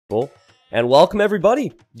people. And welcome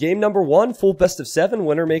everybody. Game number 1, full best of 7.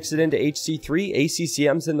 Winner makes it into HC3.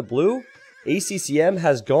 ACCM's in the blue. ACCM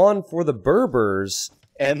has gone for the Berbers.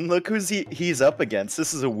 And look who's he's up against.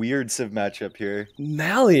 This is a weird Civ matchup here.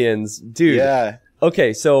 Malians, dude. Yeah.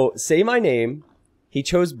 Okay, so Say My Name. He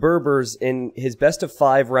chose Berbers in his best of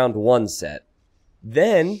 5 round 1 set.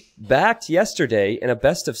 Then, backed yesterday in a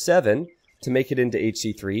best of 7 to make it into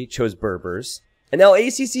HC3, chose Berbers. And now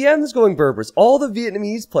ACCM is going Berbers. All the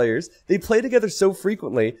Vietnamese players, they play together so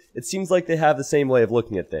frequently, it seems like they have the same way of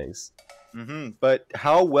looking at things. But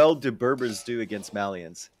how well do Berbers do against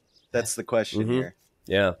Malians? That's the question here.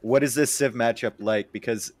 Yeah. What is this Civ matchup like?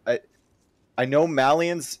 Because I know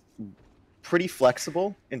Malians pretty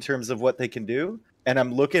flexible in terms of what they can do. And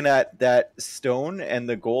I'm looking at that stone and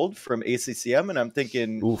the gold from ACCM, and I'm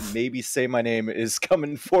thinking maybe Say My Name is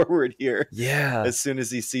coming forward here. Yeah. As soon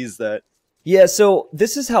as he sees that. Yeah, so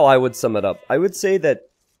this is how I would sum it up. I would say that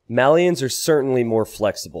Malians are certainly more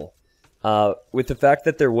flexible. With the fact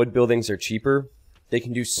that their wood buildings are cheaper, they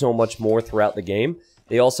can do so much more throughout the game.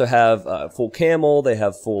 They also have full camel, they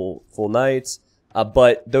have full knights,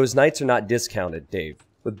 but those knights are not discounted, Dave.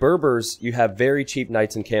 With Berbers, you have very cheap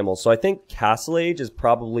knights and camels, so I think Castle Age is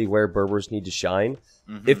probably where Berbers need to shine.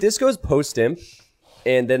 If this goes post-imp,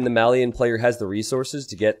 and then the Malian player has the resources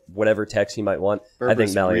to get whatever techs he might want, Berbers I think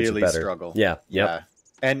Malians really are better. Struggle. Yeah, yep. Yeah.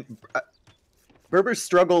 And Berbers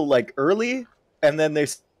struggle like early, and then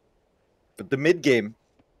but the mid-game.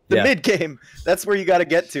 The mid-game, that's where you got to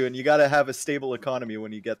get to, and you got to have a stable economy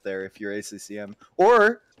when you get there if you're ACCM.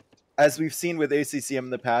 Or, as we've seen with ACCM in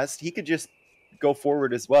the past, he could just go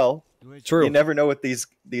forward as well. True. You never know with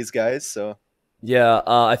these guys, so... Yeah,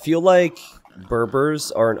 I feel like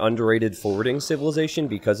Berbers are an underrated forwarding civilization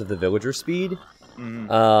because of the villager speed.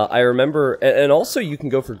 I remember, and also you can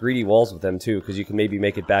go for greedy walls with them too, because you can maybe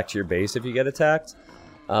make it back to your base if you get attacked.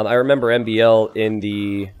 I remember MBL in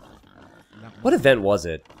the... What event was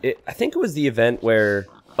it? I think it was the event where...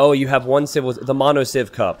 Oh, you have one civ... The Mono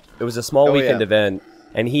Civ Cup. It was a small weekend event,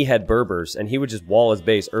 and he had Berbers, and he would just wall his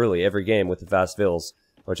base early every game with the fast vills,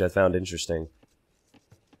 which I found interesting.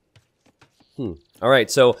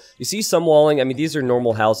 Alright, so you see some walling. I mean, these are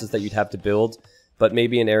normal houses that you'd have to build, but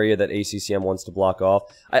maybe an area that ACCM wants to block off.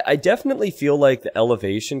 I definitely feel like the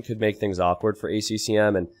elevation could make things awkward for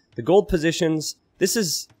ACCM, and the gold positions, this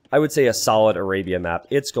is, I would say, a solid Arabia map.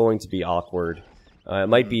 It's going to be awkward. It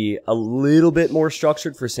might be a little bit more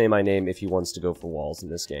structured for Say My Name if he wants to go for walls in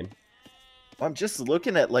this game. I'm just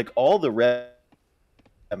looking at, like, all the red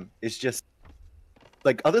is just,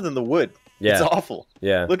 like, other than the wood. Yeah. It's awful.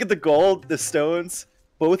 Yeah. Look at the gold, the stones.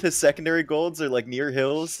 Both his secondary golds are like near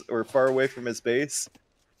hills or far away from his base.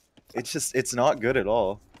 It's just, it's not good at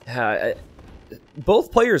all. Yeah,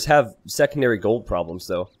 both players have secondary gold problems,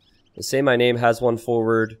 though. Say My Name has one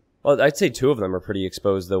forward. Well, I'd say 2 of them are pretty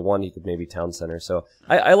exposed, though one he could maybe town center. So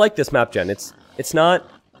I like this map gen. It's not...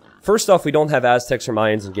 First off, we don't have Aztecs or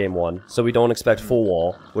Mayans in game 1, so we don't expect full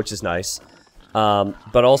wall, which is nice.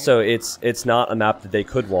 But also, it's not a map that they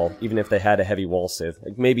could wall, even if they had a heavy wall civ.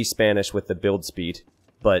 Like maybe Spanish with the build speed.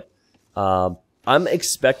 But I'm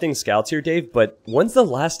expecting scouts here, Dave, but when's the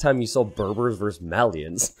last time you saw Berbers versus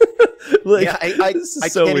Malians? Like, yeah, I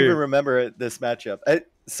can't even remember this matchup.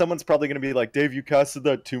 Someone's probably going to be like, Dave, you casted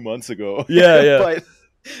that 2 months ago. Yeah, yeah. But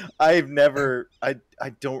I've never... I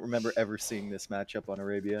don't remember ever seeing this matchup on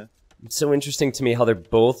Arabia. It's so interesting to me how they're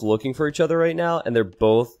both looking for each other right now, and they're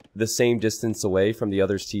both the same distance away from the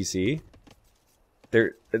other's TC.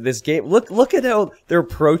 This game, look at how they're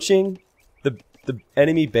approaching the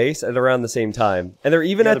enemy base at around the same time, and they're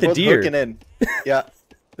even at the deer. Hooking in. Yeah,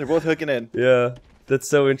 they're both hooking in. Yeah, that's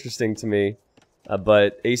so interesting to me.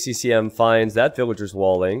 But ACCM finds that villager's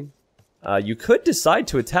walling. You could decide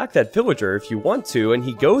to attack that villager if you want to, and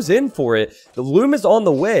he goes in for it. The loom is on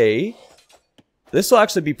the way. This will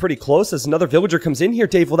actually be pretty close as another villager comes in here,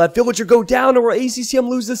 Dave. Will that villager go down, or will ACCM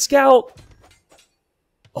lose the scout?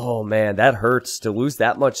 Oh, man, that hurts. To lose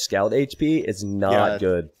that much scout HP is not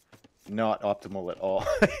good. Not optimal at all.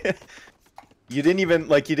 You didn't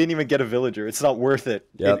even get a villager. It's not worth it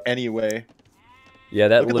in any way. Yeah,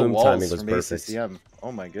 that loom timing was perfect. ACCM.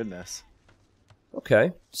 Oh, my goodness.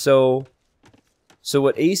 Okay, so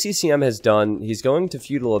what ACCM has done, he's going to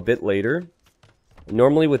feudal a bit later.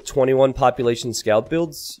 Normally with 21 population scout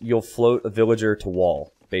builds, you'll float a villager to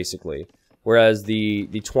wall, basically. Whereas the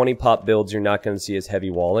 20 pop builds, you're not going to see as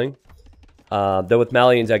heavy walling. Though with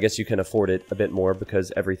Malians, I guess you can afford it a bit more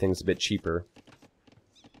because everything's a bit cheaper.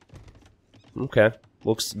 Okay,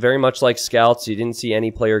 looks very much like scouts. You didn't see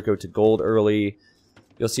any player go to gold early.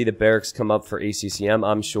 You'll see the barracks come up for ACCM,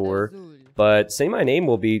 I'm sure. But Say My Name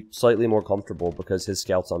will be slightly more comfortable because his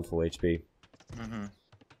scout's on full HP.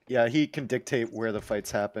 Yeah, he can dictate where the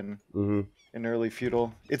fights happen in early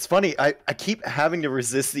feudal. It's funny, I keep having to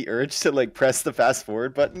resist the urge to like press the fast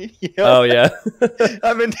forward button. You know? Oh yeah.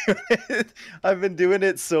 I've been doing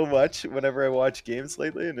it so much whenever I watch games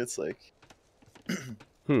lately, and it's like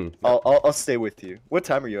I'll stay with you. What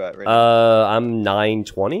time are you at right now? I'm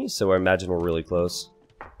 9:20, so I imagine we're really close.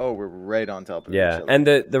 Oh, we're right on top of each other. And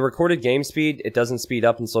the recorded game speed, it doesn't speed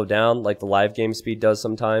up and slow down like the live game speed does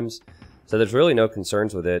sometimes. So there's really no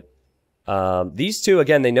concerns with it. These two,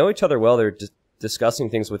 again, they know each other well. They're discussing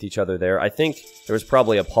things with each other there. I think there was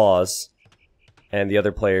probably a pause, and the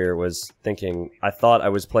other player was thinking, I thought I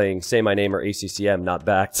was playing Say My Name or ACCM, not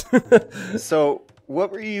backed. So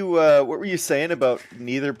what were you saying about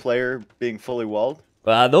neither player being fully walled?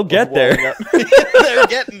 They'll get there. They're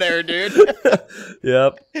getting there, dude.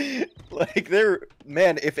 Yep. Like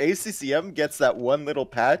man, if ACCM gets that one little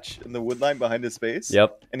patch in the woodline behind his base,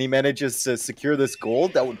 and he manages to secure this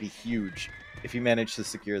gold, that would be huge. If he managed to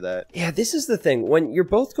secure that. Yeah, this is the thing. When you're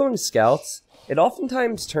both going to scouts, it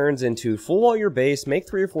oftentimes turns into full wall your base, make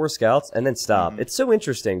 3 or 4 scouts, and then stop. It's so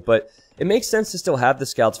interesting, but it makes sense to still have the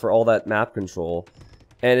scouts for all that map control.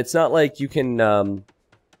 And it's not like you can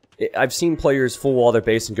I've seen players full wall their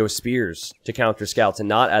base and go spears to counter scouts and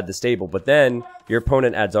not add the stable, but then your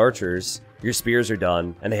opponent adds archers, your spears are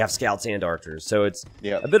done, and they have scouts and archers. So it's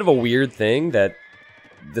a bit of a weird thing that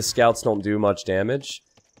the scouts don't do much damage,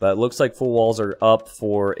 but it looks like full walls are up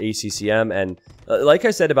for ACCM, and like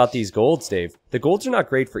I said about these golds, Dave, the golds are not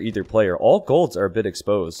great for either player. All golds are a bit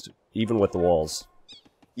exposed, even with the walls.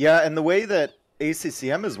 Yeah, and the way that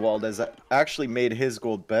ACCM is walled has actually made his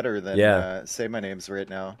gold better than Say My Name's right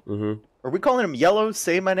now. Are we calling him yellow?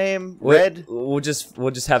 Say My Name? Red? We'll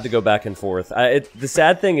just have to go back and forth. The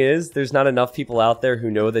sad thing is, there's not enough people out there who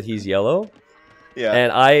know that he's yellow. Yeah.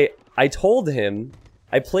 And I told him,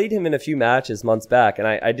 I played him in a few matches months back, and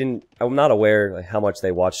I'm not aware like, how much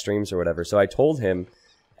they watch streams or whatever. So I told him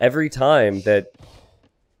every time that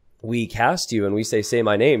we cast you and we say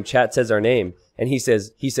my name, chat says our name, and he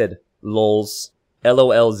said lols,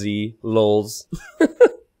 LOLZ, lols.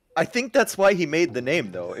 I think that's why he made the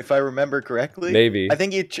name, though, if I remember correctly. Maybe. I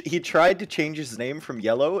think he tried to change his name from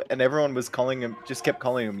Yellow, and everyone was kept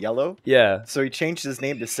calling him Yellow. Yeah. So he changed his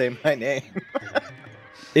name to Say My Name.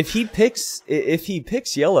 If he picks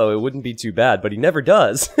yellow, it wouldn't be too bad, but he never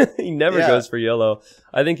does. He never goes for yellow.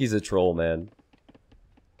 I think he's a troll, man.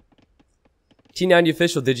 T90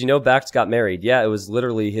 official, did you know Bax got married? Yeah, it was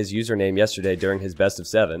literally his username yesterday during his best of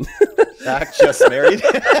 7. Bax just married?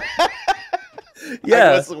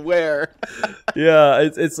 Yeah. I wasn't aware. Yeah,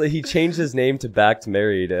 it's like he changed his name to Bax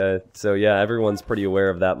married. So yeah, everyone's pretty aware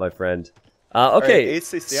of that, my friend. Okay, right,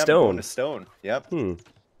 Stone. Going to Stone. Yep.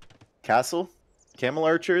 Castle. Camel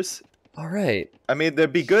archers. All right. I mean,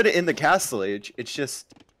 they'd be good in the castle age. It's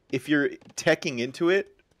just if you're teching into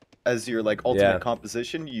it as your like ultimate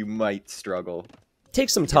composition, you might struggle.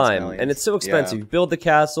 Take some time, and it's so expensive. You build the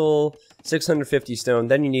castle, 650 stone,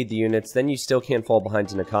 then you need the units, then you still can't fall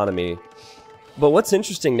behind in economy. But what's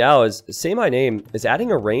interesting now is Say My Name is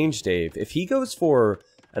adding a range, Dave. If he goes for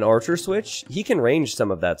an archer switch, he can range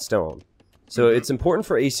some of that stone. So it's important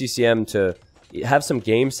for ACCM to have some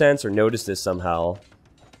game sense or notice this somehow,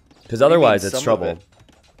 because otherwise it's trouble.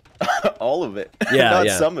 All of it. Yeah, Not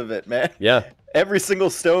some of it, man. Yeah. Every single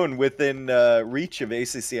stone within reach of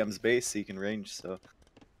ACCM's base he can range, so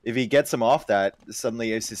if he gets him off that,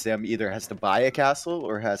 suddenly ACCM either has to buy a castle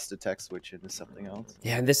or has to tech switch into something else.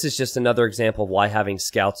 Yeah, and this is just another example of why having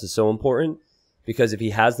scouts is so important, because if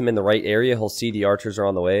he has them in the right area, he'll see the archers are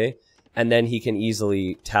on the way, and then he can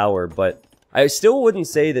easily tower. But I still wouldn't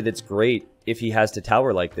say that it's great if he has to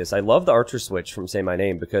tower like this. I love the archer switch from Say My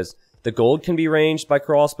Name, because the gold can be ranged by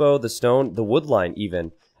crossbow, the stone, the wood line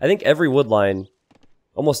even. I think every wood line,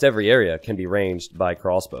 almost every area, can be ranged by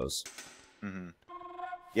crossbows.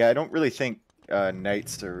 Yeah, I don't really think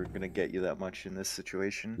knights are going to get you that much in this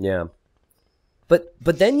situation. Yeah. But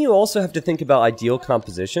then you also have to think about ideal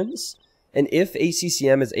compositions, and if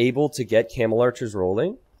ACCM is able to get camel archers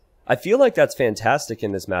rolling, I feel like that's fantastic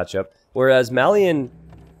in this matchup, whereas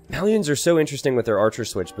Malians are so interesting with their archer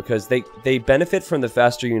switch because they benefit from the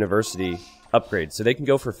faster university upgrade, so they can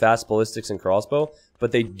go for fast ballistics and crossbow,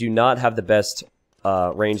 but they do not have the best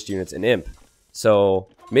ranged units in imp. So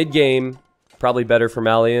mid-game, probably better for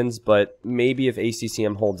Malians, but maybe if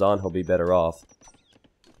ACCM holds on, he'll be better off.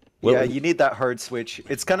 Yeah, you need that hard switch.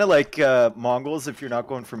 It's kind of like Mongols if you're not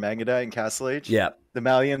going for Magadai in Castle Age. Yeah. The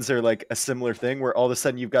Malians are like a similar thing where all of a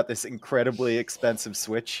sudden you've got this incredibly expensive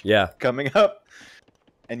switch coming up.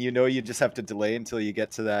 and you know you just have to delay until you get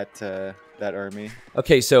to that army.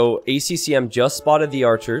 Okay, so ACCM just spotted the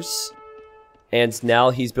archers, and now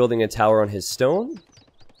he's building a tower on his stone.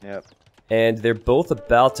 Yep. And they're both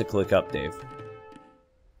about to click up, Dave.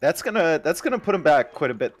 That's gonna put him back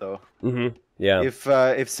quite a bit, though. Mm-hmm. Yeah.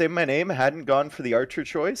 If Say My Name hadn't gone for the archer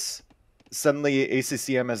choice, suddenly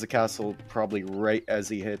ACCM has a castle probably right as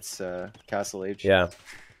he hits castle age. Yeah.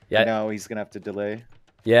 Yeah. And now he's gonna have to delay.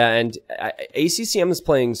 Yeah, and ACCM is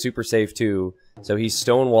playing super safe too, so he's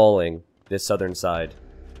stonewalling this southern side.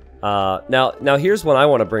 Now here's what I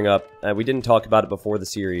want to bring up. We didn't talk about it before the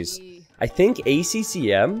series. I think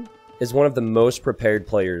ACCM is one of the most prepared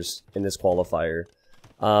players in this qualifier.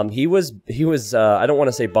 He was I don't want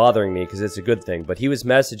to say bothering me because it's a good thing, but he was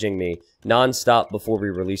messaging me nonstop before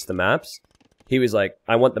we released the maps. He was like,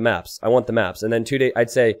 I want the maps, and then 2 days,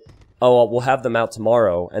 I'd say, oh, well, we'll have them out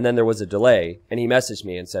tomorrow, and then there was a delay, and he messaged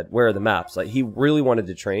me and said, where are the maps? Like, he really wanted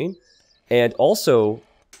to train. And also,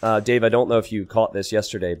 Dave, I don't know if you caught this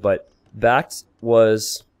yesterday, but Backed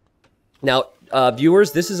was... Now,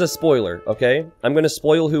 viewers, this is a spoiler, okay? I'm going to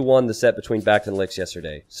spoil who won the set between Backed and Lix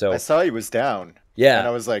yesterday. So I saw he was down. Yeah. And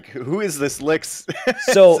I was like, who is this Lix?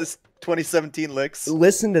 So, is this 2017 Lix?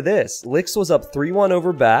 Listen to this. Lix was up 3-1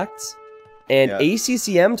 over Backed, and Yeah.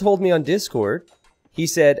 ACCM told me on Discord, he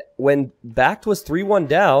said, when Backed was 3-1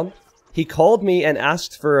 down, he called me and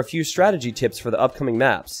asked for a few strategy tips for the upcoming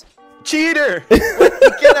maps. Cheater! What,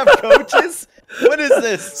 you can't have coaches? What is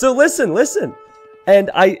this? So listen. And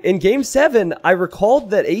in Game 7, I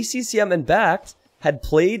recalled that ACCM and Backed had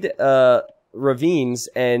played Ravines,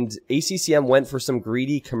 and ACCM went for some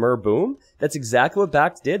greedy Khmer boom. That's exactly what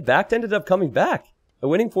Backed did. Backed ended up coming back,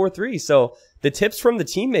 winning 4-3. So the tips from the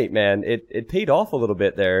teammate, man, it paid off a little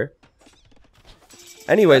bit there.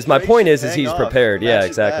 Anyways, my point is he's prepared. Yeah,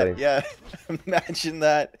 exactly. That. Yeah, imagine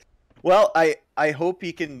that. Well, I hope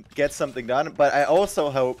he can get something done, but I also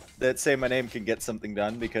hope that Say My Name can get something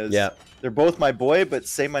done because they're both my boy, but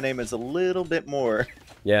Say My Name is a little bit more.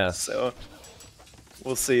 Yeah. So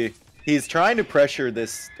we'll see. He's trying to pressure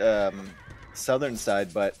this southern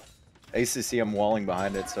side, but ACCM walling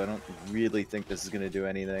behind it, so I don't really think this is going to do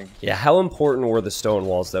anything. Yeah, how important were the stone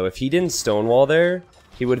walls, though? If he didn't stonewall there,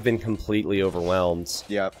 he would have been completely overwhelmed.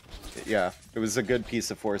 Yeah. It was a good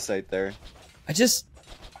piece of foresight there.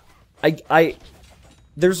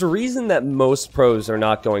 There's a reason that most pros are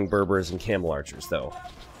not going Berbers and Camel Archers, though.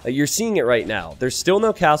 You're seeing it right now. There's still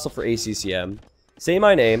no castle for ACCM. Say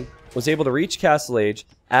My Name was able to reach Castle Age,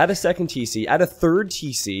 add a second TC, add a third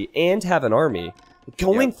TC, and have an army.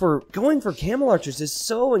 Going for Camel Archers is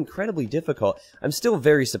so incredibly difficult. I'm still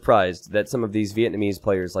very surprised that some of these Vietnamese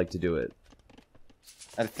players like to do it.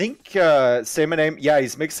 I think Say My Name,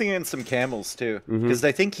 he's mixing in some camels too, because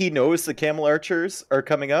I think he knows the Camel Archers are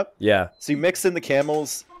coming up. Yeah. So you mix in the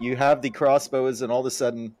camels, you have the crossbows, and all of a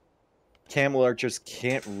sudden, Camel Archers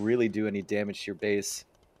can't really do any damage to your base.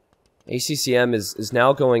 ACCM is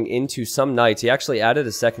now going into some knights. He actually added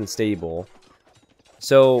a second stable.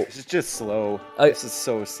 So it's just slow. This is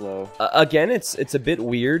so slow. Again, it's a bit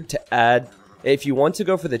weird to add. If you want to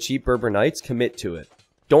go for the cheap Berber knights, commit to it.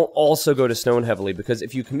 Don't also go to stone heavily, because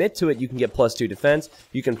if you commit to it, you can get +2 defense.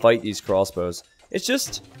 You can fight these crossbows. It's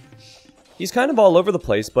just, he's kind of all over the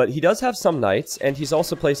place, but he does have some knights, and he's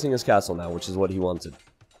also placing his castle now, which is what he wanted.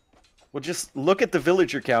 Well, just look at the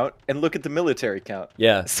villager count and look at the military count.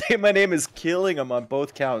 Yeah. Say My Name is killing him on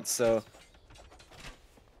both counts, so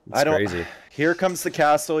it's crazy. Here comes the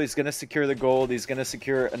castle. He's going to secure the gold. He's going to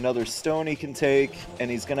secure another stone he can take.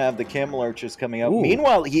 And he's going to have the Camel Archers coming up. Ooh.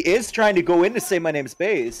 Meanwhile, he is trying to go in to Say My Name's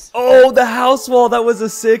base. Oh, the house wall. That was a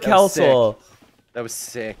sick house wall. That was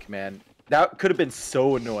sick, man. That could have been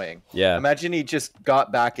so annoying. Yeah. Imagine he just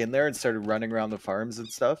got back in there and started running around the farms and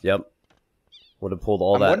stuff. Yep. Would have pulled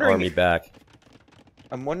all that army back.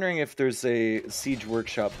 I'm wondering if there's a siege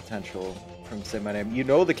workshop potential from Say My Name. You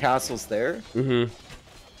know the castle's there. Mm-hmm.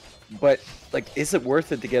 But, like, is it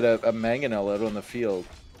worth it to get a mangonel out on the field?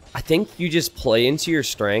 I think you just play into your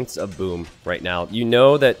strengths of boom right now. You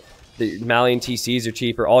know that the Malian TCs are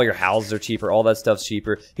cheaper, all your houses are cheaper, all that stuff's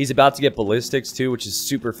cheaper. He's about to get ballistics too, which is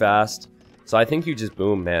super fast. So I think you just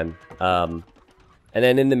boom, man. And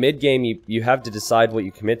then in the mid game, you have to decide what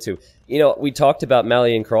you commit to. You know, we talked about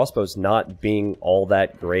Malian crossbows not being all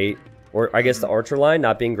that great, or I guess the archer line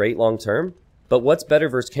not being great long term. But what's better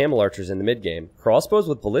versus Camel Archers in the mid-game? Crossbows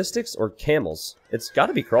with ballistics or camels? It's got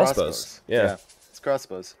to be crossbows. Yeah, it's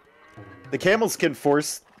crossbows. The camels can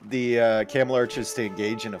force the Camel Archers to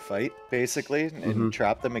engage in a fight, basically, and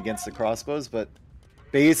trap them against the crossbows, but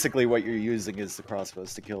basically what you're using is the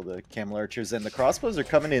crossbows to kill the Camel Archers, and the crossbows are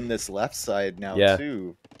coming in this left side now,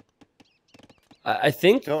 too. I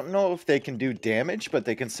think... Don't know if they can do damage, but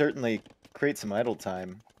they can certainly create some idle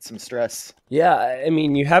time, some stress. Yeah, I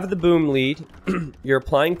mean, you have the boom lead. You're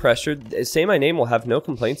applying pressure. Say My Name will have no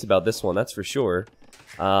complaints about this one, that's for sure.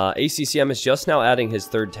 ACCM is just now adding his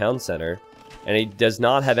third town center, and he does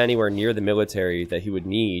not have anywhere near the military that he would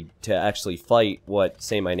need to actually fight what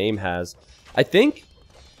Say My Name has. I think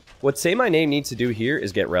what Say My Name needs to do here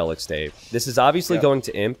is get Relics, Dave. This is obviously going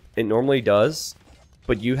to Imp. It normally does,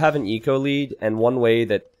 but you have an eco lead, and one way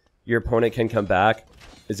that your opponent can come back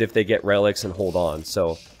is if they get Relics and hold on.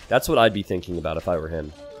 So that's what I'd be thinking about if I were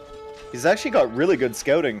him. He's actually got really good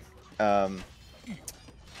scouting.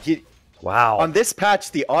 Wow. On this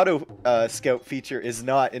patch, the auto scout feature is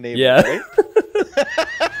not enabled, yeah. right?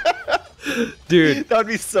 Dude. That would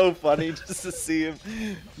be so funny just to see him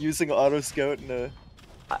using auto scout in a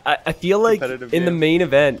I feel like in game. the main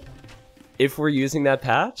event, if we're using that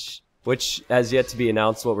patch, which has yet to be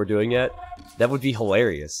announced what we're doing yet, that would be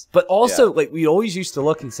hilarious. But also, like, we always used to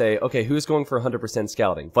look and say, okay, who's going for 100%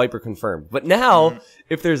 scouting? Viper confirmed. But now,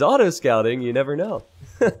 if there's auto scouting, you never know.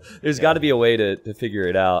 There's got to be a way to figure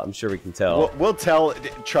it out. I'm sure we can tell. We'll tell.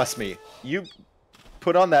 Trust me. You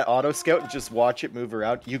put on that auto scout and just watch it move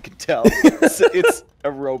around. You can tell. It's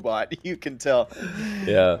a robot. You can tell.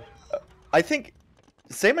 Yeah. I think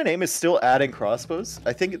Say My Name is still adding crossbows.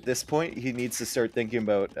 I think at this point he needs to start thinking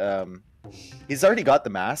about... he's already got the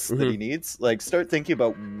mass that he needs. Like, start thinking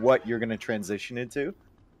about what you're going to transition into.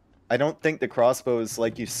 I don't think the crossbows,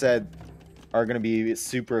 like you said, are going to be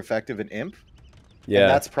super effective in Imp. Yeah. And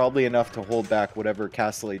that's probably enough to hold back whatever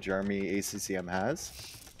Castle Age army ACCM has.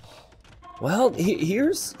 Well,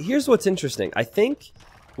 here's what's interesting. I think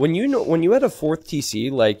when you had a 4th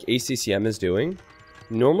TC like ACCM is doing,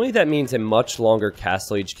 normally that means a much longer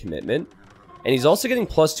Castle Age commitment. And he's also getting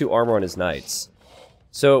 +2 armor on his knights.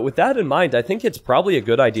 So with that in mind, I think it's probably a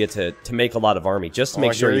good idea to make a lot of army, just to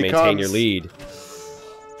make sure you maintain your lead.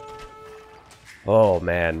 Oh,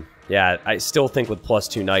 man. Yeah, I still think with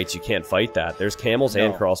 +2 knights, you can't fight that. There's camels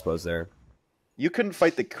and crossbows there. You couldn't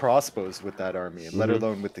fight the crossbows with that army, let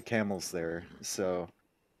alone with the camels there. So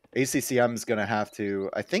ACCM is going to have to...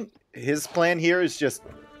 I think his plan here is just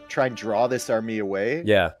try and draw this army away.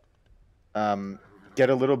 Yeah. Get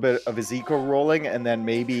a little bit of his eco rolling, and then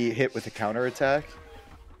maybe hit with a counterattack.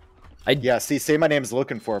 Yeah, see, Say My Name's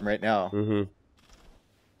looking for him right now.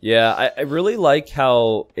 Yeah, I really like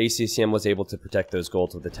how ACCM was able to protect those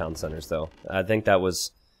golds with the town centers, though. I think that was...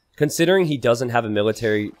 Considering he doesn't have a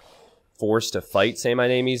military force to fight Say My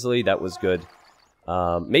Name easily, that was good.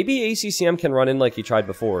 Maybe ACCM can run in like he tried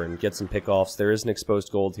before and get some pickoffs. There is an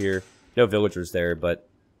exposed gold here. No villagers there, but...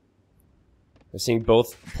 We're seeing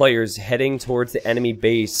both players heading towards the enemy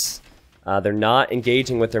base. They're not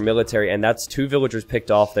engaging with their military, and that's 2 villagers picked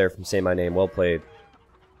off there from Say My Name. Well played.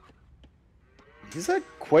 He's had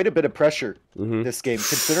quite a bit of pressure this game,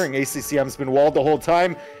 considering ACCM's been walled the whole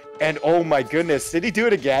time. And oh my goodness, did he do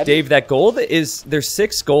it again? Dave, that gold is... There's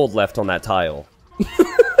 6 gold left on that tile.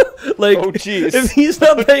 Like, oh, jeez. If he's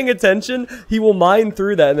not paying attention, he will mine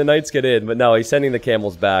through that and the knights get in. But no, he's sending the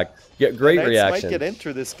camels back. Yeah, great the knights reaction. might get in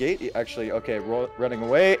through this gate. Actually, okay, running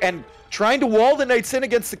away and trying to wall the knights in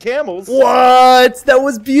against the camels. What? That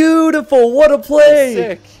was beautiful. What a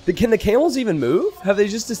play. Sick. Can the camels even move? Have they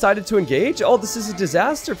just decided to engage? Oh, this is a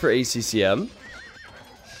disaster for ACCM.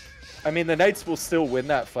 I mean, the knights will still win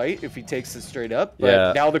that fight if he takes it straight up.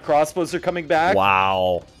 But now the crossbows are coming back.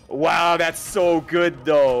 Wow. Wow, that's so good,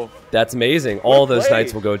 though. That's amazing. All those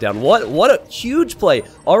knights will go down. What a huge play.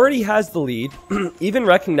 Already has the lead. Even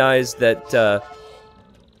recognized that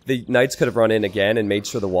the knights could have run in again and made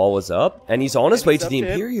sure the wall was up. And he's on his way to the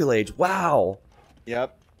Imperial Age. Wow.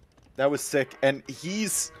 Yep. That was sick. And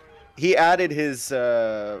he added his,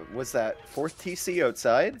 what's that, 4th TC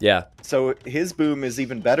outside? Yeah. So his boom is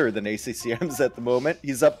even better than ACCM's at the moment.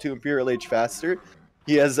 He's up to Imperial Age faster.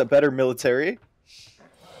 He has a better military.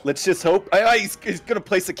 Let's just hope. He's going to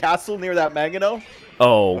place a castle near that Mangano.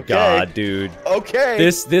 Oh, okay. God, dude. Okay.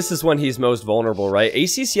 This is when he's most vulnerable, right?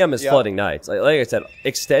 ACCM is flooding knights. Like I said,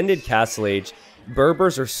 extended Castle Age.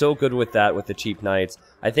 Berbers are so good with that, with the cheap knights.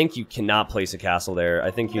 I think you cannot place a castle there. I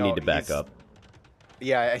think you need to back up.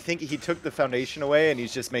 Yeah, I think he took the foundation away, and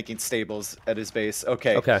he's just making stables at his base.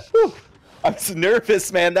 Okay. Okay. Whew. I'm so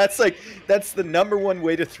nervous, man. That's the #1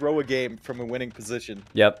 way to throw a game from a winning position.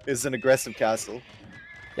 Yep. Is an aggressive castle.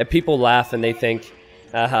 Yeah, people laugh and they think,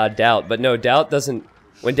 haha, Doubt. But no, Doubt doesn't...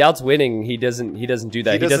 When Doubt's winning, he doesn't do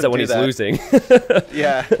that. He does that when he's losing.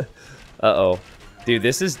 Yeah. Uh-oh. Dude,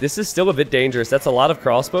 this is still a bit dangerous. That's a lot of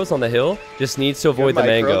crossbows on the hill. Just needs to avoid the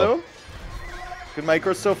mango. Though. Good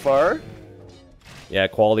micro so far. Yeah,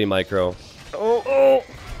 quality micro. Oh.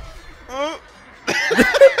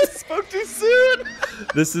 Spoke too soon.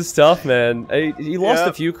 This is tough, man. He lost Yeah.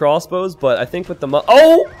 a few crossbows, but I think with the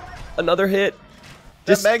oh, another hit.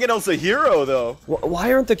 That Mangonel's a hero, though.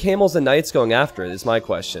 Why aren't the camels and knights going after it? Is my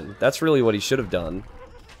question. That's really what he should have done.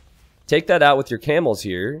 Take that out with your camels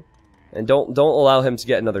here, and don't allow him to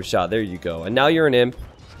get another shot. There you go. And now you're an imp.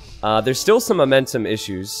 There's still some momentum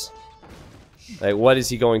issues. Like, what is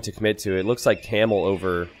he going to commit to? It looks like camel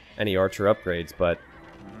over any archer upgrades, but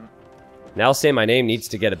now Say My Name needs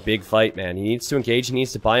to get a big fight, man. He needs to engage. He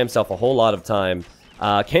needs to buy himself a whole lot of time.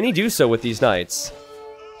 Can he do so with these knights?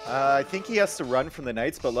 I think he has to run from the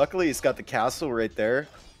knights, but luckily he's got the castle right there.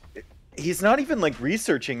 He's not even, like,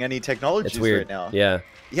 researching any technologies It's weird. right now. Yeah.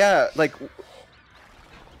 Yeah, like,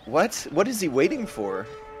 what? What is he waiting for?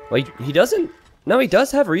 Well, he doesn't... No, he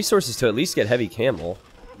does have resources to at least get heavy camel.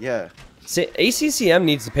 Yeah. ACCM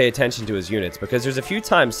needs to pay attention to his units, because there's a few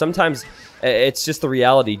times, sometimes it's just the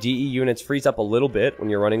reality. DE units freeze up a little bit when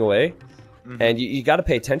you're running away, and you got to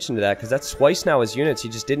pay attention to that, because that's twice now his units. He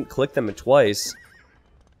just didn't click them twice.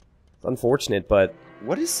 It's unfortunate, but...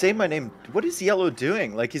 What is Say My Name? What is Yellow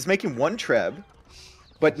doing? Like, he's making one treb,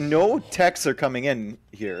 but no techs are coming in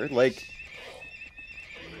here. Like,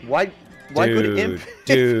 why would Imp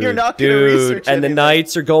if you're not going to research and the anything?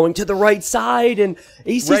 knights are going to the right side, and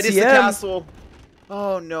ACCM... Right as the castle.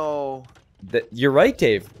 Oh, no. You're right,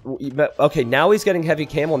 Dave. Okay, now he's getting heavy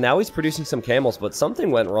camel. Now he's producing some camels, but something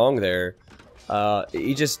went wrong there.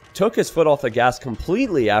 He just took his foot off the gas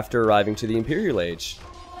completely after arriving to the Imperial Age.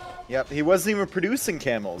 Yep, he wasn't even producing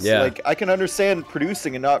camels. Yeah. Like, I can understand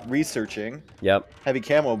producing and not researching heavy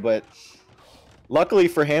camel, but luckily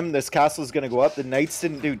for him, this castle is going to go up. The knights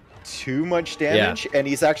didn't do too much damage, and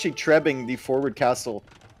he's actually trebbing the forward castle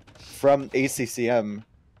from ACCM.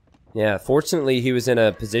 Yeah, fortunately, he was in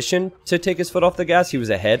a position to take his foot off the gas. He was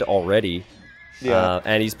ahead already. Yeah.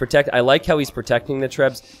 And he's I like how he's protecting the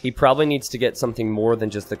trebs. He probably needs to get something more than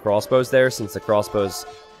just the crossbows there, since the crossbows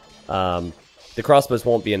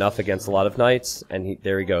won't be enough against a lot of knights. And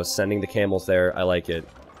there he goes, sending the camels there. I like it.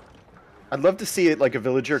 I'd love to see it, like, a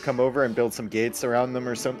villager come over and build some gates around them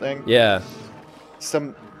or something. Yeah.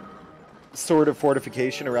 Some sort of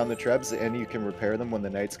fortification around the trebs, and you can repair them when the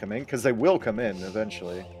knights come in, because they will come in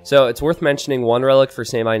eventually. So it's worth mentioning 1 relic for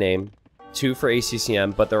Say My Name, 2 for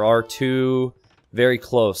ACCM, but there are 2 very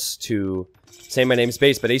close to Say My Name's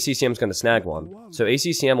base, but ACCM's going to snag one. So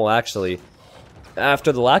ACCM will actually,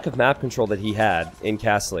 after the lack of map control that he had in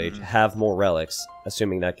Castle Age, have more relics,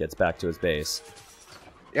 assuming that gets back to his base.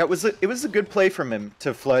 Yeah, it was a good play from him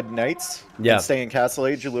to flood knights and stay in Castle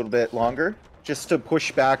Age a little bit longer, just to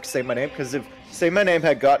push back Say My Name, because if Say My Name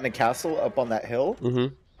had gotten a castle up on that hill,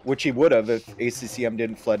 which he would have if ACCM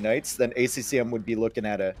didn't flood knights, then ACCM would be looking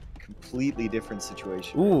at a completely different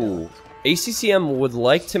situation. Ooh. ACCM would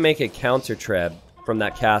like to make a counter treb from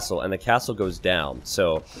that castle, and the castle goes down.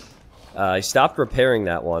 So, I stopped repairing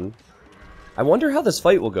that one. I wonder how this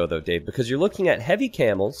fight will go, though, Dave, because you're looking at heavy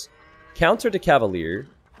camels, counter to Cavalier,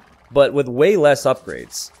 but with way less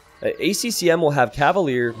upgrades. ACCM will have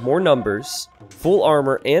Cavalier, more numbers, full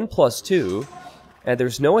armor, and +2, and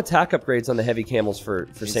there's no attack upgrades on the heavy camels for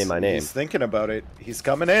Say My Name. He's thinking about it. He's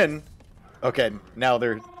coming in. Okay, now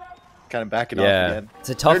they're kind of backing off again. It's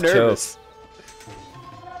a tough They're choke. nervous.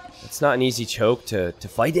 It's not an easy choke to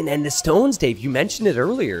fight in. And the stones, Dave, you mentioned it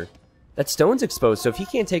earlier. That stone's exposed, so if he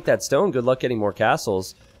can't take that stone, good luck getting more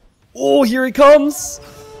castles. Oh, here he comes!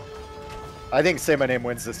 I think Say My Name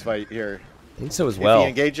wins this fight here. I think so as well. If he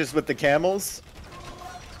engages with the camels.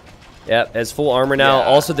 Yeah, has full armor now. Yeah.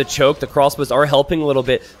 Also the choke, the crossbows are helping a little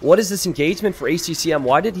bit. What is this engagement for ACCM?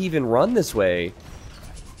 Why did he even run this way?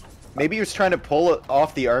 Maybe he was trying to pull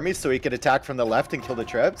off the army so he could attack from the left and kill the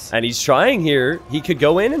trebs. And he's trying here. He could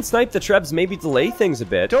go in and snipe the trebs, maybe delay things a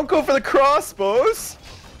bit. Don't go for the crossbows!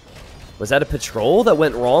 Was that a patrol that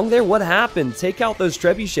went wrong there? What happened? Take out those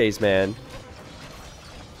trebuchets, man.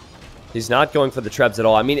 He's not going for the trebs at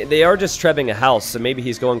all. I mean, they are just trebbing a house, so maybe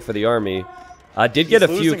he's going for the army. Did get a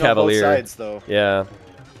few Cavalier. On both sides, though. Yeah.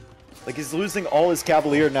 Like, he's losing all his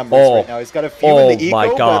Cavalier numbers right now. He's got a few in the eco, my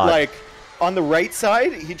God. but, like, on the right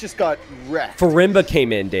side, he just got wrecked. Farimba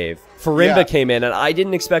came in, Dave. Farimba came in, and I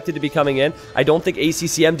didn't expect it to be coming in. I don't think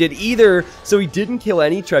ACCM did either, so he didn't kill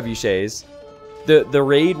any trebuchets. The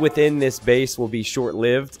raid within this base will be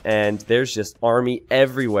short-lived, and there's just army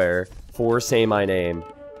everywhere for Say My Name.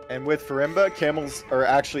 And with Farimba, camels are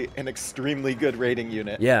actually an extremely good raiding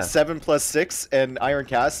unit. Yeah. 7+6, and Iron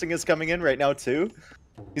Casting is coming in right now, too.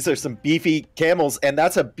 These are some beefy camels, and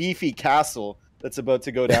that's a beefy castle that's about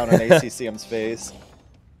to go down on ACCM's face.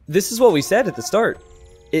 This is what we said at the start.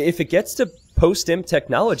 If it gets to post-imp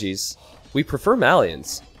technologies, we prefer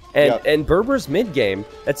Malians. And Berber's mid game,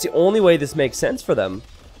 that's the only way this makes sense for them.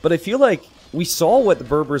 But I feel like we saw what the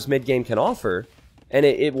Berber's mid game can offer, and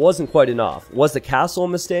it wasn't quite enough. Was the castle a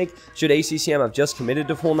mistake? Should ACCM have just committed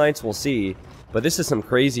to full knights? We'll see. But this is some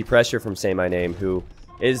crazy pressure from Say My Name, who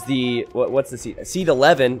is the, what's the seed? Seed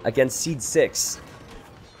 11 against seed 6.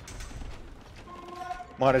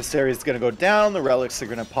 Monastery is going to go down. The relics are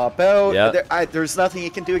going to pop out. Yeah. There's nothing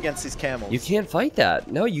you can do against these camels. You can't fight that.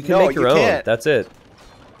 No, you can make your own. Can't. That's it.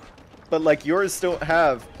 But like yours don't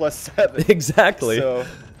have +7. Exactly. So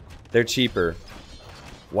they're cheaper.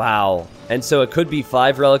 Wow. And so it could be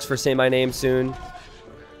 5 relics for Say My Name soon.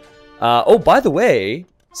 Oh, by the way,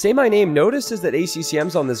 Say My Name notices that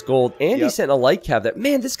ACCM's on this gold, and he sent a light cav that,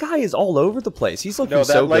 man, this guy is all over the place. He's looking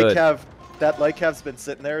so good. That light cav's been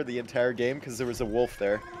sitting there the entire game because there was a wolf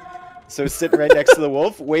there. So sitting right next to the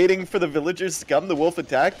wolf, waiting for the villagers to come. The wolf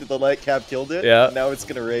attacked, the light cav killed it. Yeah. And now it's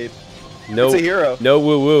going to raid. No, it's a hero. No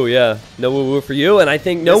woo-woo, yeah. No woo-woo for you, and I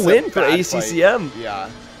think no win for ACCM. Fight. Yeah.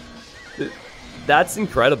 That's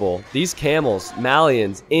incredible. These camels,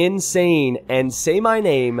 Malians, insane, and Say My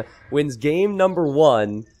Name wins game number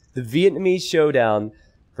 1, the Vietnamese showdown.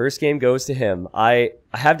 First game goes to him. I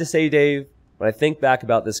have to say, Dave, when I think back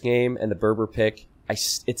about this game and the Berber pick,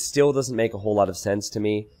 it still doesn't make a whole lot of sense to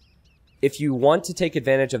me. If you want to take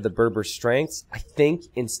advantage of the Berber strengths, I think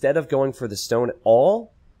instead of going for the stone at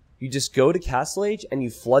all, you just go to Castle Age and you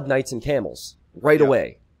flood knights and camels right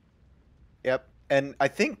away. Yep. And I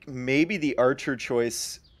think maybe the archer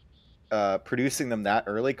choice, producing them that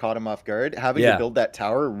early, caught him off guard. Having to build that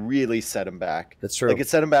tower really set him back. That's true. Like, it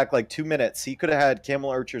set him back like 2 minutes. He could have had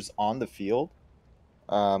camel archers on the field,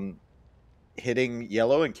 hitting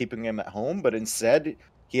yellow and keeping him at home. But instead,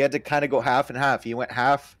 he had to kind of go half and half. He went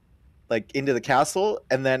half like into the castle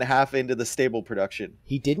and then half into the stable production.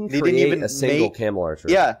 He didn't create a single camel archer.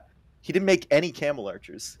 Yeah. He didn't make any camel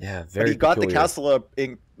archers. Yeah, very But he got the peculiar. castle up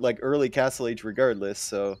in like early Castle Age regardless,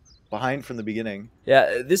 so behind from the beginning.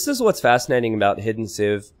 Yeah, this is what's fascinating about Hidden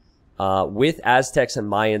Civ with Aztecs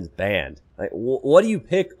and Mayans banned. Like, what do you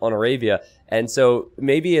pick on Arabia? And so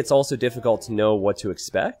maybe it's also difficult to know what to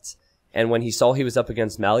expect. And when he saw he was up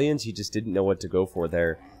against Malians, he just didn't know what to go for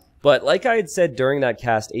there. But like I had said during that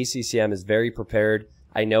cast, ACCM is very prepared.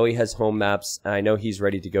 I know he has home maps, and I know he's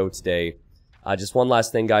ready to go today. Just one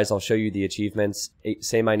last thing, guys. I'll show you the achievements.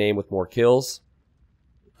 Say My Name with more kills.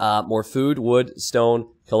 More food, wood, stone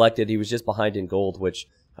collected. He was just behind in gold, which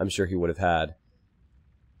I'm sure he would have had.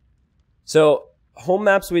 So, home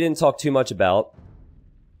maps we didn't talk too much about.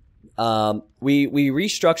 We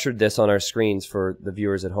restructured this on our screens for the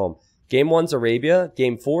viewers at home. Game 1's Arabia.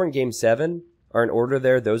 Game 4 and Game 7 are in order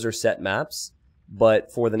there. Those are set maps.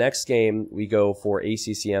 But for the next game, we go for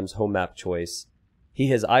ACCM's home map choice. He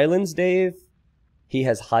has islands, Dave. He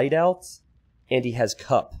has hideouts, and he has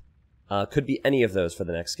cup. Could be any of those for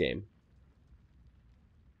the next game.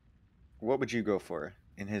 What would you go for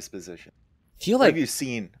in his position? Feel What like have you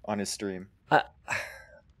seen on his stream?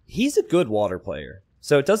 he's a good water player,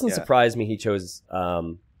 so it doesn't surprise me he chose.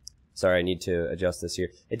 Sorry, I need to adjust this here.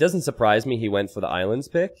 It doesn't surprise me he went for the islands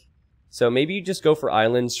pick. So maybe you just go for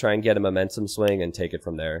islands, try and get a momentum swing, and take it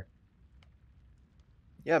from there.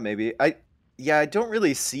 Yeah, maybe. I don't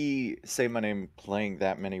really see Say My Name playing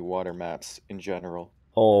that many water maps in general.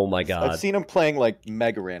 Oh my god. I've seen him playing like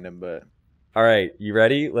mega random, but... Alright, you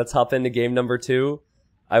ready? Let's hop into game number 2.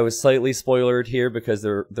 I was slightly spoilered here because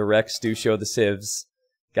the recs do show the civs.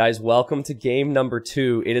 Guys, welcome to game number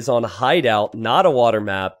 2. It is on hideout, not a water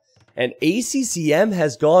map. And ACCM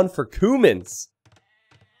has gone for Cumans.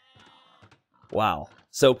 Wow.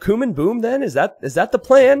 So Cuman Boom then? Is that the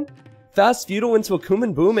plan? Fast feudal into a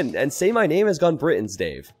Cuman Boom and Say My Name has gone Britons,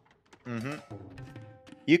 Dave. Mm-hmm.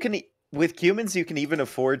 You can, with Cumans, you can even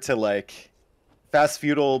afford to like fast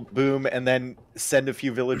feudal boom and then send a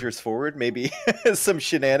few villagers forward. Maybe some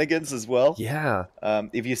shenanigans as well. Yeah.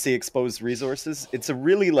 If you see exposed resources, it's a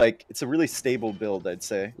really stable build, I'd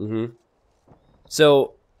say. Mm-hmm.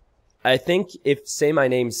 So I think if Say My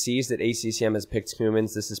Name sees that ACCM has picked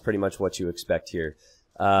Cumans, this is pretty much what you expect here.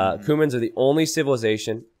 Cumans are the only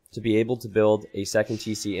civilization to be able to build a second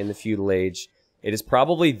TC in the feudal age. It is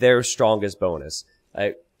probably their strongest bonus.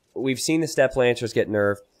 We've seen the Steppe Lancers get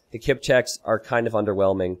nerfed. The Kipchaks are kind of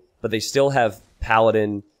underwhelming, but they still have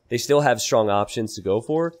Paladin. They still have strong options to go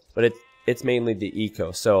for, but it's mainly the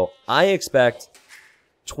eco. So I expect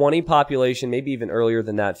 20 population, maybe even earlier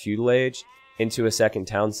than that feudal age, into a second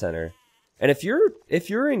town center. And if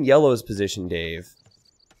you're in yellow's position, Dave,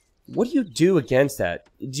 what do you do against that?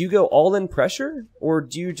 Do you go all in pressure, or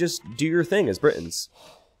do you just do your thing as Britons?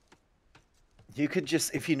 You could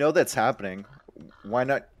just, if you know that's happening, why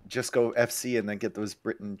not just go FC and then get those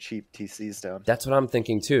Britain cheap TCs down? That's what I'm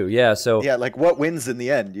thinking too. Yeah, so... Yeah, like what wins in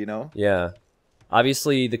the end, you know? Yeah.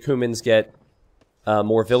 Obviously, the Cumans get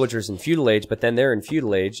more villagers in feudal age, but then they're in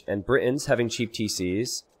feudal age, and Britain's having cheap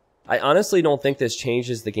TCs. I honestly don't think this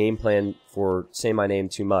changes the game plan for Say My Name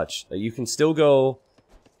too much. You can still go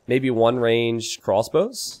maybe one range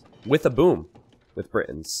crossbows with a boom with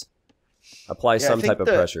Britons. Apply some type of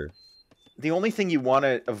pressure. The only thing you want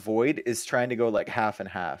to avoid is trying to go like half and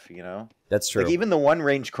half, you know? That's true. Like even the one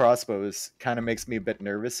range crossbows kind of makes me a bit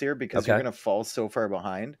nervous here because you're going to fall so far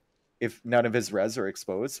behind if none of his res are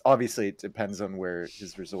exposed. Obviously, it depends on where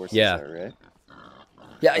his resources are, right?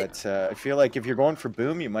 Yeah, but I feel like if you're going for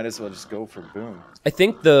boom, you might as well just go for boom. I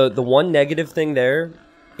think the one negative thing there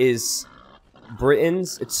is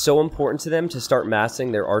Britons, it's so important to them to start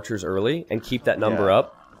massing their archers early and keep that number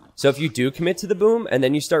up. So if you do commit to the boom, and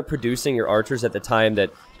then you start producing your archers at the time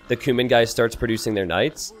that the Cuman guy starts producing their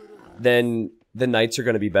knights, then the knights are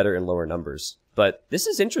going to be better in lower numbers. But this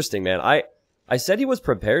is interesting, man. I said he was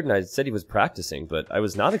prepared, and I said he was practicing, but I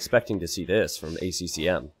was not expecting to see this from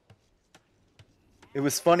ACCM. It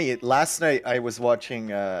was funny. Last night I was watching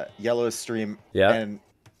Yellow's stream, and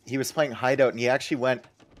he was playing Hideout, and he actually went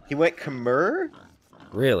Khmer.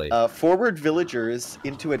 Really? Forward villagers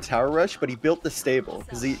into a tower rush, but he built the stable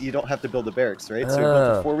because you don't have to build the barracks, right? So he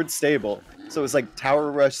built a forward stable. So it was like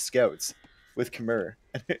tower rush scouts with Khmer.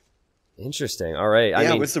 Interesting. All right. I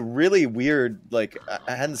mean, it was a really weird. Like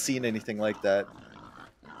I hadn't seen anything like that.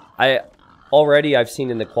 I've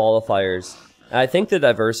seen in the qualifiers. I think the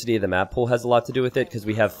diversity of the map pool has a lot to do with it because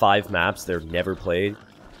we have 5 maps that are never played.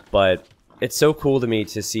 But it's so cool to me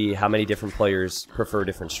to see how many different players prefer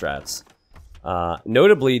different strats.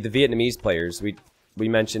 Notably, the Vietnamese players. We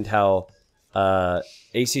mentioned how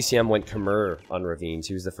ACCM went Khmer on Ravines.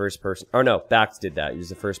 He was the first person. Or no, Bax did that. He was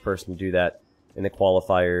the first person to do that in the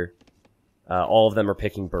qualifier. All of them are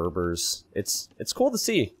picking Berbers. It's cool to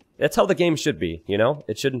see. That's how the game should be, you know?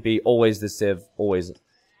 It shouldn't be always the Civ, always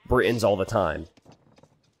Britons all the time.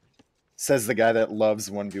 Says the guy that loves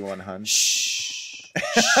 1v1 Hun. Shh.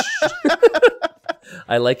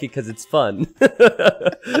 I like it because it's fun.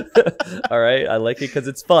 Alright, I like it because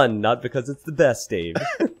it's fun, not because it's the best, Dave.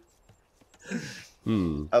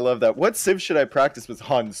 I love that. What Civ should I practice with?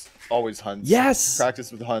 Huns. Always Huns. Yes!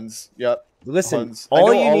 Practice with Huns. Yep. Listen, Huns. I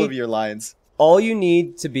know all of your lines. All you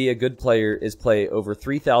need to be a good player is play over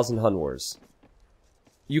 3,000 Hun Wars.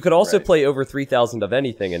 You could also play over 3,000 of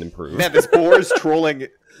anything and improve. Man, this boar is trolling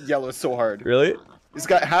Yellow so hard. Really? He's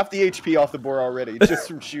got half the HP off the boar already, just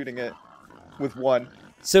from shooting it with 1.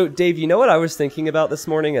 So, Dave, you know what I was thinking about this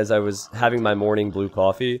morning as I was having my morning blue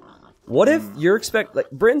coffee? What if you're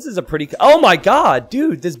like, Britain's is a pretty... Oh my god,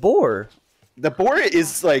 dude, this boar! The boar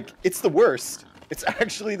is, like, it's the worst. It's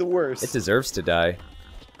actually the worst. It deserves to die.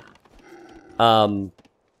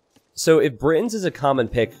 So if Britain's is a common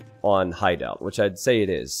pick on Hideout, which I'd say it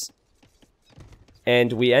is,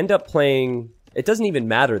 and we end up playing... It doesn't even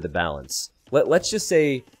matter the balance. Let's just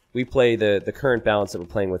say we play the current balance that we're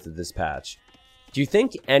playing with this patch. Do you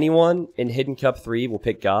think anyone in Hidden Cup 3 will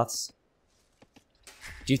pick Goths?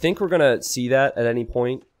 Do you think we're going to see that at any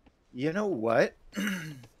point? You know what?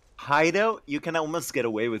 Hideout, you can almost get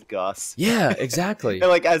away with Goths. Yeah, exactly.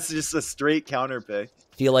 Like, as just a straight counter pick.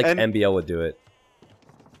 I feel like MBL would do it.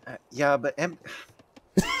 Yeah, but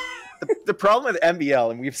the problem with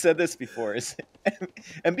MBL, and we've said this before, is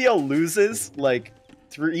MBL loses, like,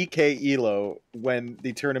 3k elo when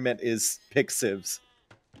the tournament is pick civs.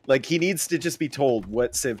 Like, he needs to just be told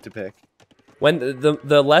what civ to pick. When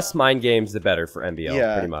the less mind games, the better for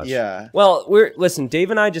MBL, pretty much. Yeah. Well, listen,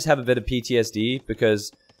 Dave and I just have a bit of PTSD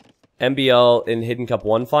because MBL in Hidden Cup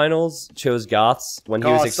 1 finals chose Goths when he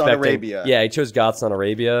was expecting... on Arabia. Yeah, he chose Goths on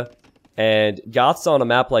Arabia. And Goths on a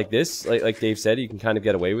map like this, like Dave said, you can kind of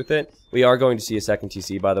get away with it. We are going to see a second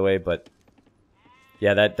TC, by the way, but...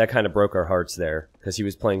 Yeah, that kind of broke our hearts there, because he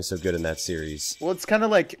was playing so good in that series. Well, it's kind of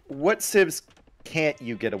like, what civs can't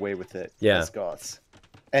you get away with it as Goths?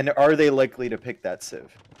 And are they likely to pick that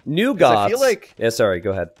civ? New Goths... I feel like... Yeah, sorry,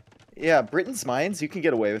 go ahead. Yeah, Britain's Mines, you can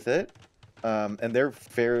get away with it. And they're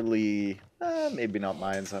fairly... maybe not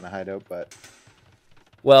Mines on a Hideout, but...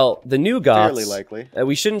 Well, the new Goths... Fairly likely.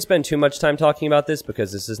 We shouldn't spend too much time talking about this,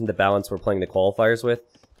 because this isn't the balance we're playing the qualifiers with.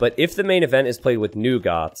 But if the main event is played with new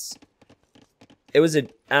Goths... It was an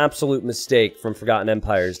absolute mistake from Forgotten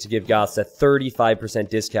Empires to give Goths a 35%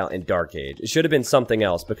 discount in Dark Age. It should have been something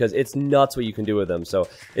else, because it's nuts what you can do with them. So,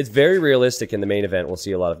 it's very realistic in the main event. We'll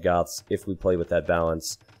see a lot of Goths if we play with that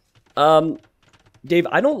balance. Dave,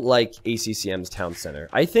 I don't like ACCM's Town Center.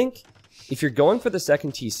 I think if you're going for the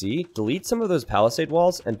second TC, delete some of those palisade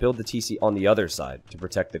walls and build the TC on the other side to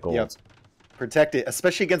protect the gold. Yep. Protect it,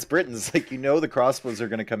 especially against Britons. Like, you know the crossbows are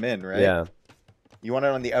going to come in, right? Yeah. You want it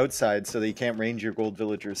on the outside so that you can't range your gold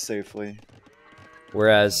villagers safely.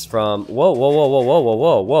 Whereas from...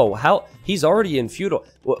 Whoa. How... He's already in feudal.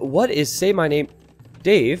 What is Say My Name...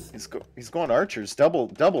 Dave? He's going archers.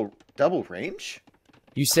 Double range?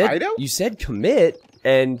 You said commit,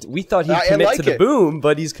 and we thought he'd commit like to the boom,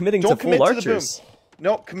 but he's committing to full archers.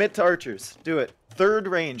 No, commit to archers. Do it. Third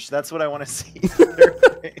range. That's what I want to see. Third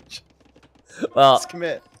range. Well, just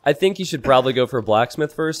commit. I think he should probably go for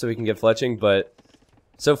blacksmith first so he can get fletching, but...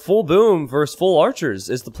 So full boom versus full archers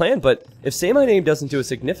is the plan, but if Say My Name doesn't do a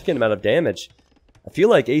significant amount of damage, I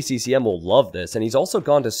feel like ACCM will love this, and he's also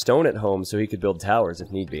gone to stone at home so he could build towers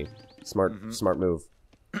if need be. Smart move.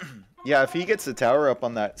 Yeah, if he gets the tower up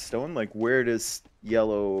on that stone, like, where does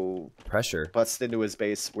yellow pressure bust into his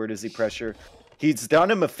base? Where does he pressure? He's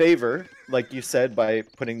done him a favor, like you said, by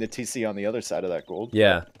putting the TC on the other side of that gold.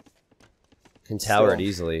 Yeah. Can tower it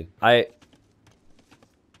easily. I'm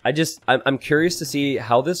curious to see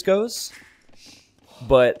how this goes,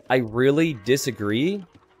 but I really disagree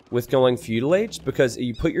with going feudal age because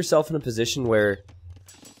you put yourself in a position where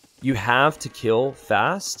you have to kill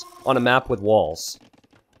fast on a map with walls.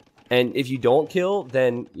 And if you don't kill,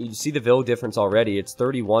 then you see the Vil difference already. It's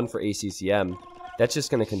 31 for ACCM. That's just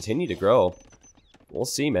going to continue to grow. We'll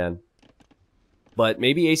see, man. But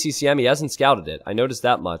maybe ACCM, he hasn't scouted it. I noticed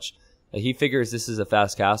that much. He figures this is a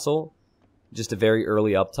fast castle. Just a very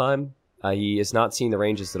early uptime. He is not seeing the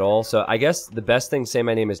ranges at all. So I guess the best thing Say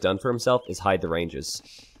My Name has done for himself is hide the ranges.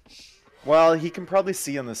 Well, he can probably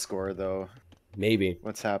see on the score, though. Maybe.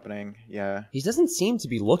 What's happening, yeah. He doesn't seem to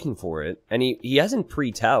be looking for it. And he hasn't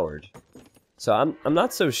pre-towered. So I'm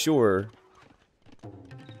not so sure.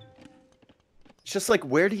 It's just like,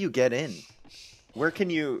 where do you get in? Where can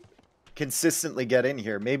you consistently get in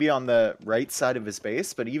here? Maybe on the right side of his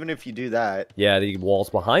base, but even if you do that... Yeah, the wall's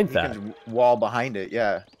behind that. You can wall behind it,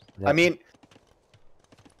 yeah. I mean,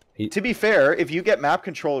 to be fair, if you get map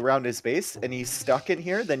control around his base and he's stuck in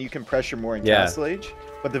here, then you can pressure more in Castle Age.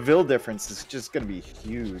 But the Vil difference is just going to be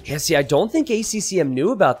huge. Yeah, see, I don't think ACCM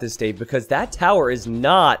knew about this, Dave, because that tower is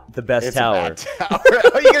not the best tower. It's a bad tower.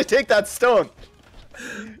 How are you going to take that stone?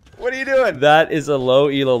 What are you doing? That is a low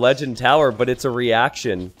elo legend tower, but it's a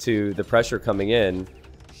reaction to the pressure coming in.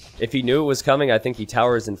 If he knew it was coming, I think he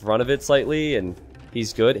towers in front of it slightly, and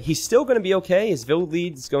he's good. He's still going to be okay. His Vil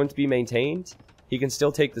lead is going to be maintained. He can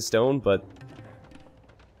still take the stone, but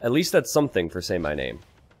at least that's something for Say My Name.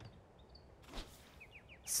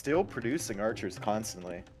 Still producing archers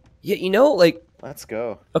constantly. Yeah, you know, like... Let's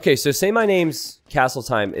go. Okay, so Say My Name's castle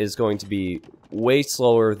time is going to be way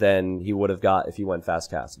slower than he would have got if he went fast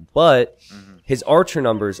castle. But his archer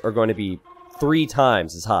numbers are going to be 3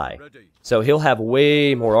 times as high. So he'll have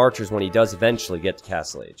way more archers when he does eventually get to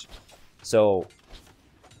Castle Age. So,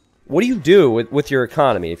 what do you do with your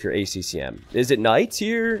economy if you're ACCM? Is it knights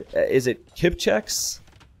here? Is it kip checks?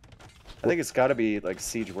 I think it's got to be like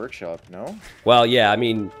Siege Workshop, no? Well, yeah, I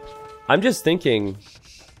mean, I'm just thinking,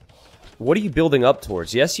 what are you building up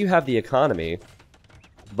towards? Yes, you have the economy,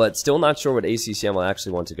 but still not sure what ACCM will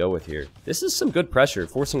actually want to go with here. This is some good pressure,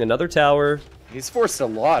 forcing another tower. He's forced a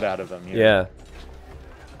lot out of them here. Yeah.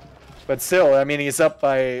 But still, I mean, he's up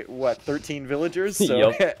by, what, 13 villagers?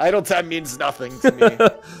 So idle time means nothing to me.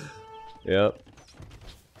 Yep.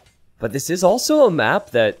 But this is also a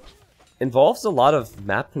map that involves a lot of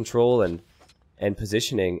map control and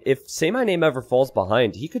positioning. If Say My Name ever falls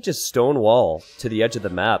behind, he could just stonewall to the edge of the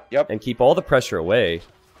map and keep all the pressure away.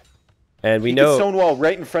 And we know... He could stonewall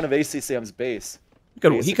right in front of ACCM's base.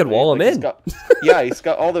 He could wall him in. Yeah, he's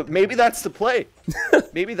got all the... Maybe that's the play.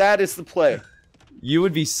 Maybe that is the play. You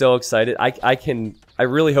would be so excited. I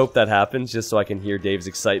really hope that happens just so I can hear Dave's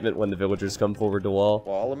excitement when the villagers come forward to wall.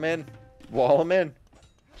 Wall him in. Wall him in.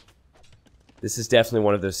 This is definitely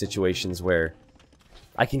one of those situations where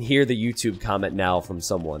I can hear the YouTube comment now from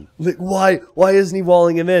someone. Like, why isn't he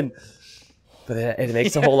walling him in? But it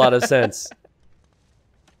makes a whole lot of sense.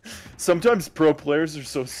 Sometimes pro players are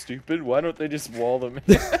so stupid. Why don't they just wall them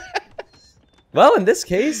in? Well, in this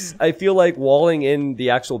case, I feel like walling in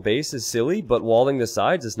the actual base is silly, but walling the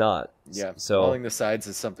sides is not. Yeah, so walling the sides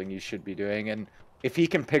is something you should be doing. And if he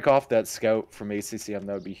can pick off that scout from ACCM,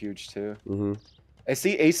 that would be huge too. I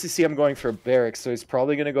see ACCM going for barracks, so he's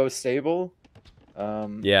probably going to go stable.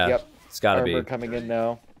 Yeah, yep. It's got to be. Armor coming in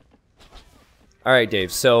now. All right,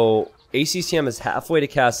 Dave. So ACCM is halfway to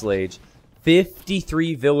Castle Age.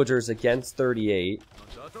 53 villagers against 38.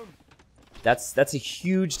 That's a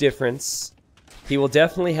huge difference. He will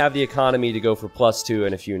definitely have the economy to go for +2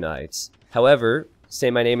 and a few knights. However, Say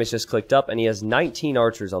My Name is just clicked up, and he has 19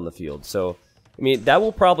 archers on the field. So, I mean, that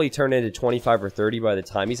will probably turn into 25 or 30 by the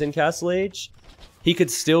time he's in Castle Age. He could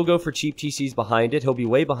still go for cheap TCs behind it. He'll be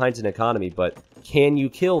way behind in economy, but can you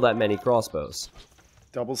kill that many crossbows?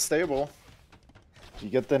 Double stable. You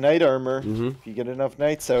get the knight armor. If you get enough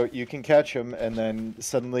knights out, you can catch him, and then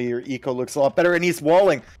suddenly your eco looks a lot better, and he's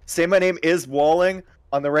walling. Say My Name is walling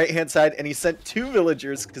on the right-hand side, and he sent 2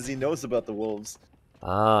 villagers because he knows about the wolves.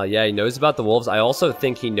 Ah, yeah, he knows about the wolves. I also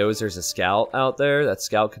think he knows there's a scout out there. That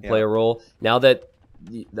scout could play a role. Now that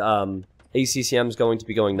ACCM is going to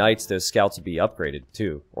be going knights, those scouts will be upgraded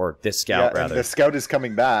too. Or this scout, rather. And the scout is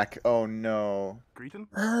coming back. Oh, no.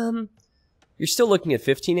 You're still looking at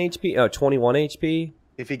 15 HP? Oh, 21 HP?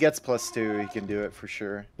 If he gets +2, he can do it for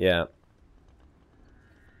sure. Yeah.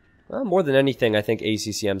 Well, more than anything, I think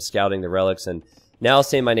ACCM's scouting the relics, and now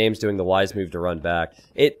Say My Name's doing the wise move to run back.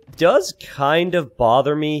 It does kind of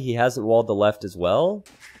bother me he hasn't walled the left as well,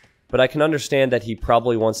 but I can understand that he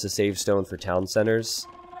probably wants to save stone for town centers.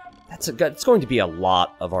 It's going to be a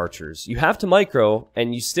lot of archers. You have to micro,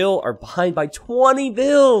 and you still are behind by 20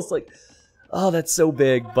 bills! Like, oh, that's so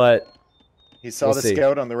big, but he saw the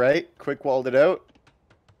scout on the right, quick walled it out.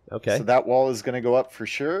 Okay. So that wall is going to go up for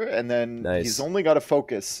sure, and then he's only got to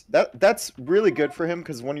focus. That's really good for him,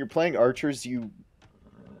 because when you're playing archers, you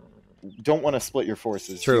don't want to split your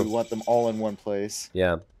forces. True. You want them all in one place.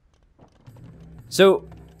 Yeah. So,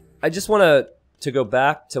 I just want to go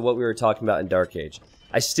back to what we were talking about in Dark Age.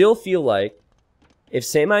 I still feel like if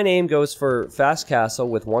Say My Name goes for Fast Castle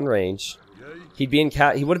with 1 range, he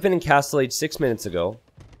would have been in Castle Age 6 minutes ago,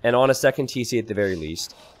 and on a second TC at the very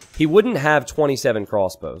least. He wouldn't have 27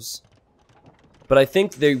 crossbows. But I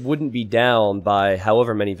think they wouldn't be down by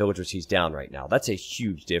however many villagers he's down right now. That's a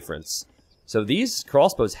huge difference. So these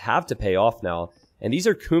crossbows have to pay off now. And these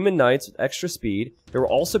are Cuman Knights with extra speed. There will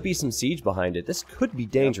also be some siege behind it. This could be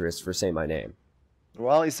dangerous for Say My Name.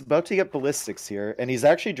 Well, he's about to get ballistics here. And he's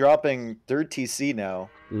actually dropping 3rd TC now.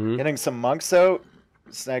 Getting some monks out.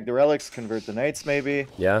 Snag the relics, convert the knights maybe.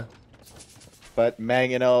 Yeah. But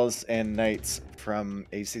mangonels and knights from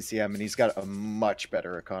ACCM, and he's got a much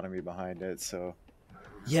better economy behind it, so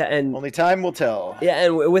yeah, and only time will tell. Yeah,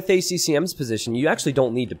 and with ACCM's position, you actually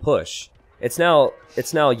don't need to push. It's now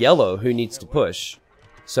Yellow who needs to push.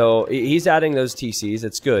 So he's adding those TCs,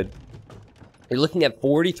 it's good. You're looking at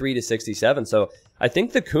 43 to 67, so I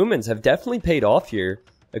think the Cumans have definitely paid off here.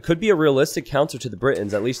 It could be a realistic counter to the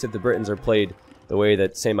Britons, at least if the Britons are played the way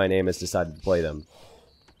that Say My Name has decided to play them.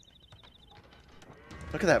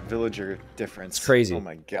 Look at that villager difference. It's crazy. Oh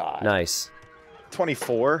my god. Nice.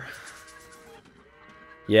 24.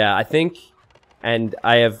 Yeah, I think, and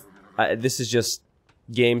this is just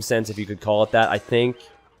game sense if you could call it that. I think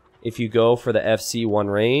if you go for the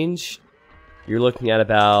FC1 range, you're looking at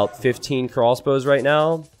about 15 crossbows right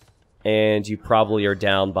now, and you probably are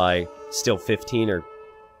down by still 15 or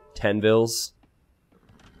 10 vills.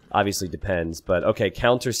 Obviously depends, but okay,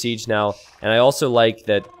 counter siege now, and I also like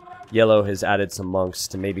that Yellow has added some monks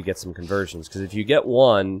to maybe get some conversions, because if you get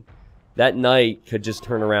one, that knight could just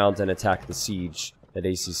turn around and attack the siege that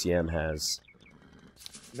ACCM has.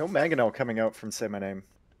 No mangonel coming out from Say My Name.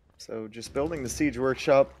 So just building the siege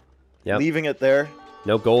workshop, leaving it there.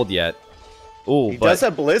 No gold yet. Ooh, he does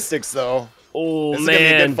have ballistics though. Oh, this man. is gonna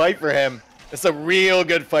be a good fight for him. It's a real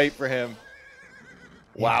good fight for him.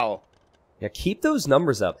 Wow. Yeah, keep those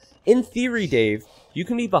numbers up. In theory, Dave, you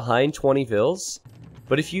can be behind 20 vills,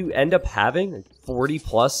 but if you end up having 40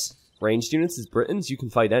 plus ranged units as Britons, you can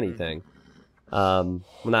fight anything. Well,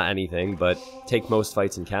 not anything, but take most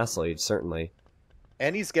fights in Castle Age, certainly.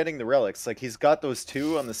 And he's getting the relics. Like, he's got those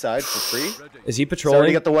 2 on the side for free. Is he He's patrolling?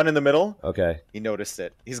 already got the one in the middle. Okay. He noticed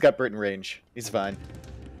it. He's got Britain range. He's fine.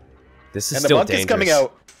 This is and the still monk dangerous. is coming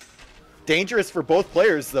out. Dangerous for both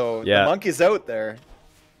players, though. Yeah. The monk is out there.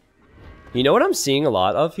 You know what I'm seeing a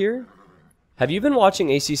lot of here? Have you been watching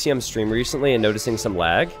ACCM stream recently and noticing some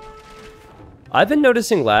lag? I've been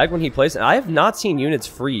noticing lag when he plays, and I have not seen units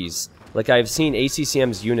freeze like I've seen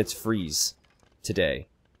ACCM's units freeze today.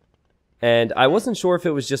 And I wasn't sure if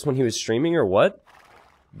it was just when he was streaming or what,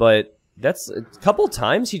 but that's a couple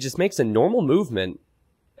times he just makes a normal movement,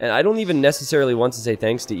 and I don't even necessarily want to say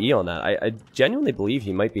thanks to E on that. I genuinely believe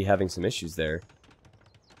he might be having some issues there.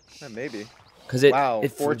 Yeah, maybe. Because it, wow,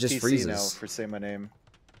 it 4 just TC freezes. now for Say My Name.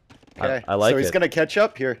 Okay, I like so he's it. gonna catch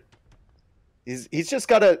up here. He's just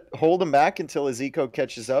gotta hold him back until his eco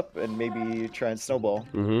catches up and maybe try and snowball.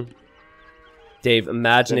 Mm-hmm. Dave,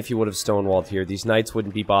 imagine if you would have stonewalled here. These knights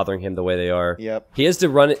wouldn't be bothering him the way they are. Yep. He has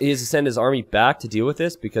to send his army back to deal with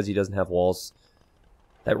this because he doesn't have walls.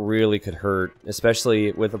 That really could hurt,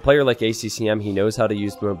 especially with a player like ACCM. He knows how to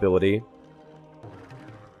use mobility.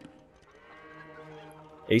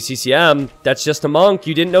 ACCM, that's just a monk.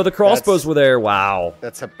 You didn't know the crossbows were there. Wow.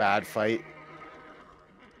 That's a bad fight.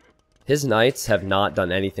 His knights have not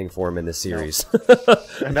done anything for him in this series.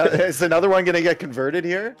 No. Is another one going to get converted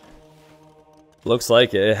here? Looks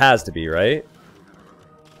like it. It has to be, right?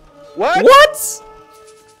 What? What?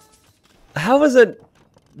 How is it?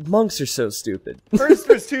 Monks are so stupid. First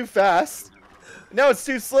was too fast. Now it's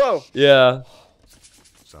too slow. Yeah.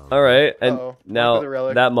 All right, and now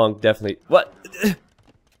relic. that monk definitely. What?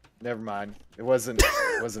 Never mind. It wasn't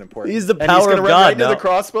important. He's the and power he's gonna of run God right now. into the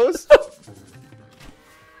crossbows.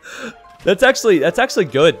 That's actually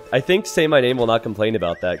good. I think Say My Name will not complain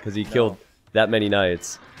about that because he killed that many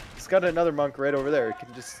knights. He's got another monk right over there. He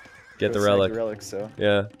can just get the relic. relic. So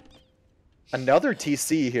yeah. Another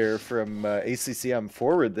TC here from ACCM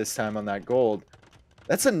forward this time on that gold.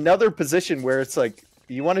 That's another position where it's like,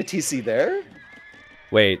 you want a TC there?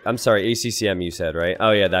 Wait, I'm sorry, ACCM you said, right?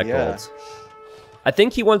 Oh yeah, that gold. I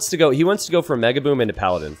think he wants to go for Mega Boom into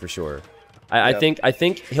Paladin for sure. I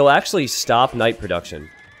think he'll actually stop Knight production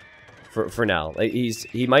for now. Like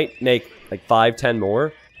he might make like 5-10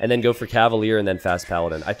 more and then go for Cavalier and then fast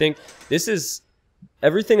Paladin. I think this is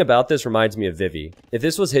everything about this reminds me of Vivi. If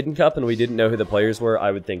this was Hidden Cup and we didn't know who the players were,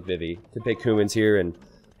 I would think Vivi to pick Kumans here and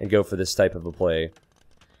go for this type of a play.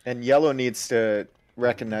 And yellow needs to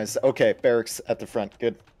recognize. Okay, Barracks at the front.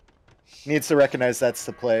 Good. Needs to recognize that's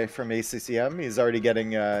the play from ACCM. He's already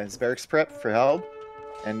getting his Barracks prep for Halb.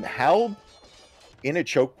 And Halb in a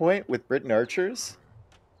choke point with Britain Archers.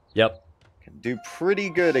 Yep. Can do pretty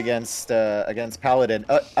good against Paladin.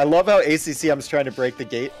 I love how ACCM's trying to break the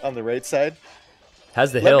gate on the right side.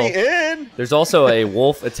 Has the hill. Let me in! There's also a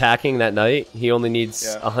wolf attacking that knight. He only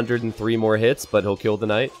needs 103 more hits, but he'll kill the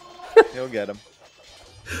knight. He'll get him.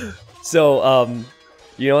 So,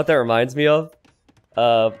 you know what that reminds me of?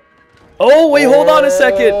 Oh, wait, hold on a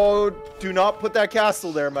second. Oh, do not put that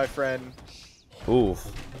castle there, my friend. Oof.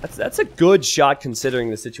 That's a good shot considering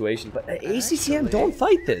the situation. But ACCM, don't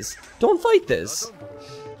fight this. Don't fight this.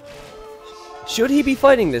 Should he be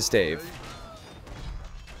fighting this, Dave?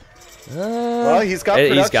 Well, he's got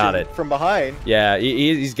production from behind. Yeah,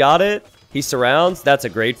 he's got it. He surrounds. That's a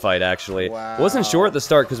great fight, actually. Wow. It wasn't sure at the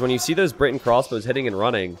start, because when you see those Britain crossbows hitting and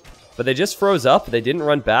running, but they just froze up. They didn't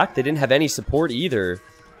run back. They didn't have any support either.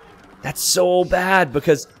 That's so bad,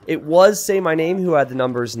 because it was Say My Name who had the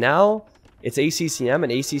numbers. Now, it's ACCM,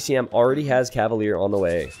 and ACCM already has Cavalier on the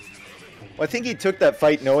way. Well, I think he took that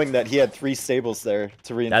fight knowing that he had 3 stables there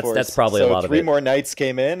to reinforce. That's probably a lot of it. 3 more knights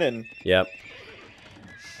came in, and... Yep.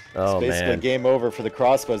 Oh, it's basically man. game over for the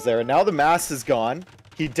crossbows there. And now the mass is gone.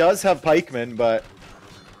 He does have pikemen, but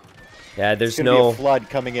yeah, there's gonna no be a flood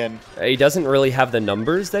coming in. He doesn't really have the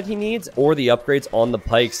numbers that he needs or the upgrades on the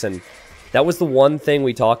pikes, and that was the one thing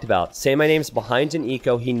we talked about. Say My Name's behind in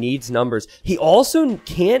eco. He needs numbers. He also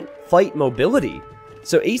can't fight mobility.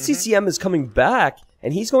 So ACCM is coming back,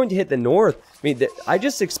 and he's going to hit the north. I mean, I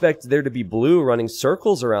just expect there to be blue running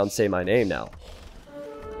circles around Say My Name now.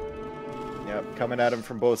 Yep, coming at him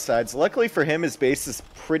from both sides. Luckily for him, his base is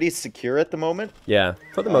pretty secure at the moment. Yeah,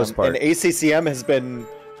 for the most part. And ACCM has been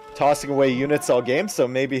tossing away units all game, so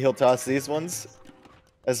maybe he'll toss these ones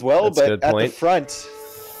as well. That's a good but point. At the front,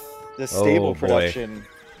 the stable production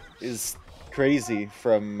is crazy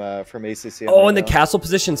from ACCM. Oh, and the castle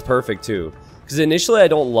position's perfect too. Because initially I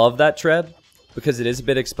don't love that Treb, because it is a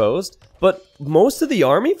bit exposed. But most of the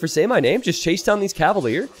army, for Say My Name, just chased down these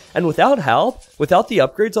Cavalier. And without help, without the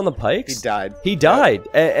upgrades on the pikes... He died. He died.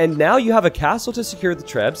 And now you have a castle to secure the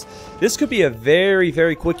Trebs. This could be a very,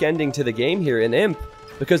 very quick ending to the game here in Imp.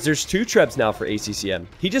 Because there's 2 Trebs now for ACCM.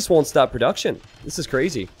 He just won't stop production. This is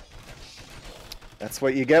crazy. That's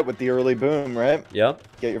what you get with the early boom, right? Yep.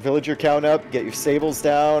 Get your villager count up, get your sables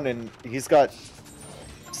down, and he's got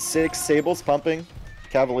 6 sables pumping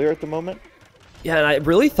Cavalier at the moment. Yeah, and I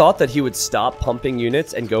really thought that he would stop pumping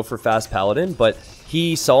units and go for fast Paladin, but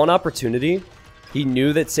he saw an opportunity. He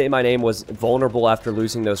knew that Say My Name was vulnerable after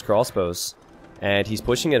losing those crossbows, and he's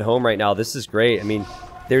pushing it home right now. This is great. I mean,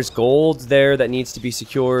 there's gold there that needs to be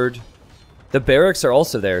secured. The barracks are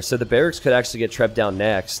also there, so the barracks could actually get Treb down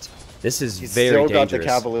next. This is very dangerous. He's still got the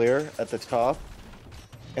Cavalier at the top.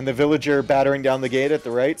 And the villager battering down the gate at the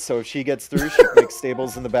right, so if she gets through, she can make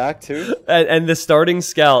stables in the back, too. And the starting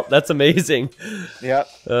scout, that's amazing. Yeah.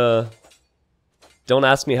 Don't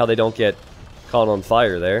ask me how they don't get caught on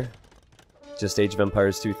fire there. Just Age of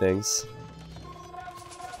Empires 2 things.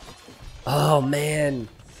 Oh, man.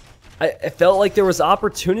 I felt like there was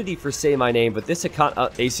opportunity for Say My Name, but this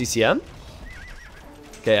ACCM?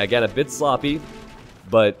 Okay, again, a bit sloppy,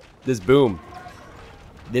 but this boom.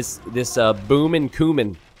 This boom and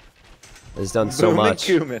Kuman has done so much.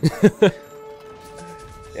 Boom and Kuman.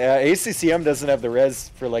 Yeah, ACCM doesn't have the res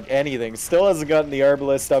for like anything. Still hasn't gotten the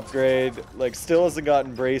Arbalist upgrade. Like, still hasn't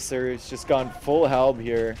gotten Bracer. It's just gone full Halb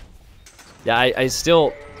here. Yeah,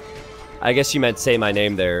 I guess you meant say my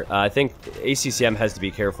name there. I think ACCM has to be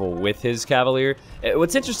careful with his Cavalier.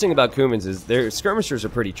 What's interesting about Kumans is their skirmishers are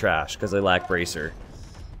pretty trash because they lack Bracer.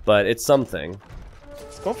 But it's something.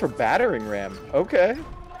 It's going for Battering Ram. Okay.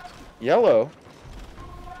 Yellow.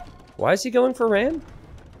 Why is he going for Ram?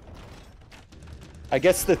 I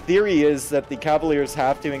guess the theory is that the Cavaliers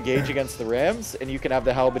have to engage against the Rams, and you can have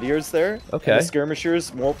the Halberdiers there. Okay. And the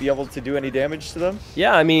skirmishers won't be able to do any damage to them.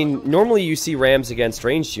 Yeah, I mean, normally you see Rams against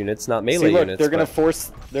ranged units, not melee See, look, units. they're gonna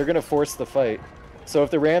force the fight. So if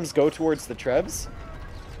the Rams go towards the Trebs,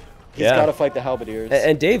 he's got to fight the Halberdiers.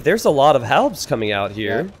 And Dave, there's a lot of Halbs coming out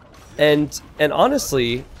here, and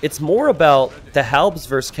honestly, it's more about the Halbs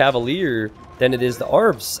versus Cavalier than it is the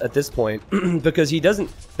Arbs at this point, because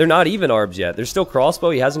they're not even Arbs yet. They're still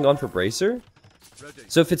crossbow, he hasn't gone for Bracer.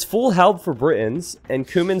 So if it's full Halb for Britons, and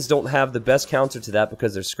Kumans don't have the best counter to that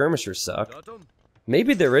because their skirmishers suck,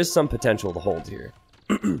 maybe there is some potential to hold here.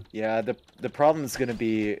 Yeah, the problem is going to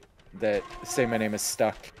be that Say My Name is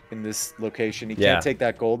stuck in this location. He can't take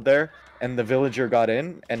that gold there, and the villager got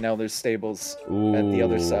in, and now there's stables at the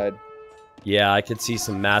other side. Yeah, I could see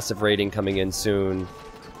some massive raiding coming in soon.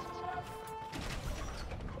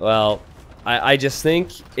 Well, I just think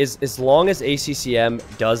as long as ACCM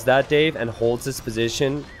does that, Dave, and holds this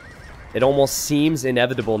position, it almost seems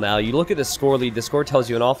inevitable now. You look at the score lead, the score tells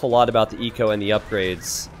you an awful lot about the eco and the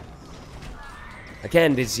upgrades.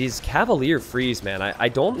 Again, these Cavalier freeze, man. I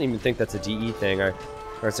don't even think that's a DE thing, or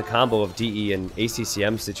it's a combo of DE and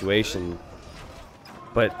ACCM situation.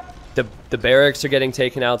 But the barracks are getting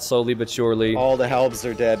taken out slowly but surely. All the Halbs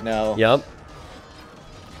are dead now. Yep.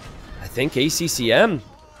 I think ACCM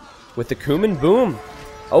with the Kuman boom.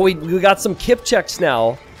 Oh, we got some Kip checks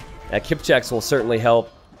now. Kip checks will certainly help.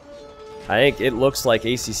 I think it looks like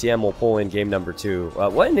ACCM will pull in game number 2.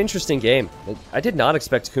 What an interesting game. I did not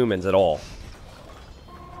expect Kumans at all.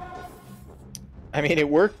 I mean, it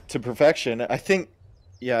worked to perfection. I think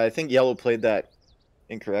Yellow played that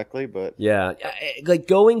incorrectly, but... Yeah, like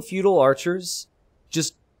going feudal archers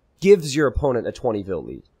just gives your opponent a 20 vil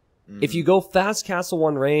lead. If you go fast castle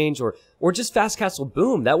 1 range or just fast castle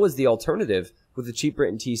boom, that was the alternative with the cheap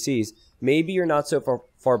Britain TCs. Maybe you're not so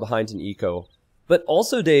far behind in eco. But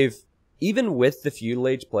also, Dave, even with the feudal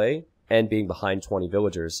age play and being behind 20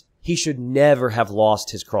 villagers, he should never have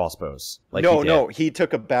lost his crossbows. Like no, he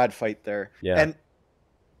took a bad fight there. Yeah. And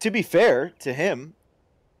to be fair to him,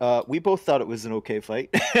 we both thought it was an okay fight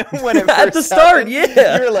when it first at the start. happened.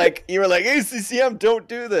 Yeah, you were like ACCM, don't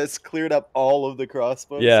do this. Cleared up all of the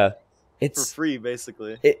crossbows. Yeah, for free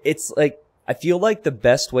basically. It's like I feel like the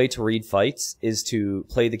best way to read fights is to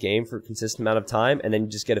play the game for a consistent amount of time and then you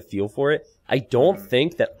just get a feel for it. I don't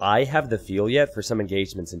think that I have the feel yet for some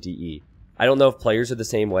engagements in DE. I don't know if players are the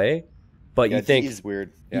same way, but you think DE is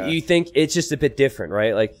weird. Yeah. You think it's just a bit different,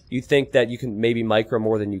 right? Like you think that you can maybe micro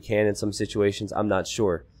more than you can in some situations. I'm not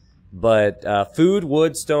sure. But food,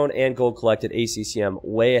 wood, stone, and gold collected, ACCM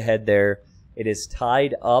way ahead there. It is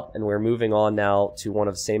tied up, and we're moving on now to one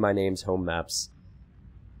of Say My Name's home maps.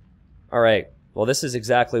 All right. Well, this is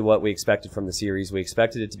exactly what we expected from the series. We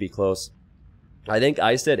expected it to be close. I think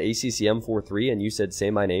I said ACCM 4-3, and you said Say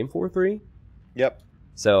My Name 4-3? Yep.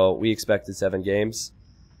 So we expected 7 games.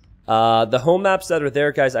 The home maps that are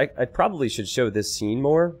there, guys, I probably should show this scene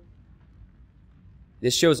more.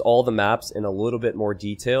 This shows all the maps in a little bit more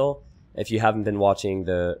detail if you haven't been watching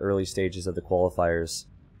the early stages of the qualifiers.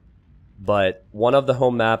 But one of the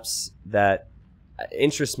home maps that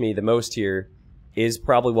interests me the most here is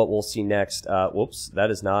probably what we'll see next. Whoops, that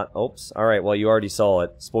is not. Oops. All right, well, you already saw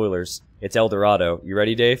it. Spoilers. It's El Dorado. You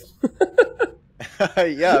ready, Dave?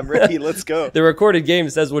 Yeah, I'm ready. Let's go. The recorded game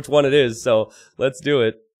says which one it is, so let's do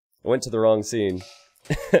it. I went to the wrong scene.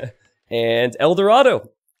 And El Dorado.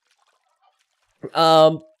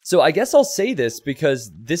 So I guess I'll say this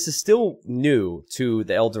because this is still new to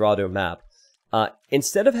the El Dorado map.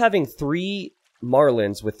 Instead of having 3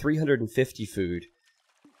 Marlins with 350 food,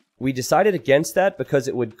 we decided against that because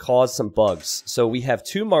it would cause some bugs. So we have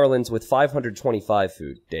 2 Marlins with 525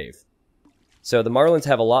 food, Dave. So the Marlins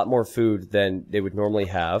have a lot more food than they would normally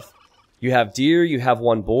have. You have deer, you have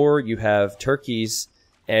 1 boar, you have turkeys,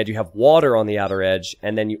 and you have water on the outer edge,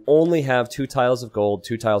 and then you only have 2 tiles of gold,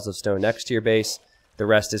 2 tiles of stone next to your base. The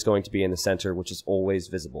rest is going to be in the center, which is always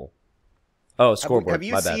visible. Oh, scoreboard. Have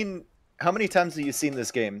you seen? How many times have you seen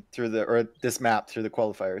this game through this map through the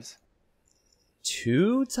qualifiers?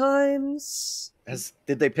 2 times.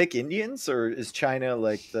 Did they pick Indians or is China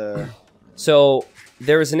like the? So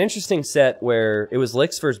there was an interesting set where it was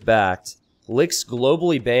Licks versus Backed. Licks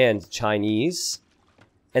globally banned Chinese,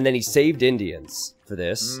 and then he saved Indians for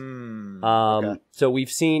this. Okay. So we've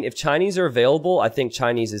seen, if Chinese are available, I think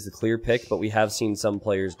Chinese is the clear pick, but we have seen some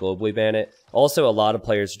players globally ban it. Also, a lot of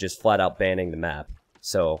players are just flat out banning the map.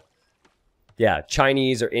 So, yeah,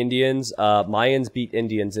 Chinese or Indians. Mayans beat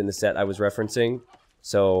Indians in the set I was referencing.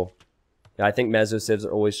 So, yeah, I think Meso Civs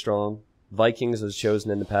are always strong. Vikings was chosen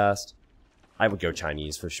in the past. I would go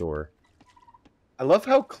Chinese for sure. I love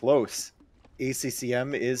how close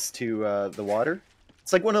ACCM is to the water.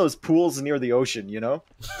 It's like one of those pools near the ocean, you know?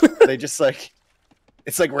 They just like,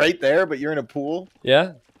 it's like right there, but you're in a pool.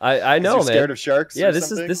 Yeah, I know, man. Scared of sharks? Yeah, or this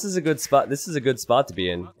something? is a good spot. This is a good spot to be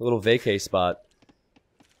in. A little vacay spot.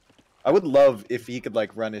 I would love if he could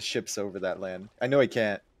like run his ships over that land. I know he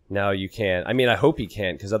can't. No, you can't. I mean, I hope he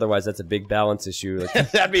can't, because otherwise that's a big balance issue.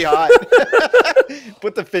 Like, That'd be hot.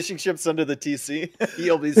 Put the fishing ships under the TC.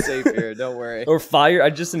 He'll be safe here. Don't worry. or fire.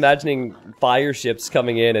 I'm just imagining fire ships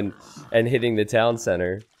coming in and hitting the town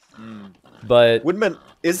center. But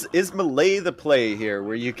Is Malay the play here,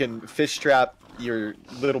 where you can fish trap your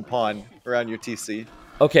little pond around your TC?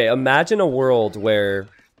 okay, imagine a world where,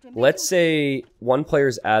 let's say, one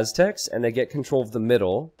player's Aztecs and they get control of the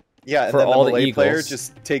middle. Yeah, and For then all the the Malay player Eagles.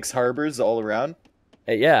 just takes harbors all around.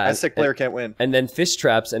 Yeah, Aztec player can't win. and then fish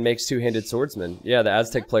traps and makes two-handed swordsmen. Yeah, the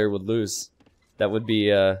Aztec player would lose. That would be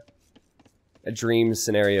a dream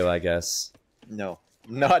scenario, I guess. No,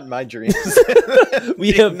 not in my dreams.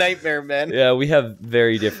 We Big have nightmare, man. Yeah, we have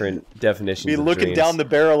very different definitions. Be of looking dreams. down the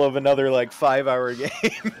barrel of another like 5-hour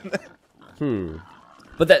game.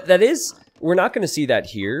 But that is, we're not going to see that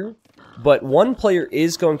here. But one player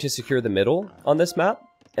is going to secure the middle on this map.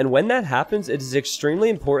 And when that happens, it is extremely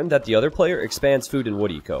important that the other player expands food and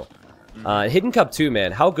wood eco. Hidden Cup 2,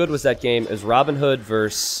 man. How good was that game? It was Robin Hood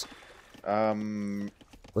versus...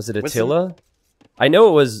 was it Attila? I know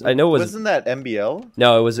it was... Wasn't that MBL?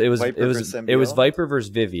 No, it was Viper versus it was MBL? Viper versus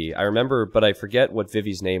Vivi. I remember, but I forget what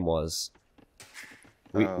Vivi's name was.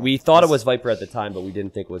 We thought it was Viper at the time, but we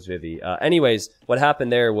didn't think it was Vivi. Anyways, what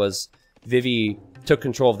happened there was Vivi took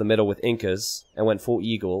control of the middle with Incas and went full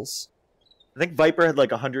Eagles. I think Viper had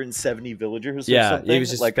like 170 villagers or Yeah, something. he was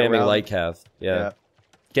just like spamming around... light cav. Yeah.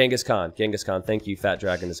 Genghis Khan. Thank you, Fat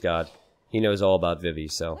Dragon is God. He knows all about Vivi,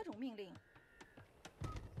 so.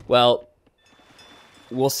 Well,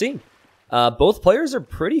 we'll see. Both players are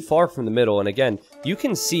pretty far from the middle, and again, you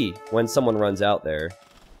can see when someone runs out there.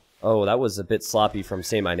 Oh, that was a bit sloppy from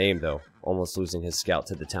Say My Name, though. Almost losing his scout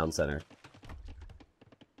to the town center.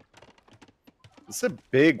 It's a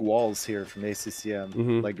big walls here from ACCM.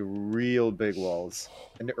 Mm-hmm. Like real big walls.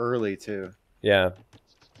 And early, too. Yeah.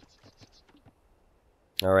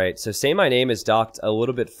 Alright, so Say My Name is docked a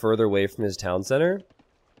little bit further away from his town center.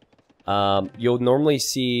 You'll normally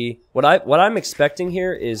see... What I'm expecting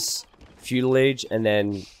here is Feudal Age and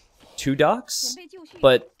then 2 docks.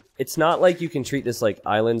 But it's not like you can treat this like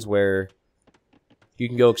islands where you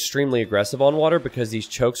can go extremely aggressive on water because these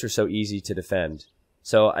chokes are so easy to defend.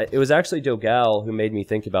 So it was actually Dogal who made me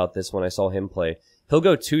think about this when I saw him play. He'll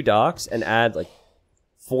go 2 docks and add like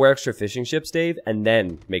 4 extra fishing ships, Dave, and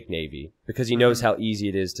then make Navy. Because he knows how easy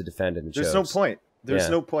it is to defend in the chokes. There's no point. There's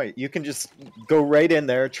no point. You can just go right in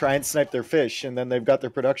there, try and snipe their fish, and then they've got their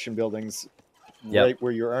production buildings right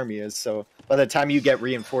where your army is. So by the time you get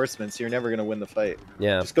reinforcements, you're never going to win the fight.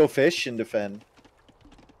 Yeah. Just go fish and defend.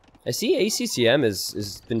 I see ACCM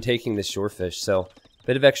has been taking the shore fish, so a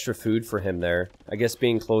bit of extra food for him there. I guess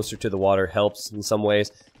being closer to the water helps in some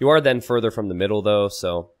ways. You are then further from the middle, though,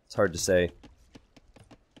 so it's hard to say.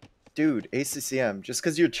 Dude, ACCM, just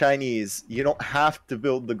because you're Chinese, you don't have to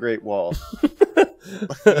build the Great Wall.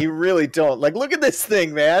 You really don't. Like, look at this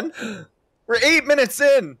thing, man. We're 8 minutes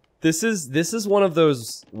in. This is one of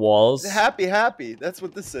those walls. Happy. That's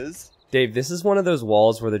what this is. Dave, this is one of those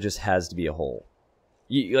walls where there just has to be a hole.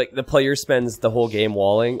 Like, the player spends the whole game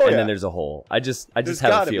walling, and then there's a hole. I just have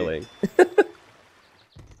a feeling.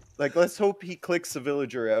 Like, let's hope he clicks a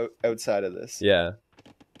villager outside of this. Yeah.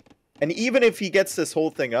 And even if he gets this whole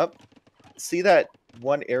thing up, see that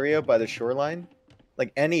one area by the shoreline?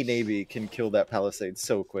 Like, any navy can kill that palisade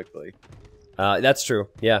so quickly. That's true.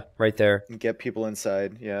 Yeah, right there. And get people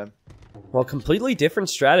inside, yeah. Well, completely different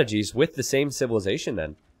strategies with the same civilization,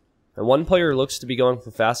 then. And one player looks to be going for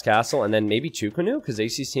Fast Castle, and then maybe Chukunu, because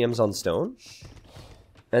ACCM's on stone.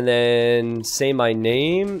 And then Say My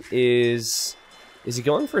Name is... Is he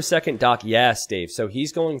going for a second dock? Yes, Dave. So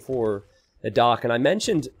he's going for a dock. And I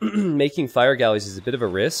mentioned making fire galleys is a bit of a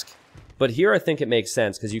risk. But here I think it makes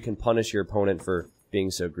sense, because you can punish your opponent for being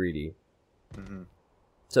so greedy.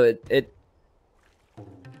 So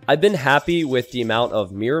I've been happy with the amount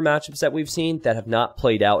of mirror matchups that we've seen that have not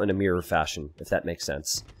played out in a mirror fashion, if that makes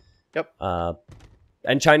sense. Yep.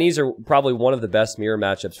 And Chinese are probably one of the best mirror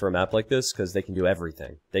matchups for a map like this because they can do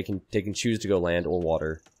everything. They can choose to go land or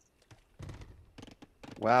water.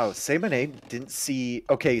 Wow, saymyname didn't see...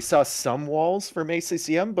 Okay, he saw some walls from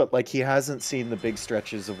ACCM, but like he hasn't seen the big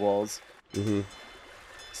stretches of walls. Mm-hmm.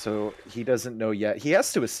 So he doesn't know yet. He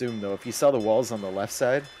has to assume, though, if he saw the walls on the left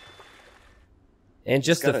side... And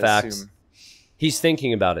just the fact, he's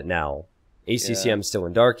thinking about it now. ACCM's still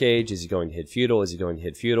in Dark Age. Is he going to hit Feudal? Is he going to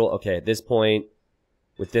hit Feudal? Okay, at this point,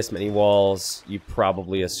 with this many walls, you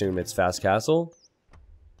probably assume it's Fast Castle.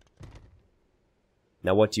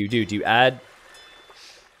 Now what do? Do you add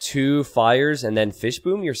 2 fires and then Fish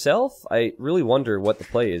Boom yourself? I really wonder what the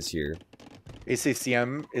play is here.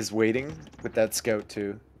 ACCM is waiting with that scout,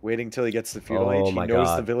 too. Waiting till he gets the Feudal Age. He knows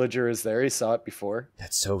God. the villager is there. He saw it before.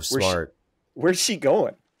 That's so smart. Where's she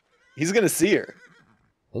going? He's gonna see her.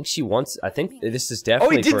 I think she wants... I think this is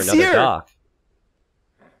definitely for another dock.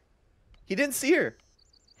 He didn't see her.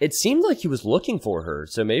 It seemed like he was looking for her,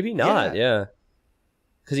 so maybe not, yeah.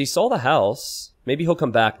 Because he saw the house. Maybe he'll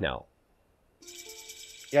come back now.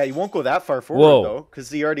 Yeah, he won't go that far forward, though, because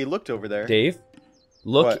he already looked over there. Dave,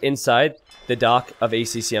 look inside the dock of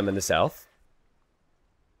ACCM in the south.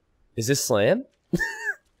 Is this Slam?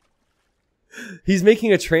 He's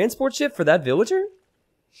making a transport ship for that villager?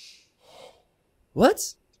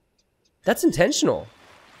 What? That's intentional.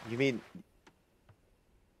 You mean...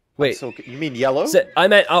 Wait. So, you mean yellow? I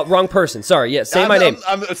meant wrong person. Sorry. Yeah, say my name.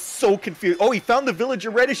 I'm so confused. Oh, he found the villager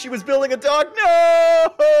right as she was building a dock.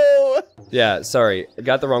 No! Yeah, sorry. I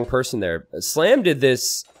got the wrong person there. Slam did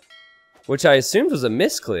this, which I assumed was a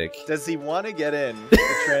misclick. Does he want to get in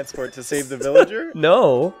the transport to save the villager?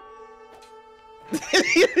 No.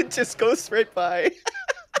 It just goes straight by.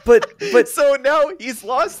 But so now he's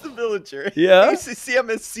lost the villager. Yeah. ACCM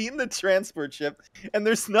has seen the transport ship, and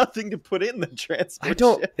there's nothing to put in the transport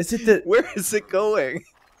ship. Is it the... Where is it going?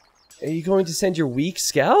 Are you going to send your weak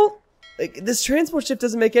scout? Like, this transport ship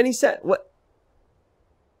doesn't make any sense. What?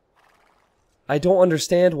 I don't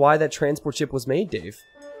understand why that transport ship was made, Dave.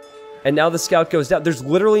 And now the scout goes down. There's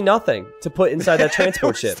literally nothing to put inside that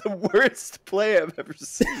transport ship. It's the worst play I've ever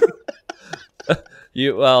seen.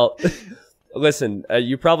 Well, listen,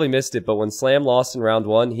 you probably missed it, but when Slam lost in round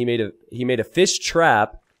 1, he made a fish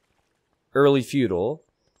trap early feudal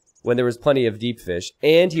when there was plenty of deep fish,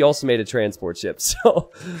 and he also made a transport ship.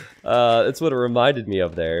 So that's what it reminded me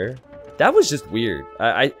of there. That was just weird.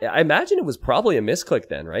 I imagine it was probably a misclick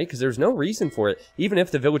then, right? Because there's no reason for it, even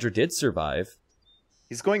if the villager did survive.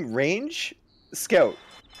 He's going range scout.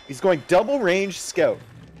 He's going double range scout.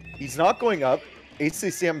 He's not going up.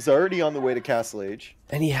 HCCM's already on the way to Castle Age.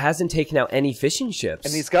 And he hasn't taken out any fishing ships.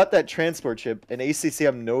 And he's got that transport ship, and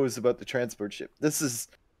ACCM knows about the transport ship. This is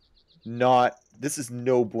no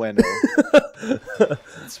bueno.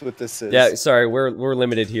 That's what this is. Yeah, sorry, we're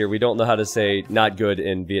limited here. We don't know how to say not good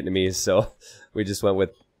in Vietnamese, so we just went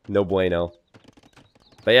with no bueno.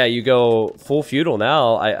 But yeah, you go full feudal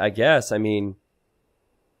now, I guess. I mean,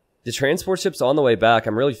 the transport ship's on the way back.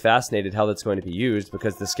 I'm really fascinated how that's going to be used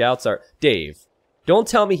because the scouts are... Dave, don't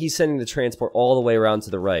tell me he's sending the transport all the way around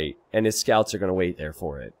to the right and his scouts are going to wait there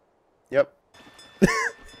for it. Yep.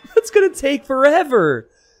 That's going to take forever.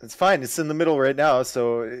 It's fine. It's in the middle right now,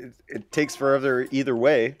 so it takes forever either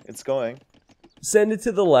way. It's going. Send it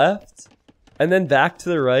to the left and then back to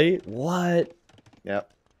the right. What?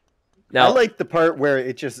 Yep. Now, I like the part where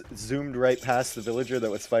it just zoomed right past the villager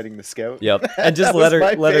that was fighting the scout. Yep. And just let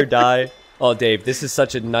her die. Oh, Dave, this is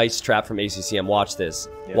such a nice trap from ACCM. Watch this.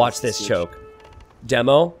 Yeah, watch this choke.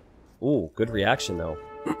 Demo. Ooh, good reaction though.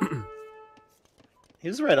 He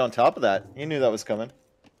was right on top of that. He knew that was coming.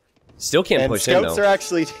 Still can't push in though. Scouts are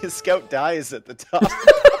actually... His scout dies at the top.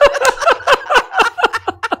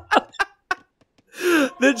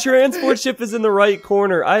 The transport ship is in the right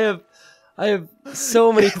corner. I have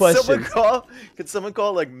so many questions. Could someone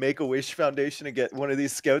call like Make-A-Wish Foundation and get one of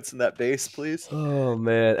these scouts in that base, please? Oh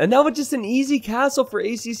man. And now it's just an easy castle for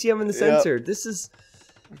ACCM in the center. Yep. This is...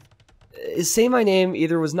 Say My Name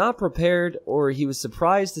either was not prepared or he was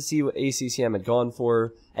surprised to see what ACCM had gone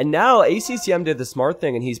for. And now ACCM did the smart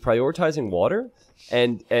thing and he's prioritizing water.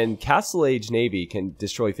 And Castle Age Navy can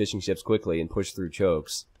destroy fishing ships quickly and push through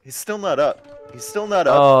chokes. He's still not up. He's still not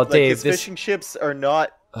up. Oh, like, Dave, his fishing ships are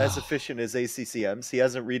not as efficient as ACCM's. He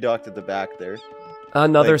hasn't redocked at the back there.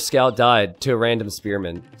 Another scout died to a random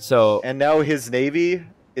spearman. So and now his navy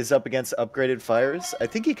is up against upgraded fires. I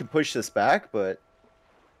think he can push this back, but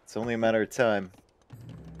it's only a matter of time.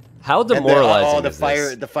 How demoralizing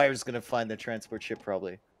is the fire's gonna find the transport ship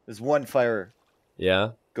probably. There's one fire.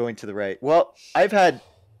 Yeah. Going to the right. Well, I've had,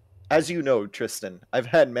 as you know, Tristan, I've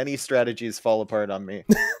had many strategies fall apart on me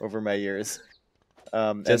over my years.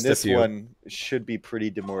 And this one should be pretty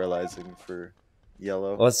demoralizing for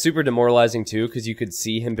yellow. Well, it's super demoralizing too, because you could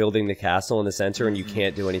see him building the castle in the center, and you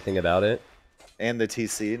can't do anything about it. And the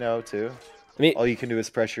TC now too. I mean, all you can do is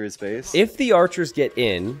pressure his base. If the archers get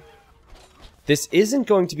in, this isn't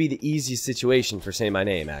going to be the easiest situation for Say My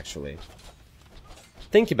Name, actually.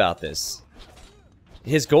 Think about this.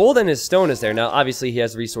 His gold and his stone is there. Now, obviously, he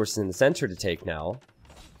has resources in the center to take now.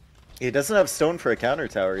 He doesn't have stone for a counter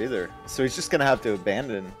tower either. So he's just going to have to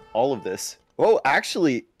abandon all of this. Oh,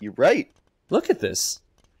 actually, you're right. Look at this.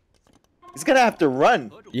 He's going to have to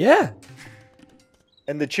run. Yeah.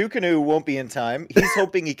 And the Chukanu won't be in time. He's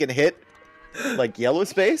hoping he can hit, like, yellow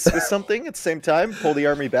space with something at the same time. Pull the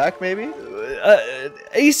army back, maybe.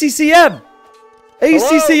 ACCM!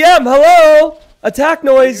 ACCM, hello! Attack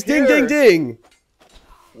noise, ding, ding, ding.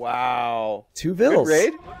 Wow. 2 vills. Good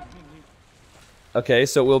raid. Okay,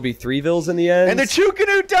 so it will be 3 vills in the end. And the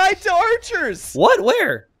Chukanu died to archers! What?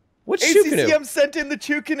 Where? Which Chukanu? ACCM sent in the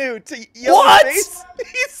Chukanu to yellow space.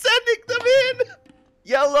 He's sending them in!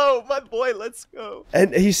 Yellow, my boy, let's go.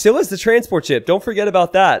 And he still has the transport chip. Don't forget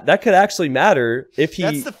about that. That could actually matter if he...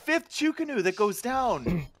 That's the 5th Chukanu that goes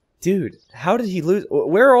down. Dude, how did he lose?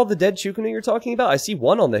 Where are all the dead Chukanu you're talking about? I see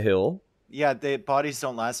one on the hill. Yeah, the bodies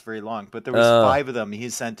don't last very long, but there was 5 of them he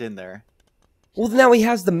sent in there. Well, now he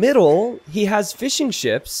has the middle. He has fishing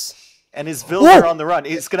ships. And his villas are on the run.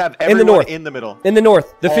 He's going to have everyone in the middle. In the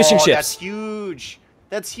north, the fishing ships. That's huge.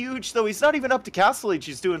 That's huge, though. He's not even up to Castle Age.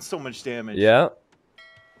 He's doing so much damage. Yeah.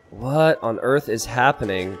 What on earth is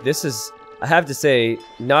happening? This is, I have to say,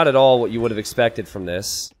 not at all what you would have expected from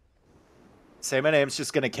this. Say My Name's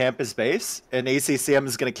just going to camp his base, and ACCM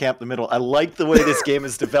is going to camp the middle. I like the way this game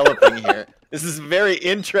is developing here. This is very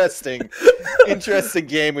interesting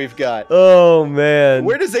game we've got. Oh, man.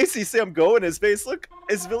 Where does ACCM go in his base? Look,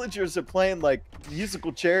 his villagers are playing, like,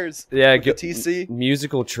 musical chairs. Yeah, with the TC.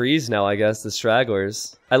 Musical trees now, I guess, the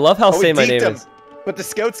stragglers. I love how Say My Name is... But the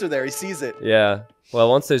scouts are there. He sees it. Yeah.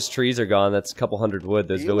 Well, once those trees are gone, that's a couple hundred wood.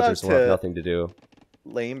 Those villagers will have nothing to do.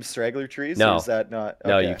 Lame straggler trees? No. Or is that not? Okay.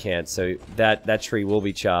 No, you can't. So that tree will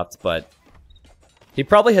be chopped, but he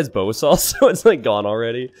probably has bow saw, so it's like gone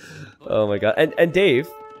already. Oh my god. And Dave,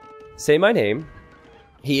 Say My Name,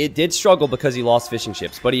 he did struggle because he lost fishing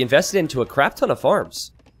ships, but he invested into a crap ton of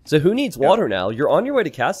farms. So who needs water now? You're on your way to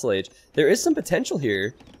Castle Age. There is some potential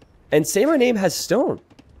here. And Say My Name has stone.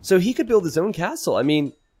 So he could build his own castle. I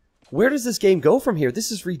mean, where does this game go from here?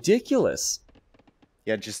 This is ridiculous.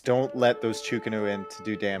 Yeah, just don't let those Chukanu in to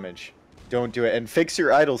do damage. Don't do it. And fix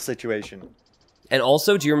your idle situation. And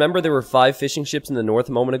also, do you remember there were 5 fishing ships in the north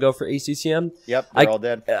a moment ago for ACCM? Yep, they're all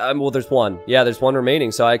dead. Well, there's one. Yeah, there's one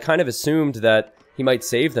remaining. So I kind of assumed that he might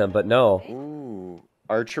save them, but no. Ooh,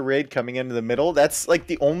 Archer Raid coming into the middle. That's like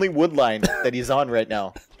the only wood line that he's on right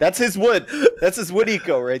now. That's his wood. That's his wood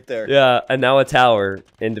eco right there. Yeah, and now a tower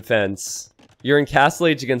in defense. You're in Castle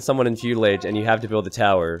Age against someone in Feudal Age, and you have to build a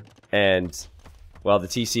tower. And... well, the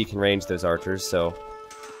TC can range those archers, so...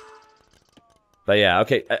 but yeah,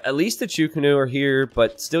 okay, at least the Chukanu are here,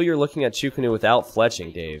 but still you're looking at Chukanu without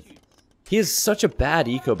fletching, Dave. He has such a bad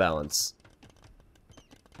eco-balance.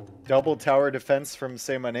 Double tower defense from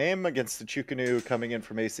Say My Name against the Chukanu coming in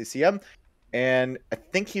from ACCM. And I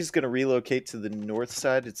think he's going to relocate to the north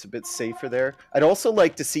side. It's a bit safer there. I'd also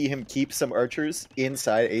like to see him keep some archers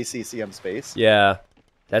inside ACCM space. Yeah.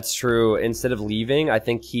 That's true. Instead of leaving, I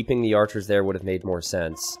think keeping the archers there would have made more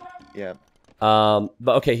sense. Yeah.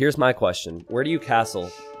 But okay, here's my question. Where do you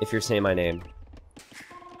castle if you're Say My Name?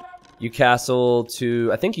 You castle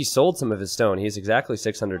to... I think he sold some of his stone. He's exactly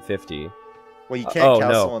 650. Well, you can't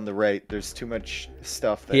castle on the right. There's too much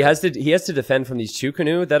stuff there. He has to defend from these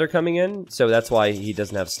Chukanu that are coming in, so that's why he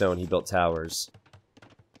doesn't have stone. He built towers.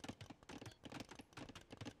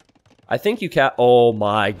 I think you oh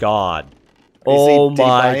my god. Oh my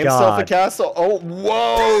god. Himself a castle. Oh,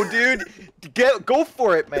 whoa, dude. Go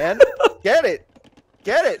for it, man. Get it.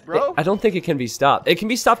 Get it, bro. I don't think it can be stopped. It can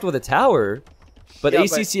be stopped with a tower, but yeah,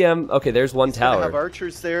 ACCM, okay, there's one tower. Have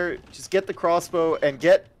archers there. Just get the crossbow and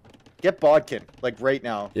get Bodkin, like right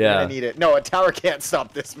now. Yeah. I need it. No, a tower can't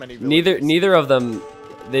stop this many villagers. Neither of them,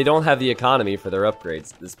 they don't have the economy for their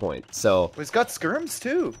upgrades at this point, so. But it's got skirms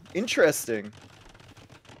too. Interesting.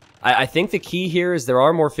 I think the key here is there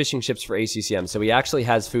are more fishing ships for ACCM, so he actually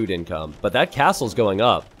has food income. But that castle's going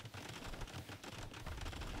up.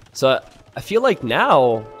 So I feel like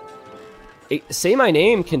now, Say My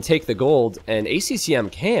Name can take the gold, and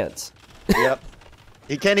ACCM can't. Yep.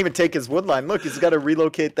 He can't even take his wood line. Look, he's got to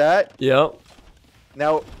relocate that. Yep.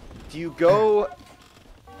 Now, do you go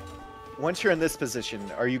once you're in this position,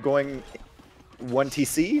 are you going 1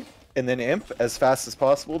 TC and then imp as fast as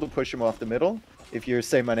possible to push him off the middle? If you're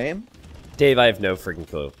say my name, Dave, I have no freaking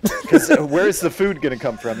clue. Because where's the food gonna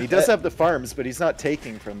come from? He does have the farms, but he's not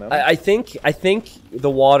taking from them. I think the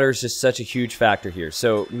water is just such a huge factor here.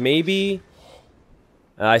 So maybe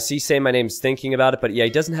I see say my name's thinking about it, but yeah, he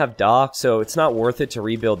doesn't have docks, so it's not worth it to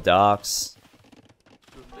rebuild docks.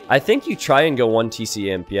 I think you try and go 1 TC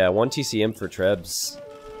imp. Yeah, 1 TC imp for Trebs.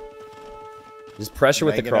 Just pressure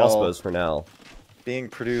with the crossbows for now. Being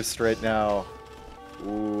produced right now.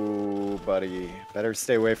 Ooh, buddy. Better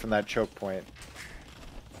stay away from that choke point.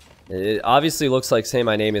 It obviously looks like Say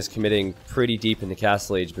My Name is committing pretty deep into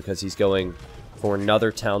Castle Age because he's going for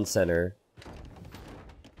another town center.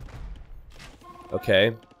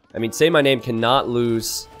 Okay. I mean, Say My Name cannot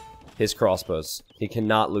lose his crossbows. He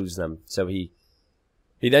cannot lose them. So he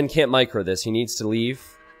then can't micro this. He needs to leave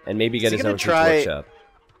and maybe get his own Siege Workshop.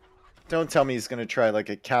 Don't tell me he's going to try like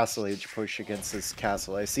a Castle Age push against this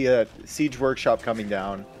castle. I see a Siege Workshop coming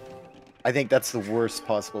down. I think that's the worst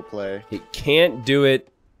possible play. He can't do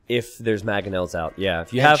it if there's Mangonels out. Yeah,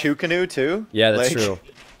 if you and have Chukanu too. Yeah, that's true.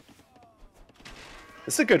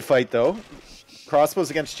 This is a good fight though.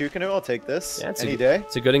 Crossbows against Chukanu, I'll take this any day.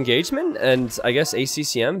 It's a good engagement, and I guess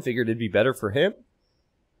ACCM figured it'd be better for him.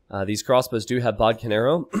 These crossbows do have Bodkin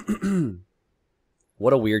Arrow.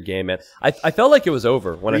 What a weird game, man. I felt like it was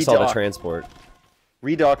over when I saw the transport.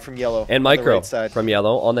 Redock from yellow. And micro from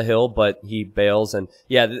yellow on the hill, but he bails. And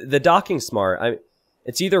yeah, the docking's smart.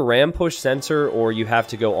 It's either ram push center or you have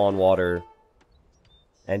to go on water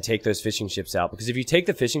and take those fishing ships out. Because if you take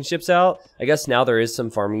the fishing ships out, I guess now there is some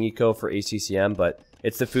farming eco for ACCM, but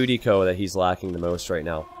it's the food eco that he's lacking the most right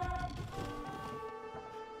now.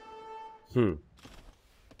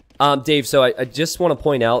 Dave, so I just want to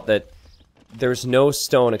point out that there's no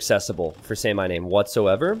stone accessible for Say My Name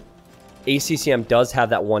whatsoever. ACCM does have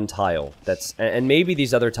that one tile that's, and maybe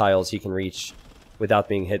these other tiles he can reach without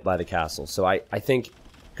being hit by the castle. So I think,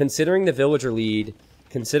 considering the villager lead,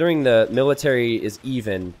 considering the military is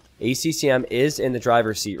even, ACCM is in the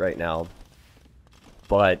driver's seat right now.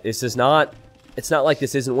 But this is not, it's not like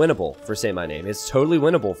this isn't winnable for Say My Name. It's totally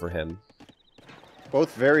winnable for him.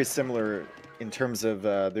 Both very similar in terms of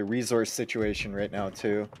the resource situation right now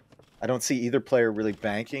too. I don't see either player really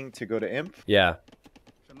banking to go to imp. Yeah.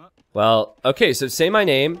 Well, okay, so Say My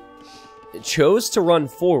Name chose to run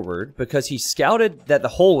forward because he scouted that the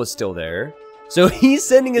hole was still there. So he's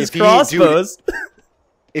sending his crossbows.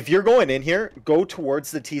 If you're going in here, go towards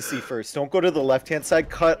the TC first. Don't go to the left-hand side.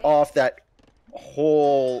 Cut off that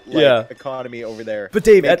whole economy over there. But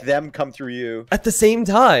Dave, make them come through you. At the same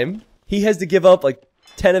time, he has to give up like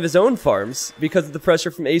 10 of his own farms because of the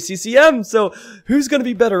pressure from ACCM. So who's going to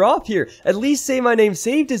be better off here? At least Say My Name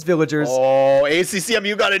saved his villagers. Oh, ACCM,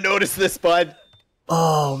 you got to notice this, bud.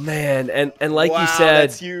 Oh man, and like you said,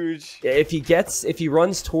 that's huge. If he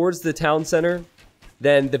runs towards the town center,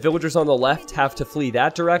 then the villagers on the left have to flee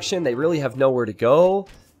that direction. They really have nowhere to go.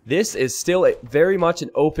 This is still very much an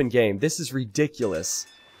open game. This is ridiculous.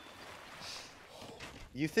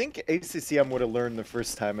 You think ACCM would have learned the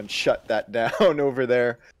first time and shut that down over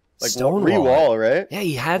there? Like Stonewall, re-wall, right? Yeah,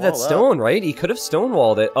 he had that stone, right? He could have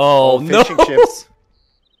stonewalled it. Oh, no! Fishing ships.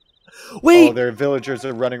 Wait! Oh, their villagers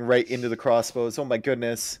are running right into the crossbows. Oh my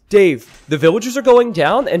goodness. Dave, the villagers are going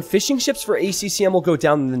down, and fishing ships for ACCM will go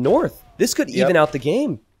down in the north. This could even out the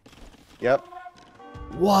game. Yep.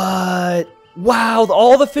 What? Wow,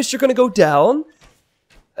 all the fish are going to go down?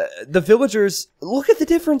 The villagers, look at the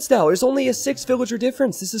difference now. There's only a 6 villager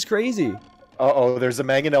difference. This is crazy. Uh-oh, there's a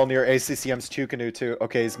Mangonel near ACCM's Chukanu too.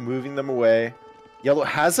 Okay, he's moving them away. Yellow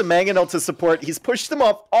has a Mangonel to support. He's pushed them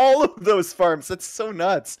off all of those farms. That's so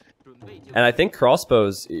nuts. And I think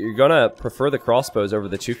crossbows, you're going to prefer the crossbows over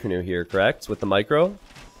the Chukanu here, correct? With the micro?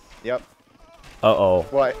 Yep. Uh-oh.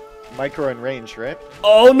 What? Micro and range, right?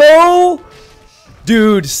 Oh, no!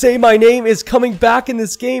 Dude, Say My Name is coming back in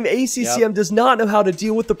this game. ACCM does not know how to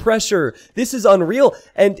deal with the pressure. This is unreal.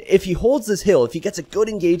 And if he holds this hill, if he gets a good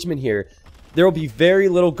engagement here, there will be very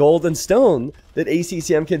little gold and stone that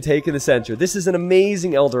ACCM can take in the center. This is an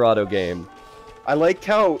amazing Eldorado game. I liked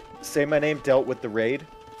how Say My Name dealt with the raid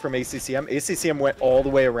from ACCM. ACCM went all the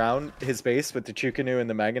way around his base with the Chukanu and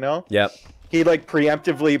the Mangonel. Yep. He like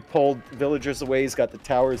preemptively pulled villagers away. He's got the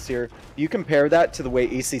towers here. You compare that to the way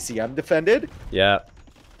ACCM defended. Yeah.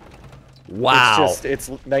 Wow.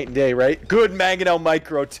 It's night and day, right? Good Mangonel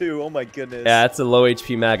micro too. Oh my goodness. Yeah, it's a low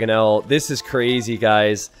HP Mangonel. This is crazy,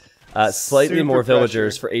 guys. Slightly more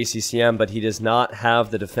villagers for ACCM, but he does not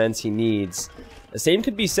have the defense he needs The same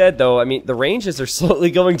could be said, though. I mean, the ranges are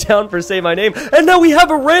slowly going down for Say My Name. And now we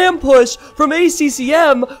have a ram push from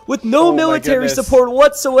ACCM with no military support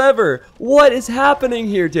whatsoever. What is happening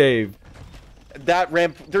here, Dave? That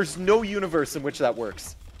ramp, there's no universe in which that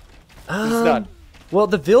works. There's none. Well,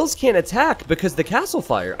 the Vils can't attack because the castle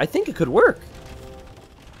fire. I think it could work.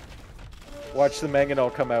 Watch the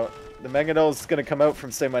Mangonel come out. The Mangonel's going to come out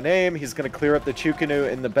from Say My Name. He's going to clear up the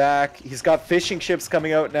Chukunu in the back. He's got fishing ships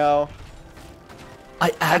coming out now.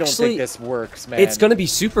 I don't think this works, man. It's going to be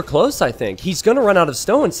super close, I think. He's going to run out of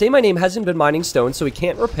stone. Say My Name hasn't been mining stone, so he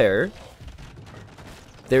can't repair.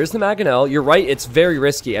 There's the Mangonel. You're right, it's very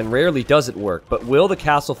risky, and rarely does it work. But will the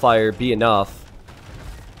castle fire be enough?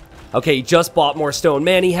 Okay, he just bought more stone.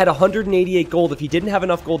 Man, he had 188 gold. If he didn't have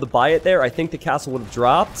enough gold to buy it there, I think the castle would have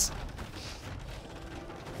dropped.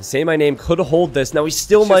 Say My Name could hold this. Now he's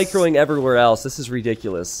still microing everywhere else. This is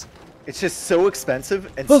ridiculous. It's just so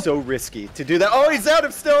expensive and so risky to do that. Oh, he's out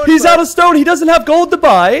of stone. He's out of stone. He doesn't have gold to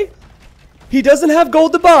buy. He doesn't have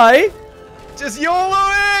gold to buy. Just YOLO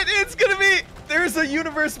it. It's going to be... There's a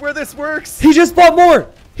universe where this works. He just bought more.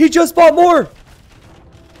 He just bought more.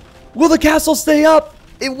 Will the castle stay up?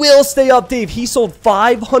 It will stay up, Dave. He sold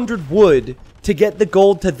 500 wood to get the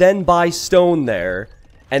gold to then buy stone there.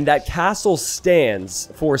 And that castle stands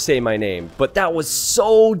for Say My Name. But that was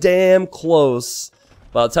so damn close.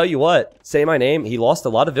 But I'll tell you what. Say My Name, he lost a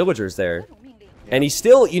lot of villagers there. And he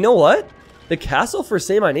still, you know what? The castle for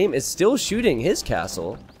Say My Name is still shooting his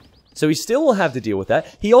castle. So he still will have to deal with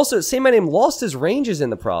that. He also, Say My Name lost his ranges in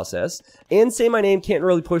the process. And Say My Name can't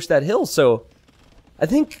really push that hill. So I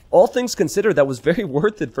think, all things considered, that was very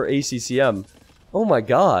worth it for ACCM. Oh my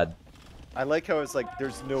god. I like how it's like,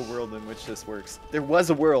 there's no world in which this works. There was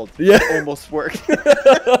a world. Yeah. It almost worked.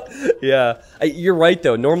 Yeah. You're right,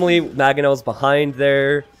 though. Normally, Mangonel's behind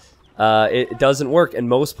there. It doesn't work, and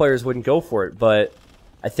most players wouldn't go for it. But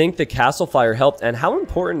I think the castle fire helped. And how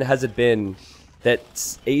important has it been that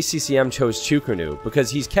ACCM chose Chukunu?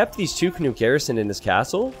 Because he's kept these Chukunu garrisoned in his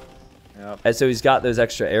castle. Yep. And so he's got those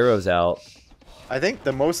extra arrows out. I think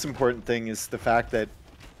the most important thing is the fact that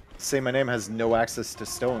Say My Name has no access to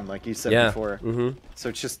stone, like you said before. So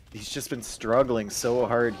it's just, he's just been struggling so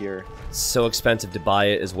hard here. So expensive to buy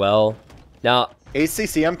it as well. Now,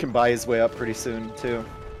 ACCM can buy his way up pretty soon, too.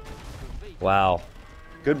 Wow.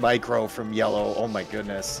 Good micro from Yellow. Oh my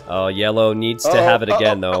goodness. Oh, Yellow needs to have it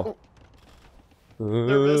again, though.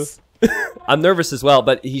 Nervous. I'm nervous as well,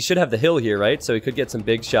 but he should have the hill here, right? So he could get some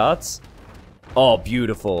big shots. Oh,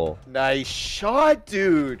 beautiful. Nice shot,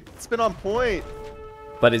 dude. It's been on point.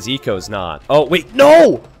 But his eco's not. Oh, wait,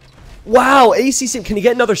 no! Wow, ACCM, can he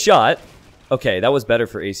get another shot? Okay, that was better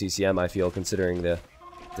for ACCM, I feel, considering the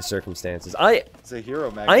circumstances. It's a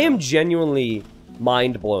hero, Magnet. I am genuinely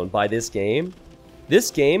mind blown by this game.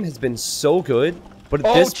 This game has been so good, but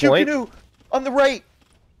at this point... Chukunu! On the right!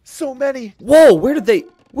 So many! Whoa, where did they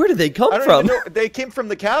come from? I don't even know. They came from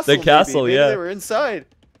the castle, The castle, maybe yeah. They were inside.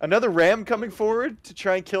 Another ram coming forward to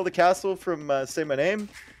try and kill the castle from Say My Name.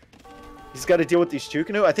 He's got to deal with these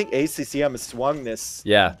Chukunu. I think ACCM has swung this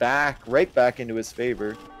right back into his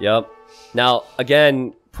favor. Yep. Now,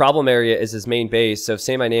 again, problem area is his main base, so if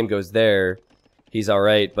Say My Name goes there, he's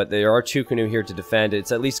alright, but there are Chukunu here to defend.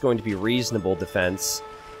 It's at least going to be reasonable defense.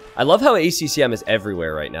 I love how ACCM is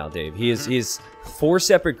everywhere right now, Dave. He's 4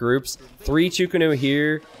 separate groups, 3 Chukunu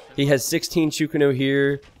here, he has 16 Chukunu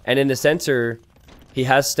here, and in the center, he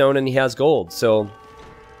has stone and he has gold. So,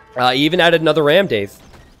 he even added another ram, Dave.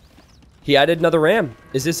 He added another ram.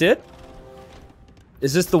 Is this it?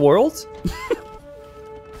 Is this the world?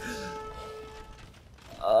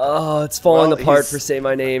 Oh, it's falling apart for Say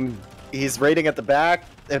My Name. He's raiding at the back,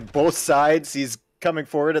 at both sides. He's coming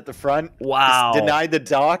forward at the front. Wow. He's denied the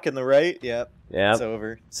dock in the right. Yep. Yeah. It's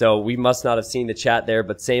over. So we must not have seen the chat there,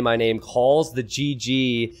 but Say My Name calls the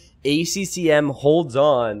GG. ACCM holds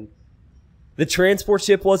on. The transport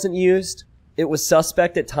ship wasn't used. It was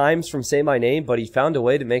suspect at times from Say My Name, but he found a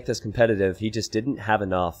way to make this competitive. He just didn't have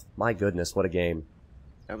enough. My goodness, what a game.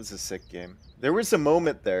 That was a sick game. There was a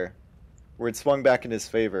moment there where it swung back in his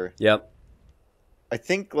favor. Yep. I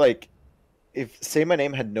think, like, if Say My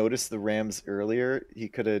Name had noticed the Rams earlier, he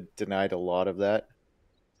could have denied a lot of that.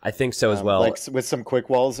 I think so as well. Like, with some quick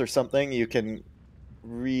walls or something, you can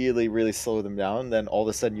really, really slow them down. Then all of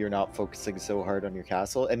a sudden, you're not focusing so hard on your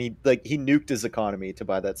castle. And he nuked his economy to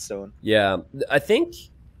buy that stone. Yeah, I think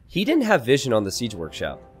he didn't have vision on the siege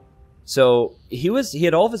workshop. So he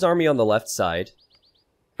had all of his army on the left side.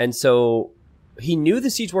 And so he knew the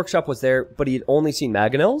siege workshop was there, but he had only seen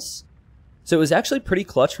Mangonels. So it was actually pretty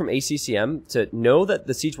clutch from ACCM to know that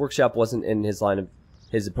the siege workshop wasn't in his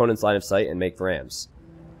opponent's line of sight and make rams.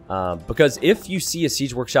 Because if you see a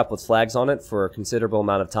siege workshop with flags on it for a considerable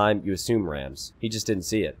amount of time, you assume rams. He just didn't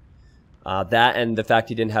see it. That and the fact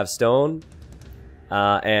he didn't have stone,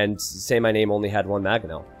 and Say My Name only had one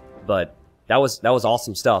mangonel. But that was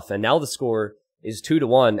awesome stuff. And now the score is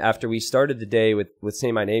 2-1 after we started the day with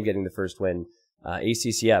Say My Name getting the first win.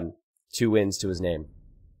 ACCM, 2 wins to his name.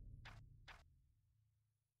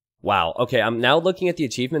 Wow. Okay, I'm now looking at the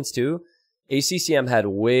achievements too. ACCM had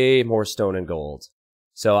way more stone and gold.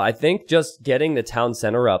 So I think just getting the town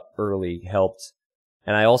center up early helped.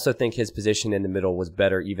 And I also think his position in the middle was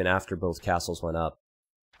better even after both castles went up.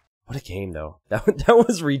 What a game, though. That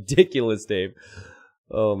was ridiculous, Dave.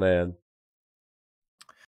 Oh, man.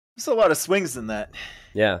 There's a lot of swings in that.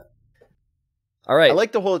 Yeah. All right. I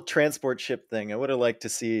like the whole transport ship thing. I would have liked to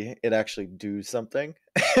see it actually do something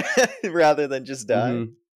rather than just die.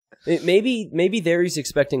 Maybe there he's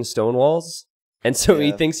expecting stone walls, and so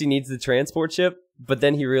he thinks he needs the transport ship, but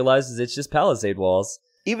then he realizes it's just palisade walls.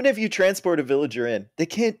 Even if you transport a villager in, they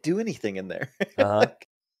can't do anything in there. All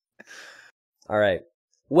right.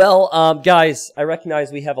 Well, guys, I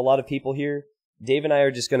recognize we have a lot of people here. Dave and I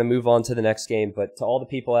are just going to move on to the next game, but to all the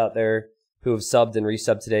people out there who have subbed and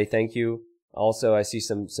resubbed today, thank you. Also, I see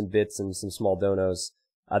some bits and some small donos.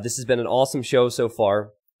 This has been an awesome show so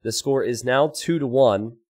far. The score is now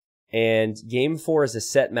 2-1, and Game 4 is a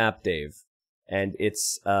set map, Dave, and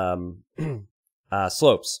it's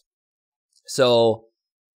slopes. So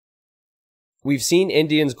we've seen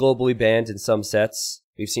Indians globally banned in some sets.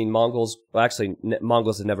 We've seen Mongols. Well, actually,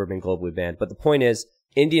 Mongols have never been globally banned. But the point is,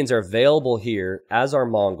 Indians are available here, as are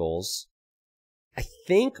Mongols. I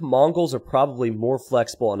think Mongols are probably more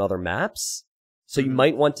flexible on other maps, so you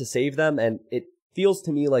might want to save them, and it feels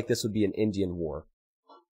to me like this would be an Indian war.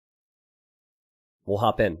 We'll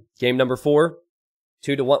hop in. Game number 4,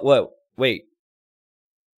 2-1. Whoa, wait.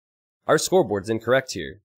 Our scoreboard's incorrect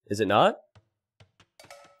here. Is it not?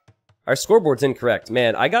 Our scoreboard's incorrect.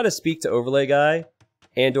 Man, I gotta speak to Overlay Guy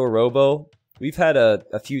and or Robo. We've had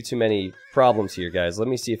a few too many problems here, guys. Let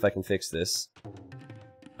me see if I can fix this.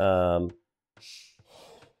 The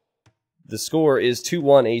score is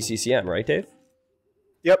 2-1 ACCM, right, Dave?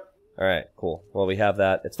 Yep. All right, cool. Well, we have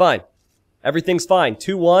that. It's fine. Everything's fine.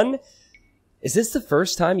 2-1. Is this the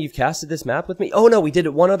first time you've casted this map with me? Oh, no, we did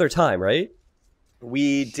it one other time, right?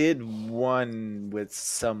 We did one with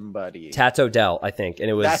somebody. Tato Dell, I think. And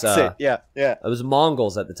it was... That's it. Yeah, yeah. It was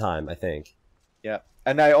Mongols at the time, I think. Yeah.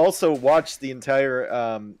 And I also watched the entire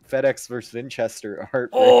FedEx versus Winchester heartbreaker.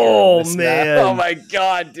 Oh, man. Map. Oh, my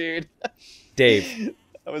God, dude. Dave.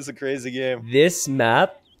 That was a crazy game. This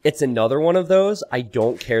map, it's another one of those. I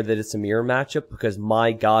don't care that it's a mirror matchup because,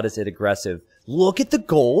 my God, is it aggressive. Look at the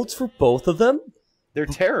golds for both of them. They're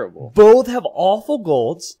terrible. Both have awful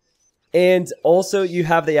golds. And also, you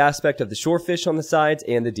have the aspect of the shorefish on the sides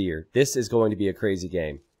and the deer. This is going to be a crazy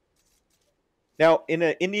game. Now, in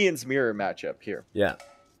an Indians mirror matchup here, yeah,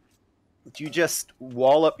 do you just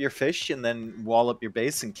wall up your fish and then wall up your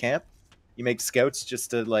base and camp? You make scouts just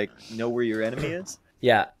to like know where your enemy is?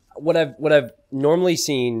 Yeah, what I've normally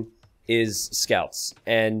seen is scouts,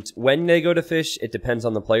 and when they go to fish, it depends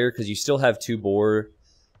on the player because you still have 2 boar.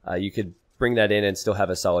 You could bring that in and still have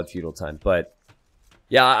a solid feudal time, but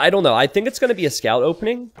yeah, I don't know. I think it's going to be a scout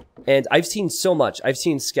opening, and I've seen so much. I've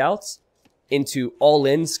seen scouts into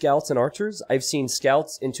all-in scouts and archers. I've seen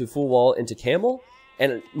scouts into full wall into camel,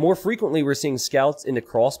 and more frequently we're seeing scouts into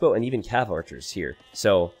crossbow and even cav archers here.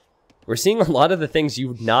 So we're seeing a lot of the things you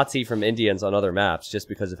would not see from Indians on other maps just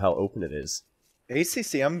because of how open it is.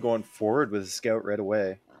 ACCM going forward with a scout right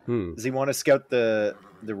away. Does he want to scout the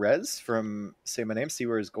res from Say My Name, see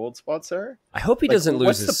where his gold spots are? I hope he doesn't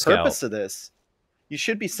lose his scout. What's the purpose of this? You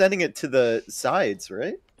should be sending it to the sides,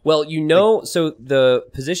 right? Well, you know, so the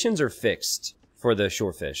positions are fixed for the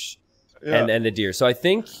shorefish and the deer. So I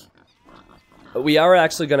think we are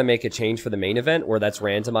actually going to make a change for the main event where that's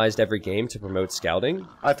randomized every game to promote scouting.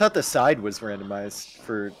 I thought the side was randomized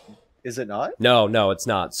for... Is it not? No, it's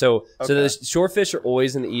not. So the shorefish are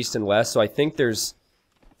always in the east and west. So I think there's...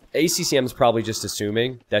 ACCM is probably just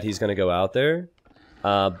assuming that he's going to go out there.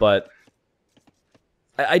 But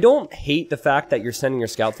I don't hate the fact that you're sending your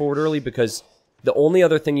scout forward early because... The only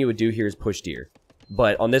other thing you would do here is push deer.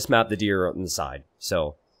 But on this map, the deer are on the side.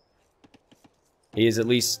 So he is at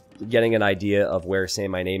least getting an idea of where Say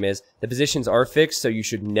My Name is. The positions are fixed, so you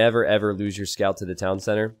should never, ever lose your scout to the town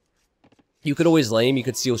center. You could always lame. You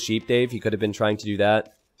could steal sheep, Dave. He could have been trying to do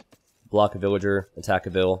that. Block a villager, attack a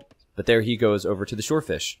vill. But there he goes over to the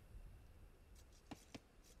shorefish.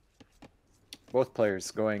 Both players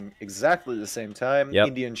going exactly the same time. Yep.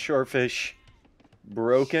 Indian shorefish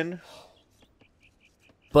broken.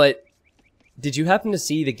 But Did you happen to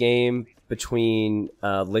see the game between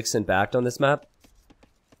Licks and Backed on this map?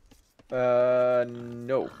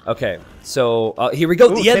 No. Okay, so here we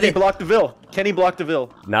go. Ooh, Kenny blocked the Vil. Kenny blocked the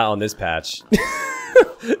Vil. Not on this patch.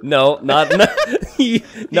 No, not he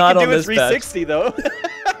not can on do a this 360 patch. though.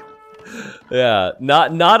 Yeah,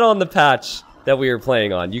 not on the patch that we were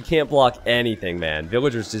playing on. You can't block anything, man.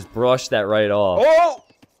 Villagers just brush that right off. Oh!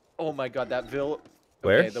 Oh my god, that Vil.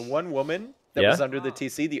 Where? Okay, the one woman that was under the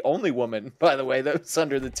TC, the only woman, by the way, that was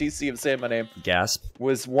under the TC of Say My Name. Gasp.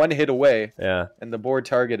 Was one hit away. Yeah. And the board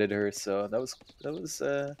targeted her, so that was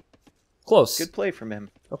Close. good play from him.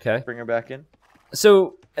 Okay. Bring her back in.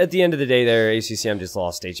 So, at the end of the day there, ACCM just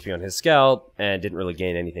lost HP on his scout and didn't really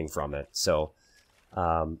gain anything from it. So,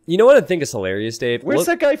 you know what I think is hilarious, Dave? Where's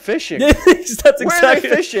that guy fishing? That's exactly. Where are they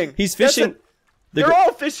fishing? He's fishing. They're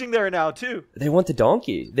all fishing there now, too. They want the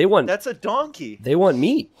donkey. They want... That's a donkey. They want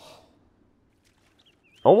meat.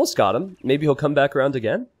 Almost got him. Maybe he'll come back around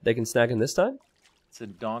again. They can snag him this time. It's a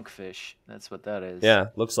donkfish. That's what that is. Yeah,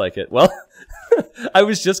 looks like it. Well, I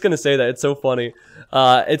was just going to say that. It's so funny.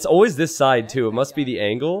 It's always this side, too. It must be the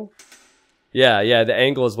angle. Yeah, the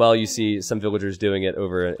angle as well. You see some villagers doing it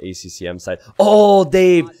over an ACCM side. Oh,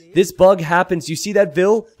 Dave, this bug happens. You see that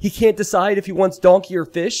Vil? He can't decide if he wants donkey or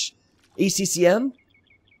fish. ACCM?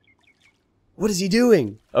 What is he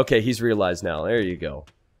doing? Okay, he's realized now. There you go.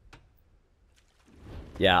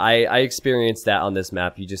 Yeah, I experienced that on this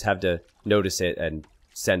map. You just have to notice it and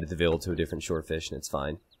send the Vil to a different shore fish, and it's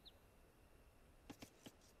fine.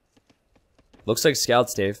 Looks like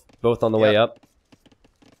scouts, Dave. Both on the way up.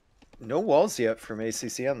 No walls yet from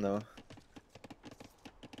ACCM, though.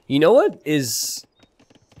 You know what is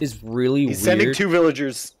really weird? He's sending 2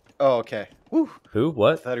 villagers. Oh, okay. Woo. Who?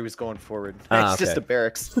 What? I thought he was going forward. Ah, It's just okay. a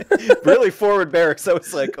barracks. Really forward barracks. I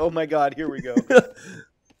was like, oh my god, here we go.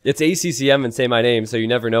 It's ACCM and Say My Name, so you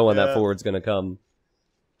never know when that forward's gonna come.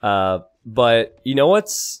 But you know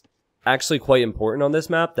what's actually quite important on this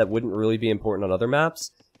map that wouldn't really be important on other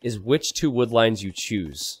maps is which 2 wood lines you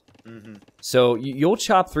choose. Mm-hmm. So you'll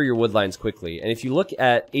chop through your wood lines quickly, and if you look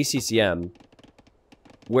at ACCM,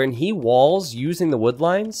 when he walls using the wood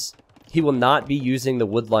lines, he will not be using the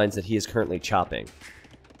wood lines that he is currently chopping,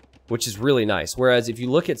 which is really nice. Whereas if you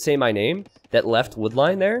look at Say My Name, that left wood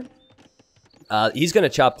line there, he's going to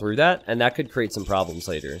chop through that, and that could create some problems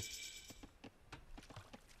later.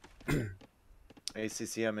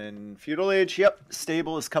 ACCM in Feudal Age. Yep,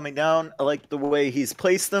 stable is coming down. I like the way he's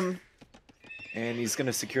placed them. And he's going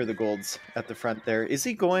to secure the golds at the front there. Is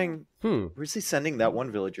he going... Where's he sending that one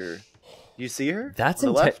villager? Do you see her? That's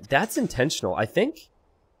that's intentional, I think.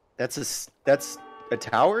 That's a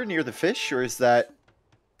tower near the fish, or is that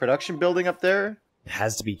production building up there? It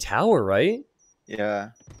has to be tower, right?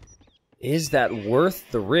 Yeah. Is that worth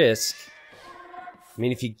the risk? I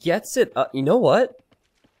mean, if he gets it up... You know what?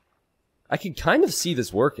 I could kind of see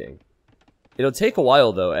this working. It'll take a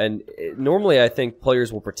while, though, and normally I think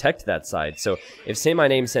players will protect that side, so if Say My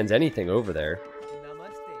Name sends anything over there,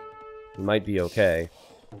 it might be okay.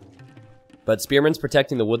 But Spearman's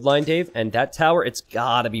protecting the wood line, Dave, and that tower, it's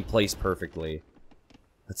gotta be placed perfectly.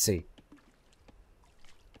 Let's see.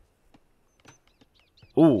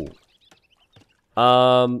 Ooh.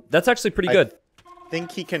 That's actually pretty good. I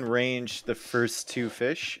think he can range the first 2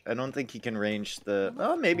 fish. I don't think he can range the...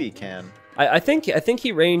 Oh, maybe he can. I think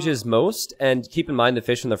he ranges most, and keep in mind the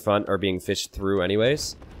fish in the front are being fished through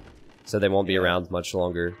anyways, so they won't be around much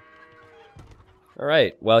longer. All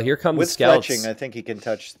right, well here come the scouts. With fletching, I think he can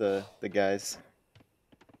touch the guys.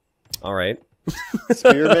 All right.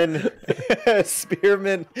 Spearman,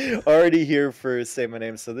 Spearman already here for Say My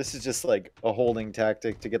Name, so this is just like a holding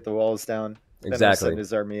tactic to get the walls down. Exactly. Then he'll send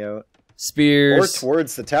his army out. Spears. Or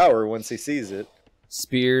towards the tower once he sees it.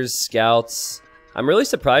 Spears, scouts. I'm really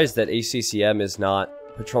surprised that ACCM is not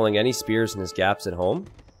patrolling any spears in his gaps at home.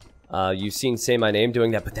 You've seen Say My Name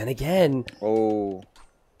doing that, but then again... Oh.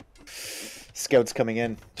 Scouts coming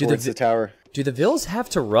in towards the tower. Do the Vils have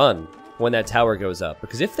to run when that tower goes up?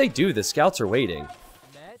 Because if they do, the scouts are waiting.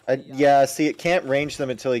 Yeah, see, it can't range them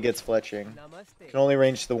until he gets fletching. It can only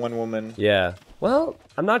range the one woman. Yeah. Well,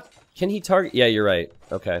 I'm not... Can he target... Yeah, you're right.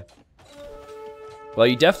 Okay. Well,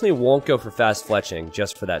 you definitely won't go for fast fletching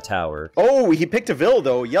just for that tower. Oh, he picked a Vil,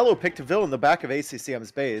 though. Yellow picked a Vil in the back of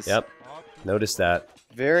ACCM's base. Yep. Noticed that.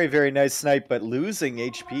 Very, very nice snipe, but losing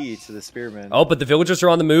HP to the Spearman. Oh, but the villagers are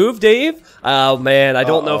on the move, Dave? Oh, man, I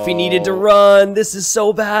don't know if he needed to run. This is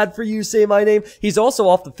so bad for you, Say My Name. He's also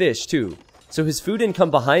off the fish, too. So his food income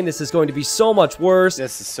behind this is going to be so much worse.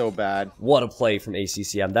 This is so bad. What a play from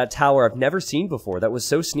ACCM. That tower I've never seen before. That was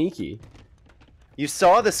so sneaky. You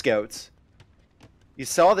saw the scouts. You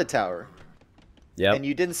saw the tower. Yep. And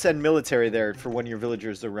you didn't send military there for when your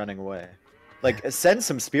villagers are running away. Like, send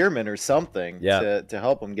some spearmen or something to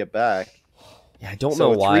help them get back. Yeah, I don't know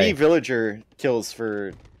why. 3 villager kills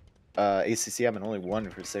for ACCM and only 1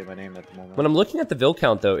 for Say My Name at the moment. When I'm looking at the Vil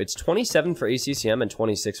count, though, it's 27 for ACCM and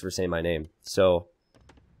 26 for Say My Name. So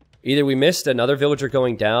either we missed another villager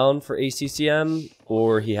going down for ACCM,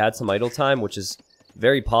 or he had some idle time, which is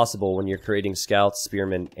very possible when you're creating scouts,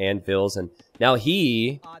 spearmen, and Vils. And now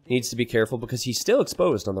he needs to be careful because he's still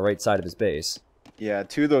exposed on the right side of his base. Yeah,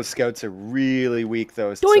 2 of those scouts are really weak,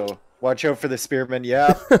 though. Doink! So watch out for the spearmen.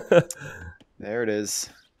 Yeah. There it is.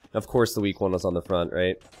 Of course the weak one was on the front,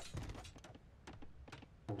 right?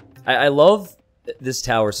 I love this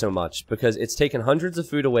tower so much because it's taken hundreds of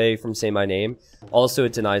food away from Say My Name. Also,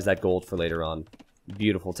 it denies that gold for later on.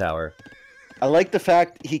 Beautiful tower. I like the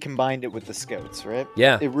fact he combined it with the scouts, right?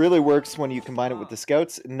 Yeah. It really works when you combine it with the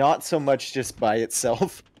scouts, not so much just by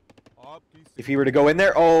itself. If he were to go in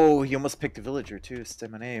there, oh, he almost picked a villager too, Say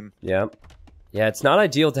My Name. Yeah. Yeah, it's not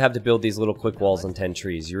ideal to have to build these little quick walls on 10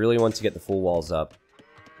 trees. You really want to get the full walls up.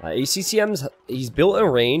 ACCM's, he's built a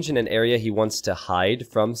range in an area he wants to hide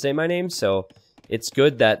from Say My Name, so it's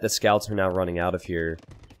good that the scouts are now running out of here.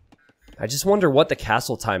 I just wonder what the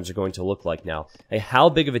castle times are going to look like now. Like, how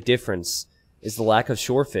big of a difference is the lack of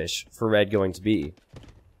shorefish for red going to be?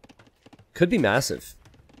 Could be massive.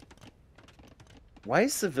 Why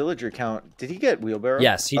is the villager count? Did he get wheelbarrow?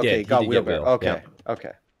 Yes, he did. Okay, He got did get wheelbarrow. wheel. Okay, Yeah.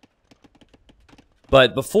 okay.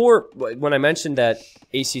 But before, when I mentioned that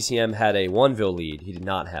ACCM had a 1-vil lead, he did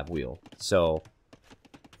not have wheel. So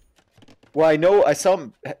Well, I know I saw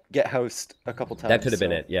him get housed a couple times. that could have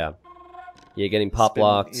been it, yeah. Yeah, getting pop He's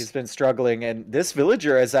locked. been struggling, and this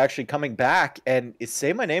villager is actually coming back. And is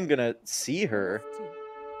Say My Name gonna see her?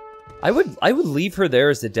 I would leave her there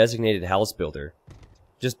as the designated house builder.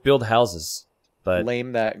 Just build houses. But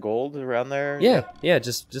Lame that gold around there. yeah,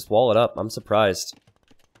 just wall it up. I'm surprised.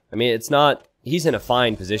 I mean, it's not. He's in a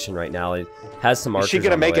fine position right now. It has some archers. Is she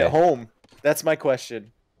gonna on the make way. it home? That's my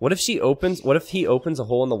question. What if she opens? What if he opens a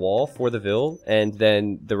hole in the wall for the Vil, and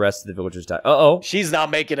then the rest of the villagers die? Uh-oh. She's not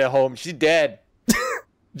making it home. She's dead.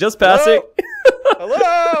 Just passing.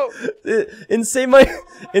 Hello. In Say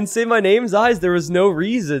My Name's eyes, there was no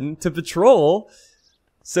reason to patrol,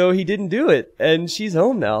 so he didn't do it, and she's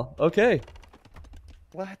home now. Okay.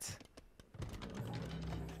 What?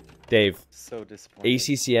 Dave. So disappointing.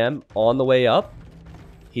 ACCM on the way up.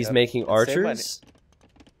 He's Yep. making And archers.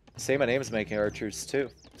 Say My Name's making archers too.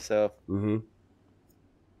 So Mm-hmm.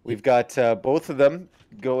 we've got both of them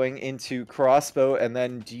going into crossbow, and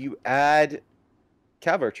then do you add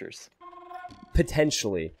cav archers?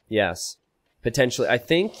 Potentially, yes. Potentially. I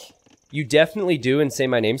think you definitely do in Say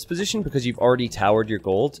My Name's position because you've already towered your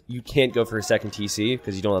gold. You can't go for a second TC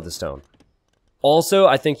because you don't have the stone. Also,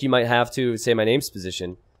 I think you might have to Say My Name's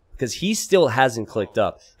position because he still hasn't clicked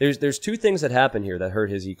up. There's 2 things that happen here that hurt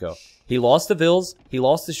his eco. He lost the Vils, he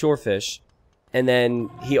lost the shorefish, and then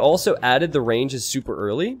he also added the ranges super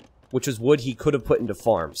early, which is wood he could have put into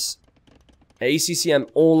farms. ACCM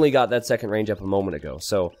only got that second range up a moment ago,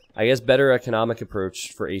 so I guess better economic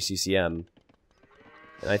approach for ACCM.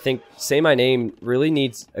 And I think Say My Name really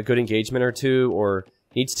needs a good engagement or 2, or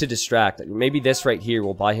needs to distract. Maybe this right here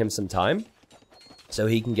will buy him some time, so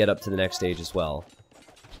he can get up to the next stage as well.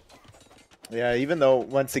 Yeah, even though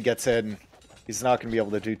once it gets in, he's not going to be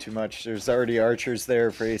able to do too much. There's already archers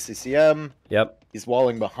there for ACCM. Yep. He's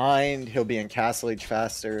walling behind. He'll be in castle age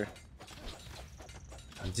faster.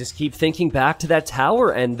 I just keep thinking back to that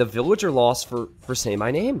tower and the villager loss for Say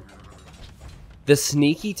My Name. The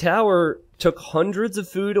sneaky tower took hundreds of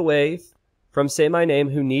food away from Say My Name,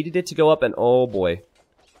 who needed it to go up, and oh boy.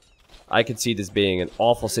 I could see this being an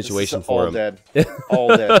awful situation for him. Dead. All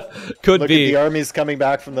dead. Could Look be. at the armies coming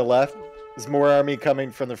back from the left. There's more army coming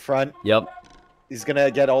from the front. Yep. He's going to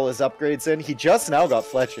get all his upgrades in. He just now got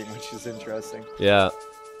fletching, which is interesting. Yeah.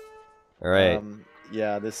 All right.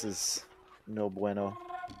 Yeah, this is no bueno.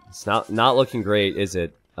 It's not looking great, is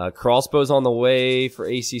it? Crossbow's on the way for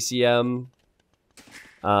ACCM.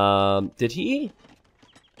 Did he?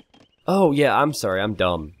 Oh, yeah, I'm sorry. I'm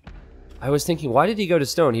dumb. I was thinking, why did he go to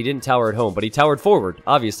stone? He didn't tower at home, but he towered forward,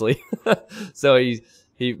 obviously. So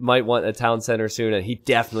he might want a town center soon, and he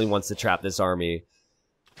definitely wants to trap this army.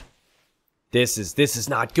 This is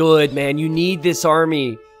not good, man. You need this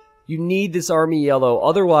army. You need this army, yellow.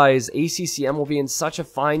 Otherwise, ACCM will be in such a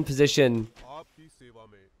fine position.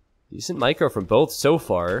 Decent micro from both so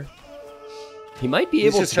far. He might be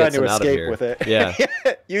able to get some out of here. He's just trying to escape with it.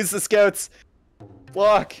 Yeah. Use the scouts.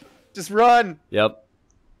 Block. Just run. Yep.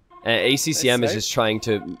 And ACCM is just trying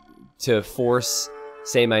to force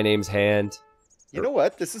Say My Name's hand. You know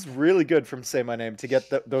what? This is really good from Say My Name to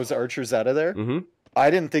get those archers out of there. Mm-hmm. I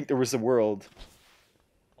didn't think there was a world.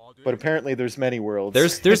 But apparently there's many worlds.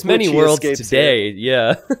 There's many worlds today,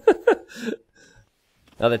 yeah.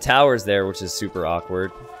 Now the tower's there, which is super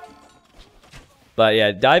awkward. But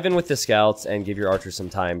yeah, dive in with the scouts and give your archers some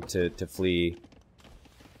time to flee.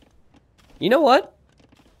 You know what?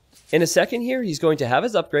 In a second here, he's going to have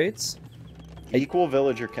his upgrades. Equal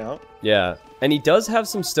villager count. Yeah, and he does have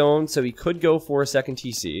some stone, so he could go for a second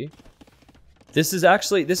TC. This is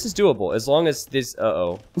doable, as long as this...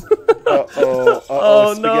 Uh-oh. Uh-oh.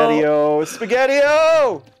 Oh, Spaghetti-O. no.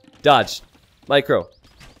 Spaghetti-O! Dodge. Micro.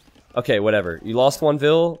 Okay, whatever. You lost one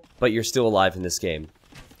vill, but you're still alive in this game.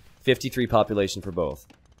 53 population for both.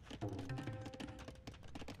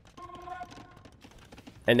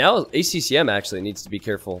 And now ACCM actually needs to be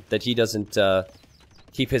careful that he doesn't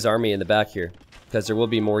keep his army in the back here. Because there will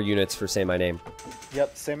be more units for Say My Name.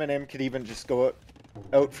 Yep, Say My Name could even just go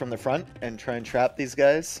out from the front and try and trap these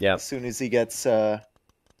guys. Yep. As soon as he gets all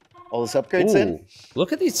his upgrades in.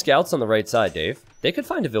 Look at these scouts on the right side, Dave. They could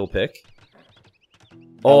find a vill pick.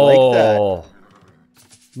 Like that.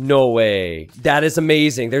 No way. That is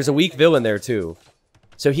amazing. There's a weak vill in there too.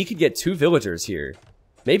 So he could get 2 villagers here.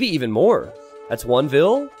 Maybe even more. That's 1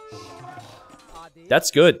 vill. That's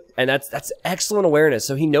good. And that's excellent awareness.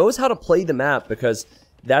 So he knows how to play the map because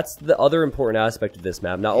that's the other important aspect of this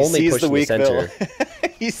map. Not only pushing the center.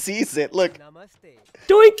 He sees it. Look.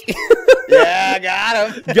 Doink! Yeah,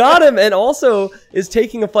 got him. Got him, and also is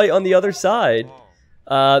taking a fight on the other side.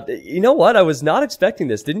 You know what? I was not expecting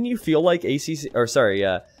this. Didn't you feel like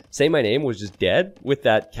Say My Name was just dead with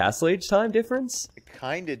that castle age time difference? It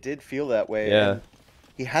kinda did feel that way. Yeah. And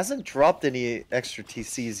he hasn't dropped any extra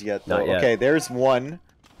TCs yet, though. Not yet. Okay, there's one.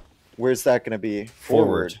 Where's that going to be?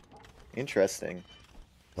 Forward. Interesting.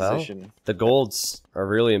 Well, Position. the golds are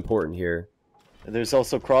really important here. There's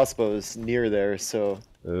also crossbows near there, so...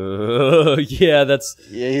 Yeah, that's...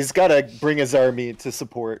 Yeah, he's got to bring his army to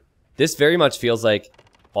support. This very much feels like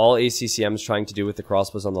all ACCM is trying to do with the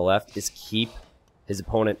crossbows on the left is keep his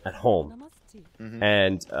opponent at home. Mm-hmm.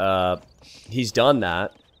 And he's done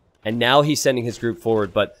that. And now he's sending his group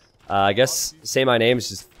forward, but I guess Say My Name is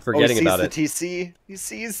just forgetting about it. He sees the TC. He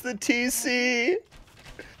sees the TC.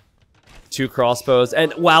 2 crossbows.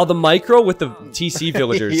 And wow, the micro with the TC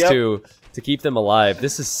villagers Yep. too, to keep them alive.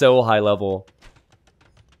 This is so high level.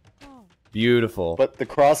 Beautiful. But the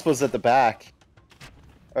crossbows at the back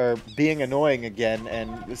are being annoying again,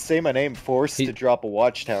 and Say My Name forced to drop a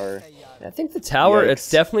watchtower. I think the tower, Yikes.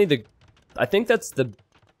 it's definitely the... I think that's the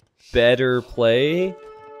better play.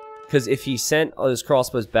 Because if he sent all his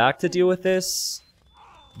crossbows back to deal with this,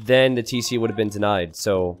 then the TC would have been denied.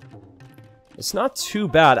 So, it's not too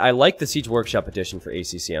bad. I like the Siege Workshop edition for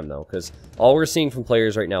ACCM, though. Because all we're seeing from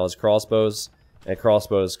players right now is crossbows. And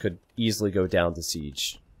crossbows could easily go down to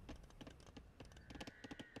Siege.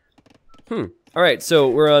 Alright, so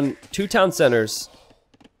we're on 2 town centers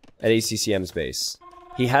at ACCM's base.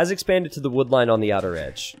 He has expanded to the wood line on the outer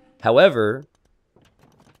edge. However,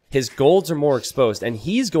 his golds are more exposed, and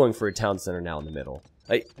he's going for a town center now in the middle.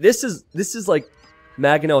 Like, this is like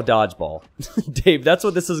Maginot Dodgeball. Dave, that's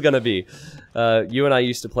what this is gonna be. You and I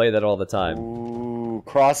used to play that all the time. Ooh,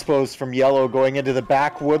 crossbows from yellow going into the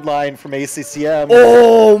back wood line from ACCM.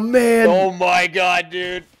 Oh, man! Oh my god,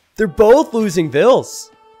 dude! They're both losing vills.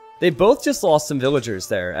 They both just lost some villagers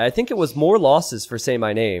there. I think it was more losses for Say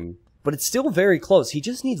My Name, but it's still very close. He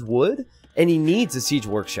just needs wood, and he needs a Siege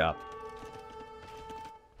Workshop.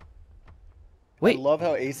 Wait. I love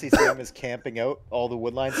how ACCM is camping out all the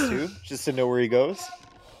wood lines too, just to know where he goes.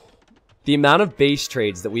 The amount of base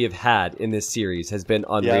trades that we have had in this series has been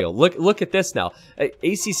unreal. Yep. Look at this now.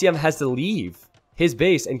 ACCM has to leave his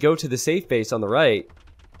base and go to the safe base on the right.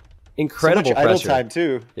 Incredible so much pressure. idle time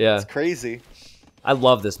too. Yeah. It's crazy. I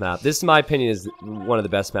love this map. This, in my opinion, is one of the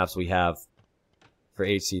best maps we have for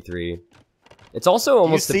HC3. It's also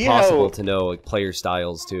almost impossible to know like player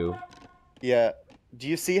styles too. Yeah. Do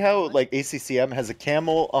you see how like ACCM has a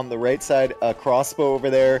camel on the right side, a crossbow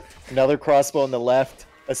over there, another crossbow on the left,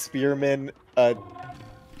 a spearman, a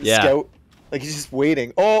scout? Like he's just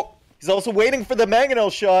waiting. Oh, he's also waiting for the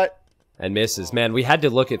mangonel shot. And misses. Man, we had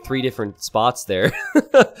to look at 3 different spots there.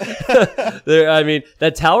 I mean,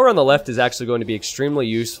 that tower on the left is actually going to be extremely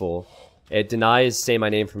useful. It denies Say My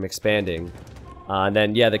Name from expanding. And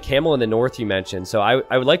then, yeah, the camel in the north you mentioned. So I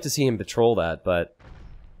would like to see him patrol that, but...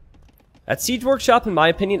 That Siege Workshop, in my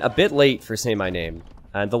opinion, a bit late for Say My Name.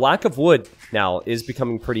 And the lack of wood now is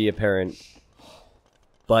becoming pretty apparent.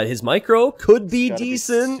 But his micro could be Gotta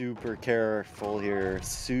decent. Be super careful here.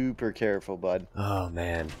 Super careful, bud. Oh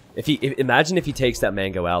man! Imagine if he takes that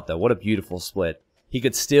mango out though. What a beautiful split. He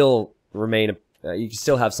could still remain. You could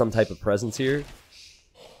still have some type of presence here.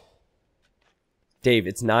 Dave,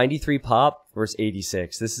 it's 93 pop versus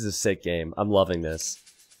 86. This is a sick game. I'm loving this.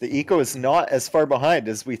 The eco is not as far behind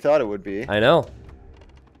as we thought it would be. I know.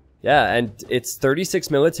 Yeah, and it's 36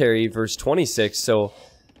 military versus 26. So,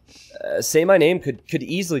 Say My Name could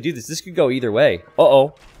easily do this. This could go either way.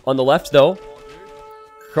 Uh-oh. On the left, though,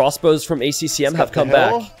 crossbows from ACCM have come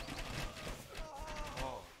back.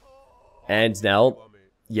 And now,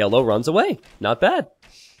 yellow runs away. Not bad.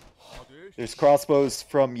 There's crossbows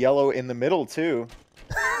from yellow in the middle, too.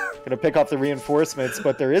 Gonna pick off the reinforcements,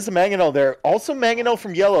 but there is a mangonel there. Also mangonel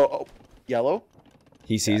from yellow. Oh, yellow?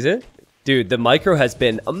 He sees it? Dude, the micro has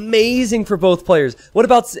been amazing for both players. What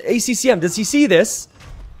about ACCM? Does he see this?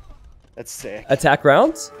 That's sick. Attack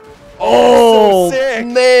rounds? Oh, so sick.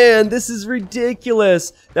 Man, this is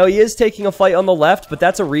ridiculous. Now, he is taking a fight on the left, but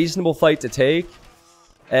that's a reasonable fight to take.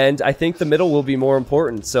 And I think the middle will be more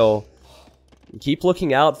important, so keep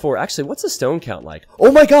looking out for... Actually, what's the stone count like?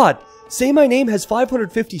 Oh my god! Say My Name has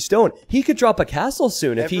 550 stone. He could drop a castle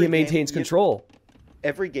soon if he maintains control.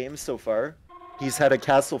 Every game so far, he's had a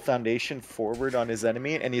castle foundation forward on his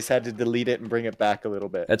enemy, and he's had to delete it and bring it back a little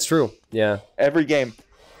bit. That's true, yeah. Every game.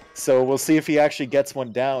 So we'll see if he actually gets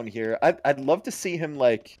one down here. I'd love to see him,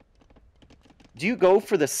 like... Do you go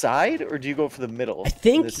for the side, or do you go for the middle? I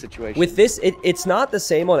think in this situation? with this, it's not the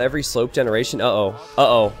same on every slope generation. Uh-oh.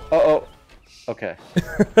 Uh-oh. Uh-oh. Okay.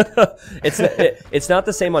 It's not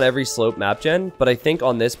the same on every slope map gen, but I think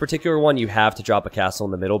on this particular one, you have to drop a castle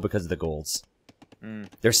in the middle because of the golds.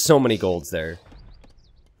 There's so many golds there.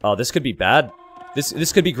 Oh, this could be bad.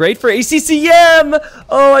 This could be great for ACCM!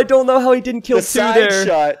 Oh, I don't know how he didn't kill the two side there.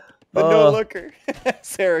 shot. The no-looker.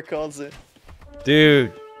 Sarah calls it.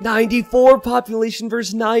 Dude. 94 population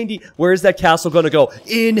versus 90. Where is that castle gonna go?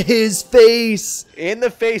 In his face! In the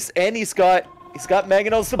face, and he's got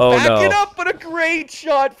mangonels to back it up, but a great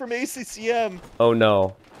shot from ACCM. Oh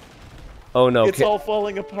no. Oh no. It's all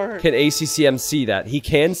falling apart. Can ACCM see that? He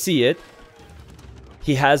can see it.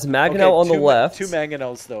 He has Mangonel on the left. Two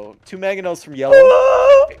mangonels, though. Two mangonels from yellow.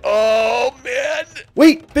 Oh, man.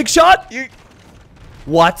 Wait, big shot?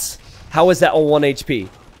 What? How is that on 1 HP?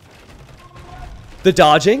 The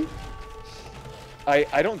dodging?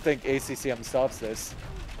 I don't think ACCM stops this.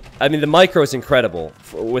 I mean, the micro is incredible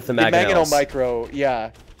with the Mangonels. The Mangonel micro, yeah.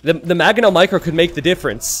 The Mangonel micro could make the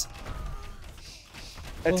difference.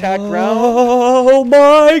 Attack round. Oh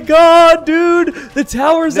my god, dude! The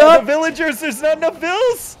tower's up! The villagers, there's not enough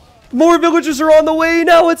vills! More villagers are on the way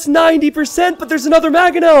now, it's 90%, but there's another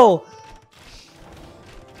Mangonel!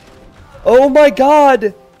 Oh my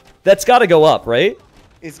god! That's gotta go up, right?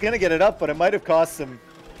 He's gonna get it up, but it might have cost him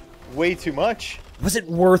way too much. Was it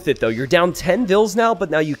worth it, though? You're down 10 vills now,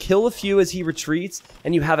 but now you kill a few as he retreats,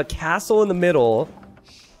 and you have a castle in the middle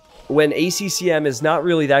when ACCM is not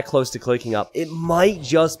really that close to clicking up. It might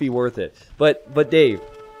just be worth it. But Dave,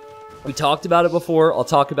 we talked about it before. I'll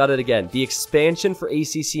talk about it again. The expansion for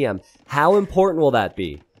ACCM. How important will that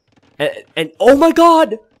be? And oh my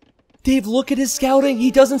god! Dave, look at his scouting. He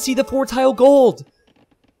doesn't see the 4-tile gold.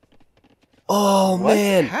 Oh, what?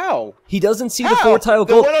 Man. How? He doesn't see the 4-tile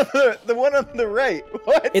gold. The one on the right.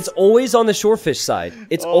 What? It's always on the shorefish side.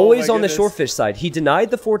 It's always on the shorefish side. He denied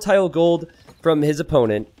the 4-tile gold from his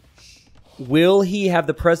opponent. Will he have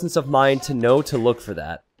the presence of mind to know to look for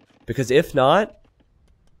that? Because if not,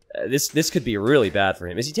 this could be really bad for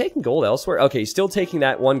him. Is he taking gold elsewhere? Okay, he's still taking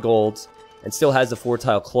that 1 gold and still has the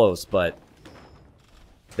 4-tile close, but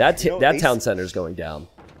that town center is going down.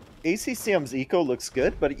 ACCM's eco looks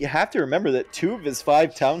good, but you have to remember that 2 of his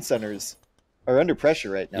 5 town centers are under pressure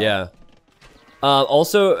right now. Yeah.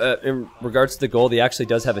 Also, in regards to the gold, he actually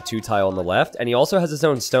does have a 2-tile on the left, and he also has his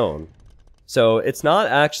own stone. So it's not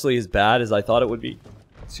actually as bad as I thought it would be.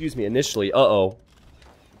 Excuse me, initially. Uh-oh.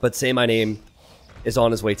 But Say My Name is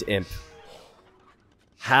on his way to Imp.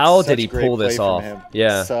 How did he pull this off?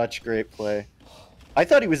 Yeah. Such great play. I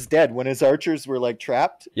thought he was dead when his archers were like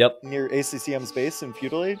trapped near ACCM's base in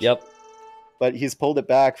Feudal Age. Yep. But he's pulled it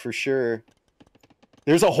back for sure.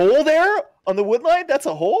 There's a hole there on the wood line? That's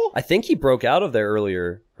a hole? I think he broke out of there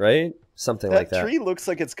earlier, right? Something like that. That tree looks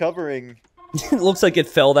like it's covering... It looks like it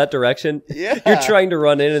fell that direction. Yeah. You're trying to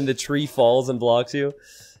run in and the tree falls and blocks you.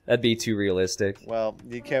 That'd be too realistic. Well,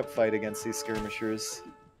 you can't fight against these skirmishers.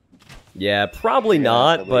 Yeah, probably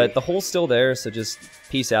not, but the hole's still there, so just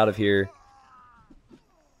peace out of here.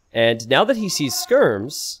 And now that he sees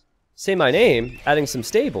skirms, Say My Name, adding some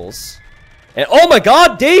stables. And oh my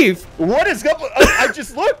God, Dave! What is up? I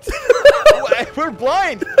just looked. We're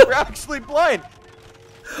blind. We're actually blind.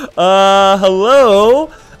 Hello?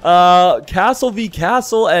 Castle v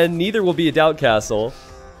Castle, and neither will be a doubt castle.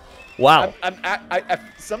 Wow.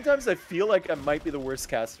 Sometimes I feel like I might be the worst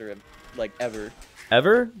caster, like, ever.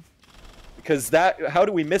 Ever? Because how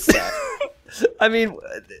do we miss that? I mean,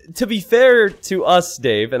 to be fair to us,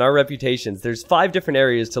 Dave, and our reputations, there's 5 different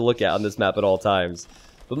areas to look at on this map at all times.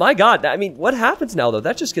 But my God, I mean, what happens now, though?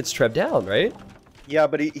 That just gets trebbed down, right? Yeah,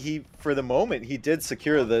 but he for the moment, he did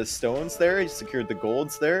secure the stones there. He secured the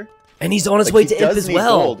golds there. And he's on his way to imp as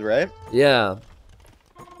well. Gold, right? Yeah.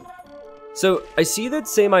 So, I see that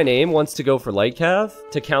Say My Name wants to go for Light Cav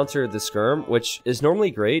to counter the Skirm, which is normally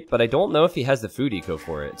great, but I don't know if he has the food eco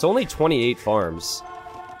for it. It's only 28 farms.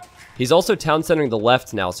 He's also town centering the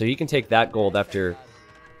left now, so he can take that gold after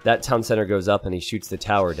that town center goes up and he shoots the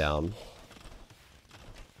tower down.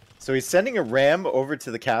 So he's sending a ram over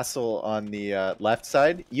to the castle on the left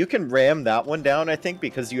side. You can ram that one down, I think,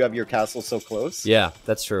 because you have your castle so close. Yeah,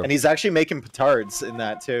 that's true. And he's actually making petards in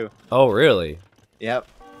that, too. Oh, really? Yep.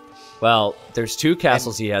 Well, there's 2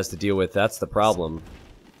 castles he has to deal with. That's the problem.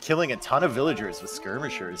 Killing a ton of villagers with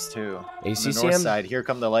skirmishers, too. ACCM? On the north side. Here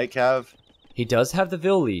come the light cav. He does have the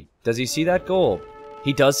Vill lead. Does he see that gold?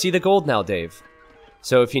 He does see the gold now, Dave.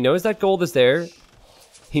 So if he knows that gold is there,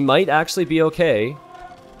 he might actually be okay.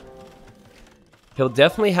 He'll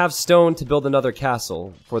definitely have stone to build another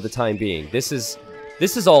castle for the time being. This is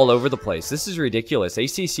all over the place. This is ridiculous.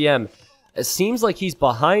 ACCM, it seems like he's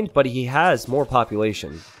behind, but he has more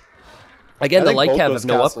population. Again, the light cav have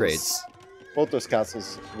no upgrades. Both those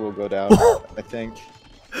castles will go down, I think.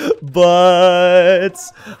 But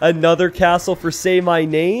another castle for Say My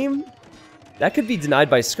Name? That could be denied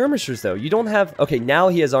by skirmishers, though. You don't have... Okay, now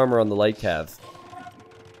he has armor on the light cav.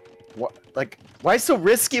 What? Like, why so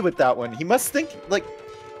risky with that one? He must think, like,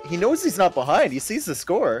 he knows he's not behind. He sees the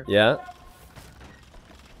score. Yeah.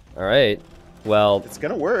 Alright. Well... It's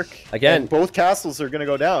gonna work. Again... And both castles are gonna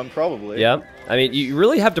go down, probably. Yeah. I mean, you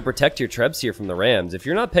really have to protect your trebs here from the rams. If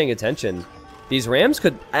you're not paying attention, these rams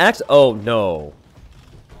could act... Oh, no.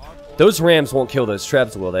 Those rams won't kill those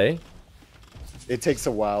trebs, will they? It takes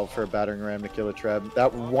a while for a battering ram to kill a treb.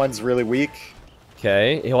 That one's really weak.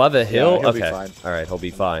 Okay. He'll have a hill? Yeah, he'll okay. be fine. Alright, he'll be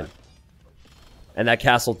fine. And that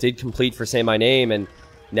castle did complete for Say My Name, and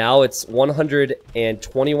now it's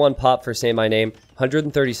 121 pop for Say My Name,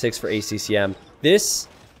 136 for ACCM.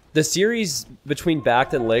 The series between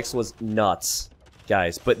Backed and Licks was nuts,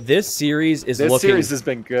 guys. But this series is looking... This series has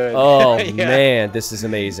been good. Oh, yeah. man, this is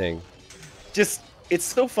amazing. Just, it's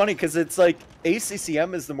so funny, because it's like,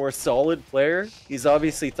 ACCM is the more solid player. He's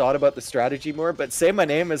obviously thought about the strategy more, but Say My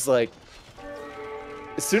Name is like...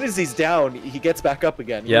 As soon as he's down, he gets back up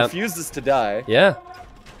again. He refuses to die. Yeah.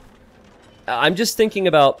 I'm just thinking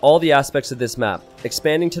about all the aspects of this map.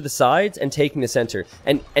 Expanding to the sides and taking the center.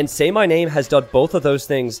 And Say My Name has done both of those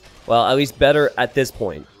things, well, at least better at this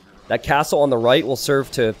point. That castle on the right will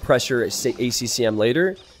serve to pressure ACCM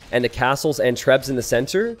later. And the castles and trebs in the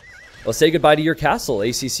center, well, say goodbye to your castle,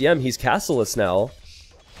 ACCM. He's castleless now.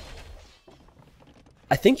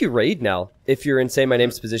 I think you raid now. If you're in Say My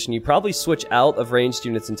Name's position, you probably switch out of ranged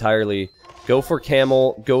units entirely. Go for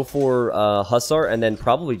Camel, go for Hussar, and then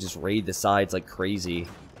probably just raid the sides like crazy.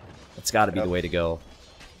 That's got to be the way to go.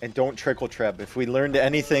 And don't trickle treb. If we learned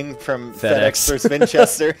anything from FedEx versus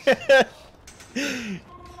Winchester, if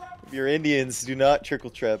you're Indians, do not trickle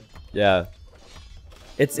treb. Yeah.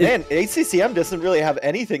 Man, ACCM doesn't really have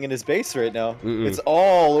anything in his base right now. It's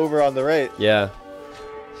all over on the right. Yeah.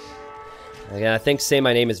 Again, I think Say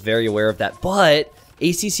My Name is very aware of that, but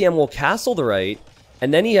ACCM will castle the right,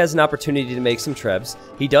 and then he has an opportunity to make some trebs.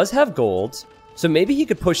 He does have gold, so maybe he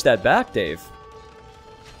could push that back, Dave.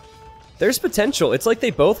 There's potential. It's like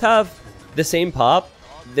they both have the same pop.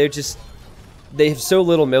 They have so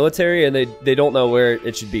little military, and they don't know where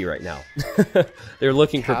it should be right now. They're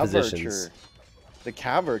looking for positions. The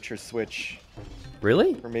Cav Archer switch.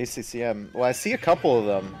 Really? From ACCM. Well, I see a couple of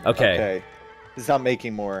them. Okay. He's not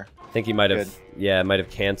making more. I think he might have, might have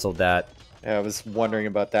canceled that. Yeah, I was wondering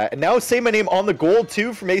about that. And now Say My Name on the gold,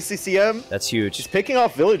 too, from ACCM. That's huge. He's picking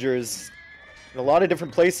off villagers in a lot of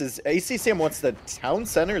different places. ACCM wants to town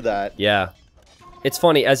center that. Yeah. It's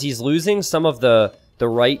funny, as he's losing some of the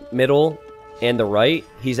right, middle, and the right,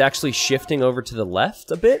 he's actually shifting over to the left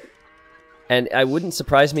a bit. And it wouldn't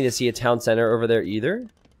surprise me to see a town center over there either.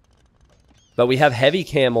 But we have Heavy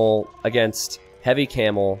Camel against Heavy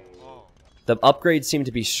Camel. The upgrades seem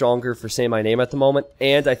to be stronger for Say My Name at the moment,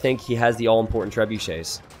 and I think he has the all-important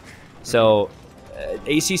trebuchets. So,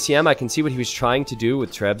 ACCM, I can see what he was trying to do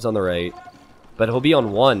with trebs on the right, But he'll be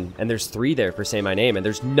on 1, and there's 3 there for Say My Name, and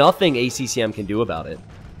there's nothing ACCM can do about it.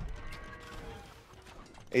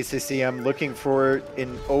 ACCM looking for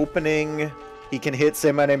an opening. He can hit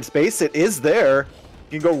Say My Name's base. It is there.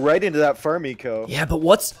 You can go right into that farm eco. Yeah, but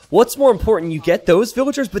what's more important? You get those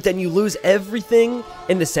villagers, but then you lose everything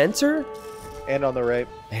in the center? And on the right.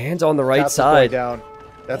 And on the right Castle's side. Going down.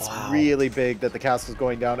 That's really big that the castle's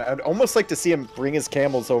going down. I'd almost like to see him bring his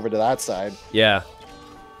camels over to that side. Yeah.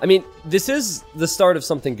 I mean, this is the start of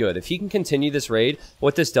something good. If he can continue this raid,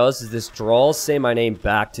 what this does is this draws Say My Name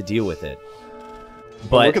back to deal with it.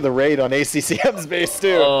 But look at the raid on ACCM's base,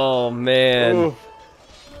 too. Oh, man. Ooh.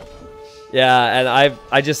 Yeah, and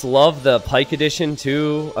I just love the Pike edition,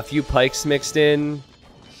 too. A few Pikes mixed in.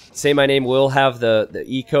 Say My Name will have the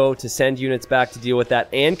eco to send units back to deal with that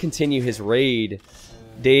and continue his raid.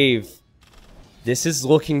 Dave, this is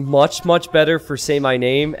looking much, much better for Say My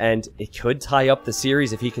Name, and it could tie up the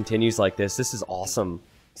series if he continues like this. This is awesome.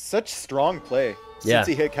 Such strong play Yeah. since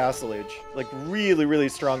he hit Castle Age. Like, really, really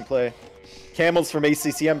strong play. Camels from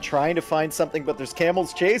ACCM trying to find something, but there's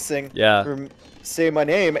camels chasing from Say My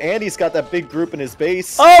Name, and he's got that big group in his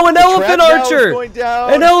base. Oh, an elephant archer!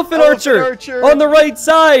 An elephant archer on the right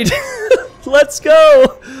side! Let's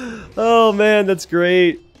go! Oh, man, that's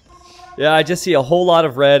great. Yeah, I just see a whole lot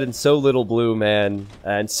of red and so little blue, man.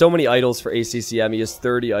 And so many idols for ACCM. He has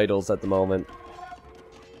 30 idols at the moment.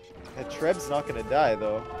 And Treb's not going to die,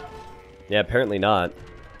 though. Yeah, apparently not.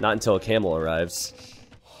 Not until a camel arrives.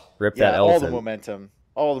 Rip that all elephant.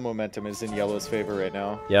 all the momentum is in Yellow's favor right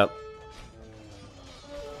now. Yep.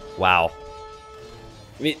 Wow.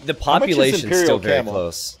 I mean, the population's still very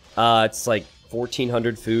close. It's like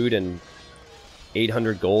 1,400 food and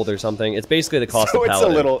 800 gold or something. It's basically the cost of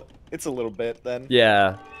Paladin. It's a little bit then.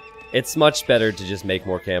 Yeah. It's much better to just make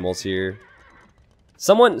more camels here.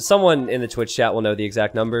 Someone in the Twitch chat will know the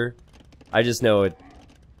exact number. I just know it.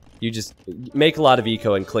 You just make a lot of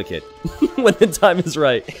eco and click it when the time is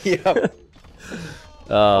right. Yep.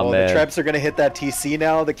 Oh, man. The Trebs are going to hit that TC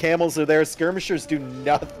now. The camels are there. Skirmishers do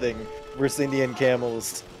nothing versus Indian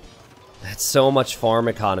camels. That's so much farm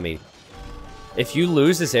economy. If you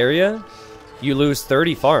lose this area, you lose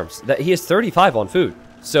 30 farms. He has 35 on food.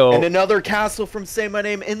 So and another castle from Say My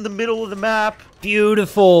Name in the middle of the map.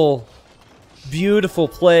 Beautiful. Beautiful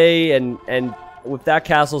play. And with that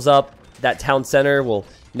castle's up, that town center will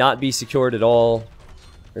not be secured at all.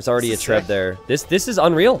 There's already a Treb there. This is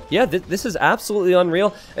unreal. Yeah, this is absolutely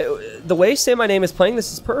unreal. The way Say My Name is playing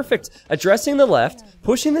this is perfect. Addressing the left,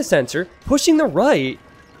 pushing the center, pushing the right.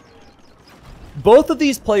 Both of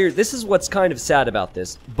these players, this is what's kind of sad about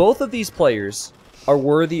this. Both of these players are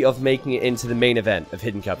worthy of making it into the main event of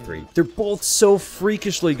Hidden Cup 3. They're both so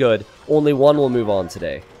freakishly good. Only one will move on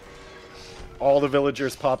today. All the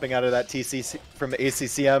villagers popping out of that TC from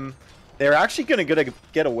ACCM. They're actually going to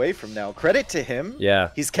get away from now. Credit to him.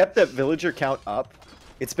 Yeah. He's kept that villager count up.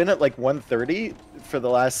 It's been at like 130 for the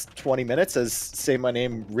last 20 minutes as Say My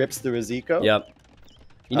Name rips through his eco. Yep.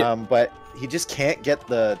 You know, but he just can't get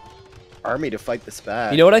the army to fight this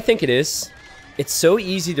back. You know what I think it is? It's so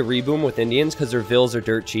easy to reboom with Indians because their vills are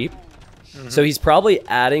dirt cheap. So he's probably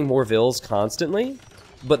adding more vills constantly,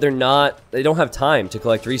 but they don't have time to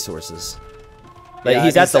collect resources. Like, yeah,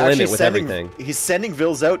 he's at the limit with everything. He's sending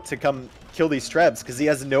vills out to come kill these Trebs because he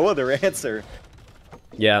has no other answer.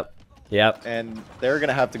 Yeah. Yep. And they're going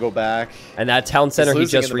to have to go back. And that town center he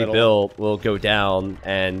just rebuilt will go down.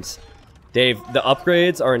 And Dave, the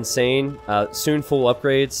upgrades are insane. Soon full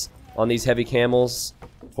upgrades on these heavy camels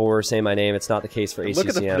for Say My Name. It's not the case for ACCM. Look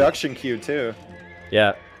at the production queue too.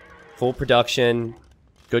 Yeah. Full production.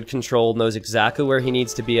 Good control. Knows exactly where he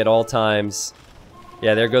needs to be at all times.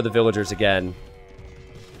 Yeah, there go the villagers again.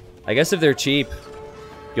 I guess if they're cheap,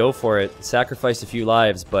 go for it. Sacrifice a few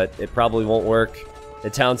lives, but it probably won't work. The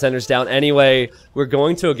town center's down anyway. We're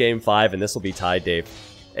going to a game 5, and this will be tied, Dave.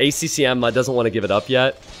 ACCM doesn't want to give it up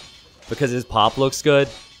yet because his pop looks good,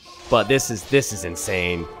 but this is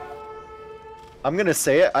insane. I'm gonna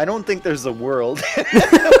say it. I don't think there's a world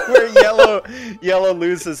where yellow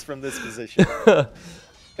loses from this position.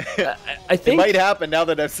 I think it might happen now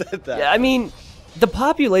that I've said that. Yeah, I mean, the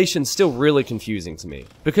population's still really confusing to me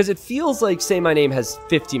because it feels like Say My Name has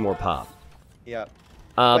 50 more pop. Yeah,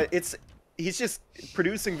 but he's just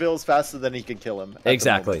producing vills faster than he can kill him.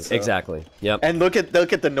 Exactly, moment, so. Exactly. Yep. And look at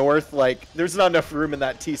the north. Like, there's not enough room in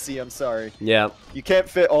that TC. I'm sorry. Yeah. You can't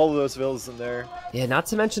fit all of those vills in there. Yeah, not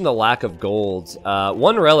to mention the lack of gold.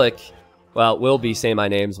 One relic, well, will be Say My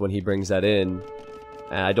Name's when he brings that in.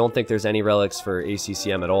 I don't think there's any relics for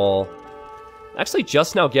ACCM at all. Actually,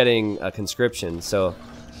 just now getting a conscription, so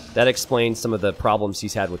that explains some of the problems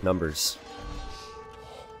he's had with numbers.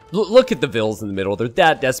 Look at the Vills in the middle. They're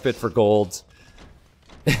that desperate for gold.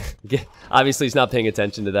 Obviously, he's not paying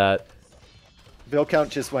attention to that. Bill count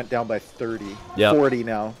just went down by 30. Yep. 40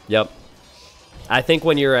 now. Yep. I think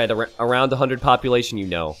when you're at around 100 population, you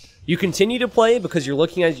know. You continue to play because you're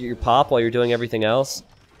looking at your pop while you're doing everything else.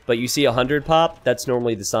 But you see 100 pop, that's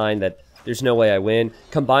normally the sign that there's no way I win.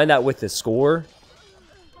 Combine that with the score.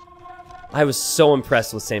 I was so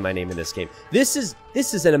impressed with Say My Name in this game. This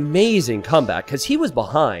is an amazing comeback because he was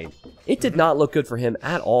behind. It did not look good for him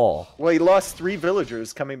at all. Well, he lost 3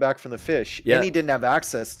 villagers coming back from the fish, and he didn't have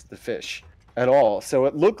access to the fish at all. So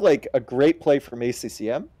it looked like a great play from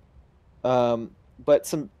ACCM,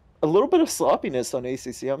 but a little bit of sloppiness on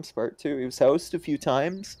ACCM's part too. He was housed a few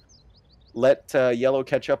times, let Yellow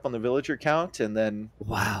catch up on the villager count, and then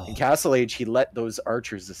in Castle Age he let those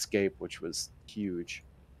archers escape, which was huge.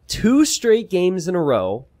 2 straight games in a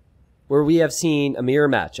row where we have seen a mirror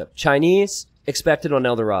matchup. Chinese expected on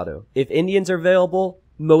El Dorado. If Indians are available,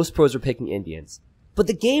 most pros are picking Indians. But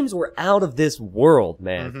the games were out of this world,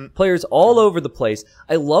 man. Players all over the place.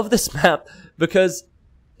 I love this map because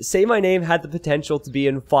Say My Name had the potential to be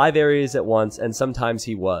in 5 areas at once, and sometimes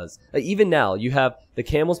he was. Even now, you have the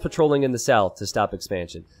camels patrolling in the south to stop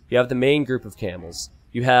expansion. You have the main group of camels.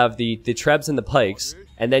 You have the Trebs and the Pikes,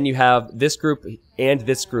 and then you have this group and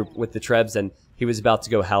this group with the Trebs, and he was about to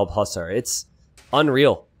go Halb Hussar. It's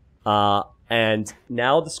unreal. And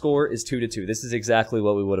now the score is 2-2. This is exactly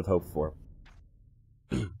what we would have hoped for.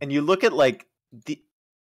 And you look at, like, the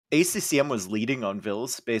ACCM was leading on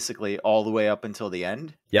Vills basically all the way up until the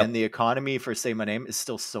end. And the economy for Say My Name is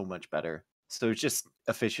still so much better. So it's just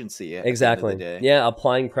efficiency at the end of the day. Yeah,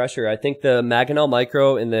 applying pressure. I think the Maginal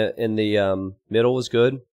Micro in the middle was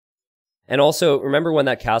good. And also, remember when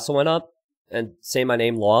that castle went up and Say My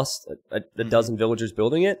Name lost a dozen villagers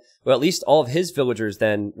building it? Well, at least all of his villagers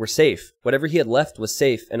then were safe. Whatever he had left was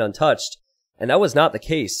safe and untouched. And that was not the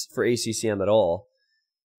case for ACCM at all.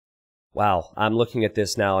 Wow, I'm looking at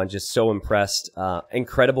this now and just so impressed.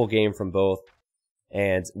 Incredible game from both.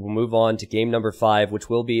 And we'll move on to game number 5, which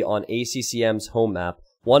will be on ACCM's home map.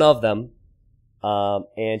 One of them.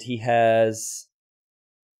 And he has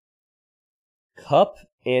Cup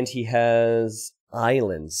and he has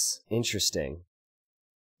Islands. Interesting.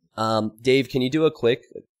 Dave, can you do a quick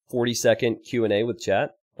 40-second Q&A with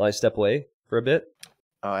chat while I step away for a bit?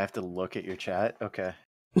 Oh, I have to look at your chat? Okay.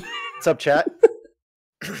 What's up, chat?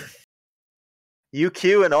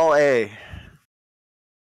 UQ and all A.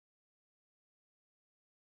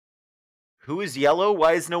 Who is Yellow?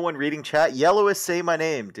 Why is no one reading chat? Yellow is Say My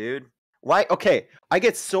Name, dude. Why? Okay, I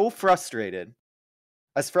get so frustrated.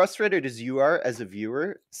 As frustrated as you are as a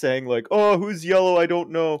viewer, saying like, oh, who's Yellow? I don't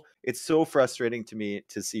know. It's so frustrating to me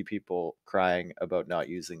to see people crying about not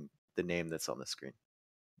using the name that's on the screen.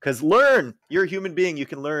 Because learn! You're a human being. You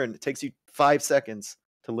can learn. It takes you 5 seconds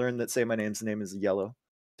to learn that Say My Name's name is Yellow.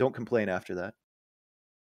 Don't complain after that.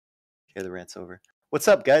 Okay, the rant's over. What's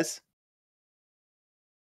up, guys?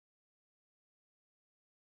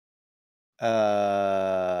 I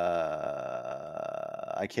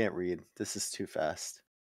can't read. This is too fast.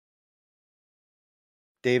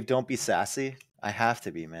 Dave, don't be sassy. I have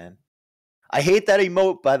to be, man. I hate that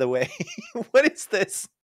emote, by the way. What is this?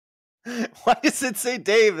 Why does it say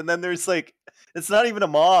Dave and then there's like, it's not even a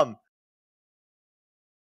mom.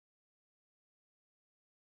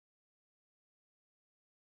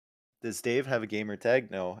 Does Dave have a gamer tag?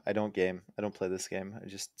 No, I don't game. I don't play this game. I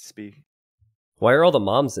just speak. Why are all the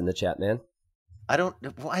moms in the chat, man? I don't.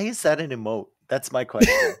 Why is that an emote? That's my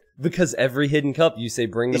question. Because every hidden cup you say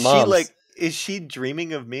bring the moms. Is she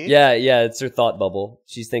dreaming of me? Yeah, it's her thought bubble.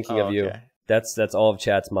 She's thinking of you. That's all of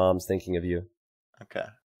chat's moms thinking of you. Okay.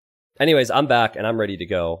 Anyways, I'm back and I'm ready to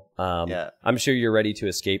go. Yeah. I'm sure you're ready to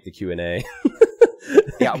escape the Q&A.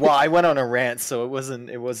 Yeah, well, I went on a rant, so it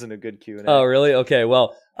wasn't a good Q&A. Oh, really? Okay,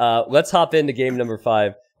 well, let's hop into game number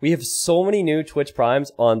 5. We have so many new Twitch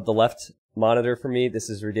Primes on the left monitor for me. This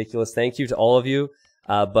is ridiculous. Thank you to all of you.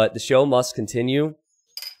 But the show must continue.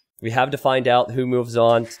 We have to find out who moves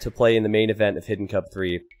on to play in the main event of Hidden Cup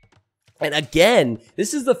 3. And again,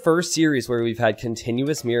 this is the first series where we've had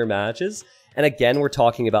continuous mirror matches. And again, we're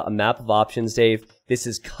talking about a map of options, Dave. This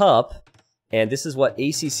is Cup, and this is what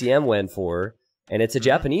ACCM went for. And it's a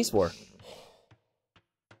Japanese war.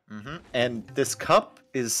 And this cup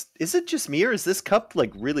is it just me, or is this cup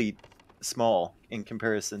like really small in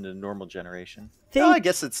comparison to normal generation? I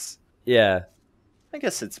guess it's... Yeah. I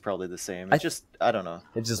guess it's probably the same. I don't know.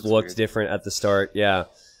 It just looked different at the start, yeah.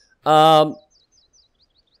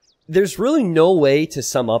 There's really no way to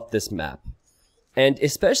sum up this map. And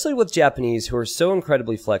especially with Japanese, who are so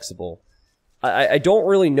incredibly flexible, I don't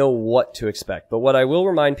really know what to expect, but what I will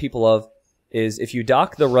remind people of is if you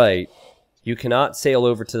dock the right, you cannot sail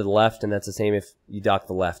over to the left, and that's the same if you dock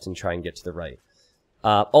the left and try and get to the right.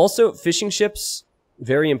 Also, fishing ships,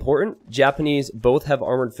 very important. Japanese both have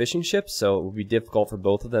armored fishing ships, so it would be difficult for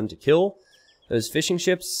both of them to kill those fishing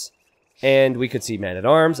ships. And we could see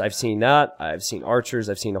man-at-arms. I've seen that. I've seen archers.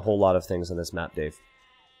 I've seen a whole lot of things on this map, Dave.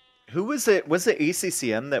 Who was it? Was it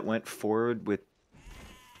ACCM that went forward with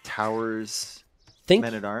towers,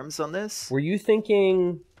 men-at-arms on this? Were you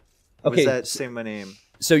thinking... Okay, was that saymyname?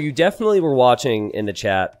 So you definitely were watching in the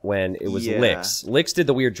chat when it was Lix. Lix did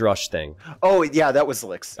the weird drush thing. Oh, yeah, that was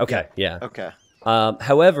Lix. Okay, yeah. Okay.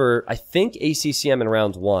 However, I think ACCM in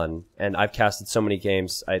round 1, and I've casted so many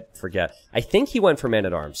games, I forget. I think he went for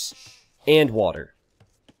man-at-arms and water,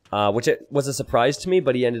 which was a surprise to me,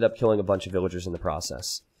 but he ended up killing a bunch of villagers in the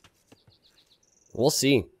process. We'll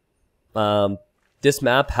see. This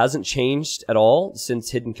map hasn't changed at all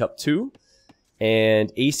since Hidden Cup 2,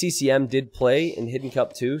 and ACCM did play in Hidden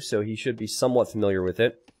Cup 2, so he should be somewhat familiar with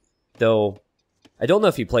it. Though, I don't know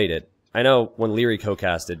if he played it. I know when Leary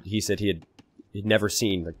co-casted, he said he'd never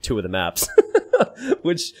seen like 2 of the maps,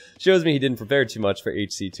 which shows me he didn't prepare too much for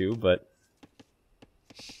HC2, but...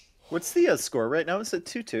 What's the score right now? Is it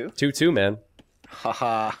 2-2? 2-2, man. Ha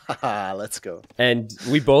ha, let's go. And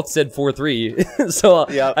we both said 4-3, so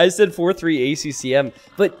yep. I said 4-3 ACCM.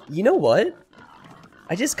 But you know what?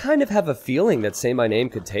 I just kind of have a feeling that Say My Name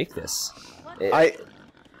could take this.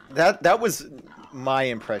 That was my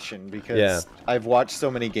impression, because I've watched so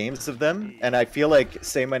many games of them, and I feel like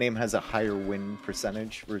Say My Name has a higher win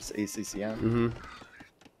percentage versus ACCM. Mm-hmm.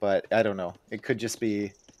 But I don't know. It could just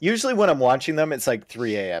be... Usually when I'm watching them, it's like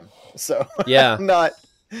 3 a.m. So yeah.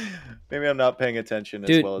 Maybe I'm not paying attention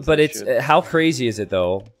as well as but I it's should. How crazy is it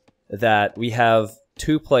though that we have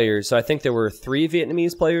 2 players? So I think there were 3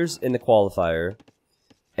 Vietnamese players in the qualifier,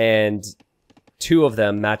 and 2 of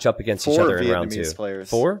them match up against each other in round 2. Players.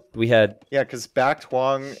 4? We had because Backed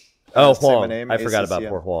Huang. Oh, Huang. I forgot about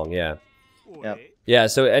poor Huang. Yeah. Yeah. Yeah.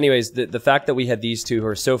 So, anyways, the fact that we had these 2 who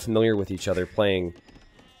are so familiar with each other playing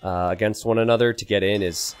against one another to get in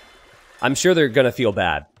is, I'm sure they're gonna feel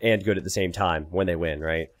bad and good at the same time when they win,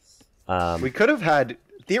 right? We could have had,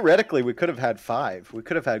 theoretically, we could have had 5. We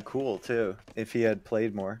could have had Cool too if he had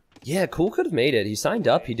played more. Yeah, Cool could have made it. He signed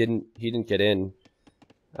up. He didn't get in.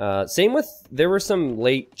 Same with, there were some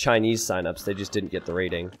late Chinese signups. They just didn't get the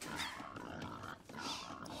rating.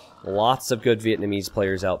 Lots of good Vietnamese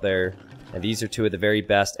players out there. And these are 2 of the very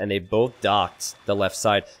best, and they both docked the left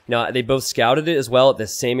side. Now, they both scouted it as well at the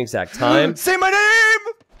same exact time. Say my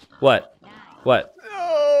name! What? What?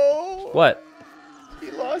 No! What?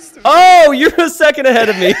 He lost him. Oh, you're a second ahead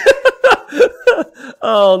of me!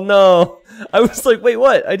 Oh, no. I was like, wait,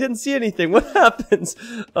 what? I didn't see anything. What happens?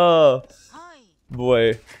 Oh,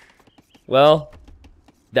 boy. Well,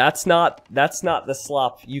 that's not the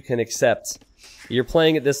slop you can accept. You're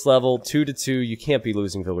playing at this level, 2-2. You can't be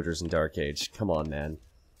losing villagers in Dark Age. Come on, man.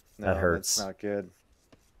 That hurts. That's not good.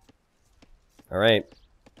 All right.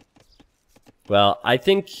 Well, I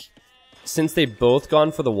think since they've both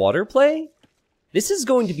gone for the water play, this is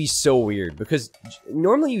going to be so weird because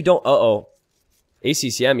normally you don't... Uh-oh.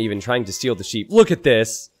 ACCM even trying to steal the sheep. Look at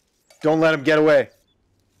this. Don't let him get away.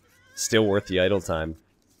 Still worth the idle time.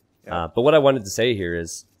 Yeah. But what I wanted to say here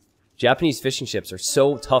is Japanese fishing ships are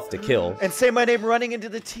so tough to kill. And Say My Name running into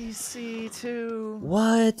the TC too.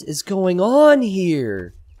 What is going on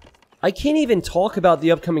here? I can't even talk about the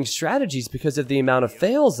upcoming strategies because of the amount of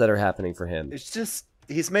fails that are happening for him. It's just,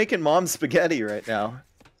 he's making mom spaghetti right now.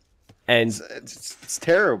 And it's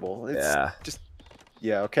terrible. It's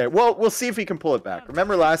yeah, okay. Well, we'll see if he can pull it back.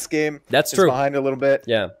 Remember last game? That's true. Behind a little bit.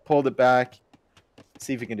 Yeah. Pulled it back.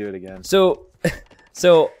 See if he can do it again. So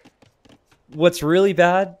what's really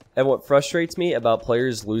bad and what frustrates me about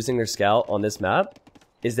players losing their scout on this map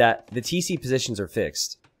is that the TC positions are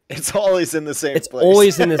fixed. It's always in the same place. It's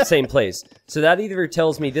always in the same place. So that either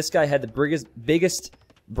tells me this guy had the biggest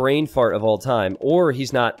brain fart of all time, or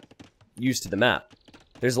he's not used to the map.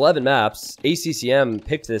 There's 11 maps. ACCM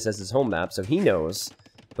picked this as his home map, so he knows.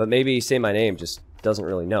 But maybe Say My Name just doesn't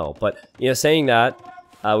really know. But, you know, saying that,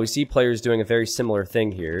 we see players doing a very similar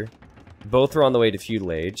thing here. Both are on the way to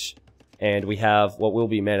Feudal Age. And we have what will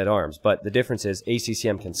be Man-at-Arms. But the difference is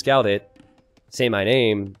ACCM can scout it. Say My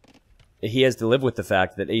Name, he has to live with the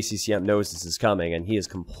fact that ACCM knows this is coming, and he is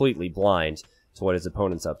completely blind to what his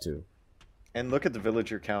opponent's up to. And look at the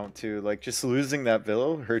villager count, too. Like, just losing that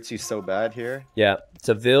vill hurts you so bad here. Yeah, it's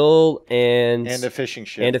a vill and a fishing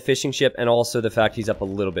ship. And a fishing ship, and also the fact he's up a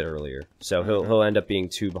little bit earlier. So he'll end up being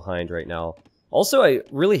 2 behind right now. Also, I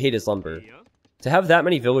really hate his lumber. Yeah. To have that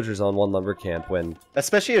many villagers on one lumber camp when...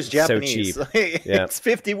 Especially as Japanese. So cheap. Yeah. It's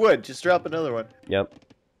 50 wood. Just drop another one. Yep.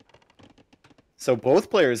 So both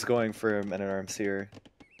players going for men-at-arms here.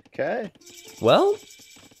 Okay. Well,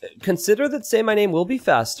 consider that Say My Name will be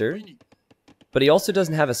faster, but he also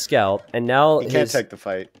doesn't have a scout, and now he can't take the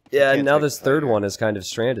fight. Yeah, and now this third one is kind of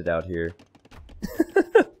stranded out here.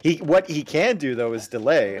 What he can do though is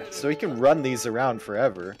delay, so he can run these around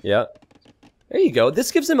forever. Yeah. There you go.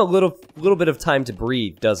 This gives him a little bit of time to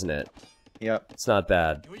breathe, doesn't it? Yep. It's not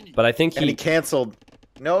bad. But I think he canceled.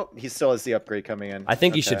 No, he still has the upgrade coming in. I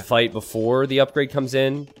think he should fight before the upgrade comes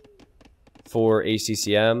in for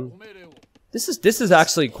ACCM. This is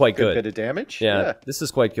actually quite good. Good bit of damage. Yeah, this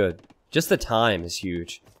is quite good. Just the time is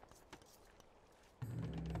huge.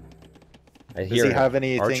 Does he have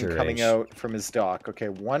anything coming out from his dock? Okay,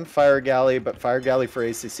 one fire galley, but fire galley for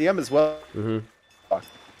ACCM as well.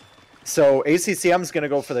 So ACCM is going to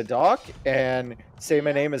go for the dock, and Say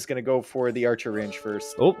My Name is going to go for the archer range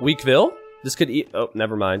first. Oh, Weakville? This could eat... Oh,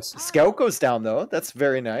 never mind. Scout goes down, though. That's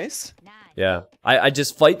very nice. Yeah. I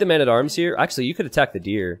just fight the men-at-arms here. Actually, you could attack the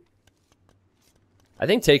deer. I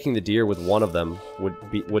think taking the deer with one of them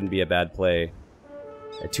wouldn't be a bad play.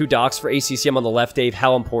 2 docks for ACCM on the left, Dave.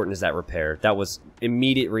 How important is that repair? That was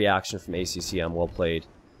immediate reaction from ACCM. Well played.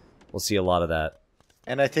 We'll see a lot of that.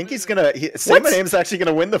 And I think he's gonna... Say My Name's actually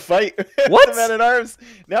gonna win the fight. What? The men-at-arms.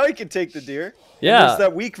 Now he can take the deer. Yeah. And there's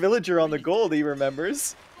that weak villager on the gold he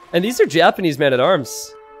remembers. And these are Japanese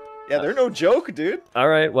men-at-arms. Yeah, they're no joke, dude.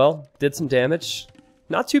 Alright, well, did some damage.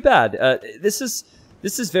 Not too bad. This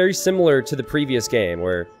is very similar to the previous game,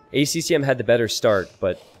 where ACCM had the better start,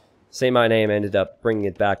 but Say My Name ended up bringing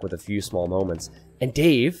it back with a few small moments. And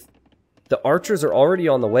Dave, the archers are already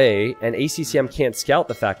on the way, and ACCM can't scout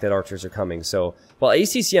the fact that archers are coming, so while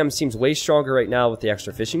ACCM seems way stronger right now with the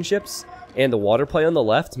extra fishing ships, and the water play on the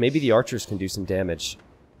left, maybe the archers can do some damage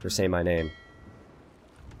for Say My Name.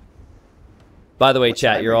 By the way,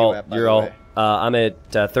 chat, you're all, I'm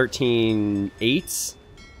at 13-8.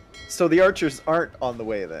 So the archers aren't on the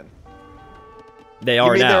way then? They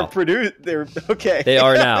are now. They're okay. They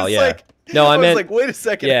are now, yeah. Like, no, I meant, was like, wait a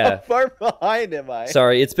second, yeah. How far behind am I?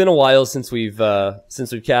 Sorry, it's been a while since we've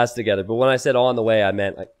cast together, but when I said on the way, I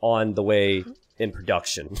meant like on the way in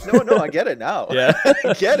production. No, I get it now. Yeah.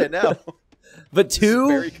 I get it now. But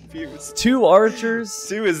very confused. 2 archers?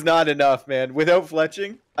 2 is not enough, man. Without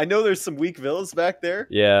fletching. I know there's some weak villas back there.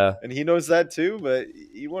 Yeah. And he knows that too, but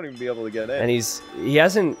he won't even be able to get in. And he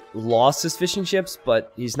hasn't lost his fishing ships,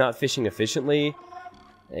 but he's not fishing efficiently.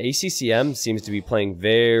 ACCM seems to be playing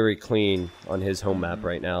very clean on his home map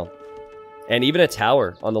right now. And even a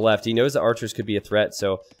tower on the left. He knows the archers could be a threat,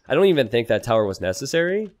 so I don't even think that tower was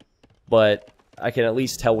necessary. But I can at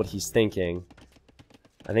least tell what he's thinking.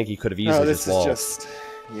 I think he could have easily just walled.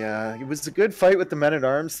 Yeah, it was a good fight with the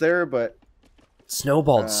men-at-arms there, but...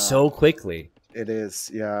 Snowballed so quickly. It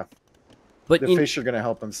is, yeah. But the fish are going to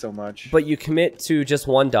help him so much. But you commit to just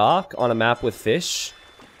one dock on a map with fish,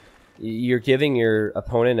 you're giving your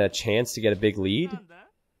opponent a chance to get a big lead.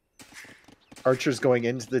 Archers going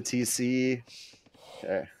into the TC.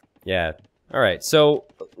 Okay. Yeah. Alright, so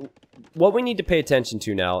what we need to pay attention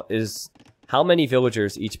to now is how many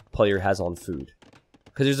villagers each player has on food.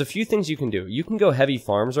 Because there's a few things you can do. You can go heavy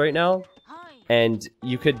farms right now, and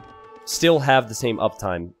you could still have the same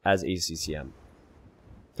uptime as ACCM.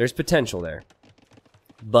 There's potential there.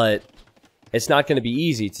 But it's not going to be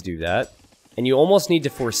easy to do that. And you almost need to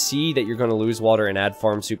foresee that you're going to lose water and add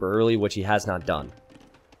farm super early, which he has not done.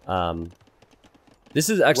 This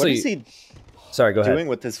is actually... What is he Sorry, go ahead. doing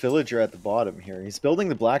with this villager at the bottom here? He's building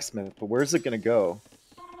the blacksmith, but where's it going to go?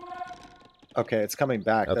 Okay, it's coming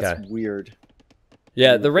back. Okay. That's weird.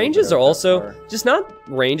 Yeah, the ranges are also just not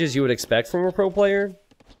ranges you would expect from a pro player,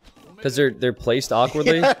 because they're placed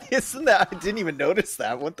awkwardly. Yeah, isn't that? I didn't even notice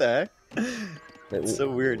that. What the heck? It's so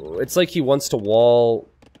weird. It's like he wants to wall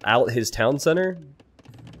out his town center.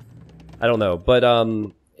 I don't know, but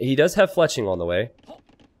he does have fletching on the way,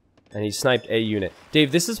 and he sniped a unit.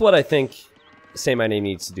 Dave, this is what I think Say My Name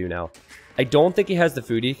needs to do now. I don't think he has the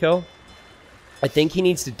food eco. I think he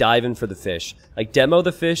needs to dive in for the fish, like demo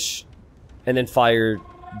the fish. And then fire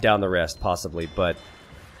down the rest, possibly. But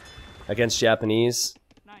against Japanese,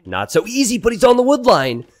 not so easy, but he's on the wood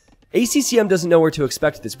line. ACCM doesn't know where to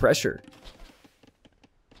expect this pressure.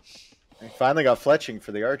 He finally got fletching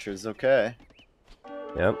for the archers, okay.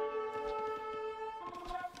 Yep.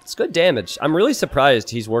 It's good damage. I'm really surprised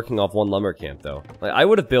he's working off 1 lumber camp, though. Like, I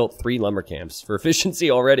would have built 3 lumber camps for efficiency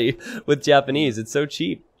already with Japanese. It's so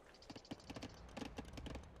cheap.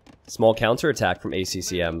 Small counterattack from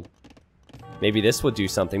ACCM. Maybe this would do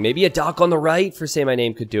something. Maybe a dock on the right for Say My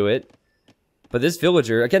Name could do it. But this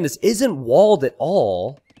villager, again, this isn't walled at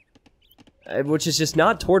all. Which is just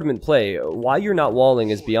not tournament play. Why you're not walling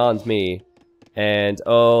is beyond me. And,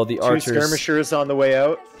 oh, the archers... 2 skirmishers on the way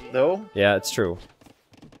out, though. Yeah, it's true.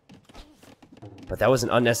 But that was an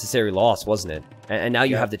unnecessary loss, wasn't it? And now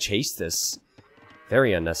you have to chase this.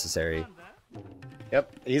 Very unnecessary.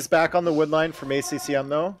 Yep, he's back on the wood line from ACCM,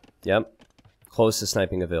 though. Yep. Close to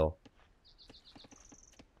sniping a Vil.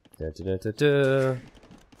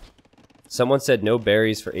 Someone said no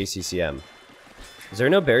berries for ACCM. Is there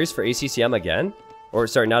no berries for ACCM again? Or,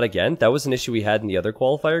 sorry, not again? That was an issue we had in the other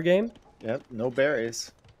qualifier game? Yep, no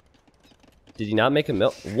berries. Did he not make a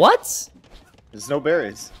mill? What? There's no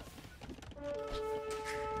berries.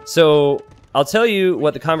 So, I'll tell you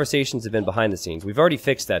what the conversations have been behind the scenes. We've already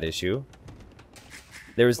fixed that issue.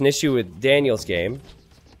 There was an issue with Daniel's game.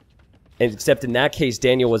 Except in that case,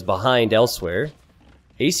 Daniel was behind elsewhere.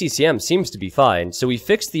 ACCM seems to be fine. So we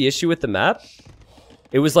fixed the issue with the map.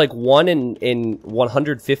 It was like 1 in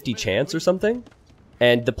 150 chance or something.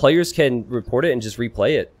 And the players can report it and just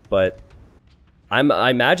replay it. But I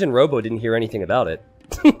imagine Robo didn't hear anything about it.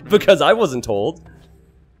 Because I wasn't told.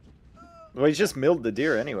 Well, he just milled the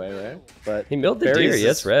deer anyway, right? But he milled the deer,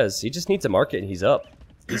 yes, Rez. He just needs a market and he's up.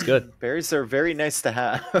 He's good. Berries are very nice to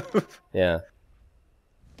have. Yeah.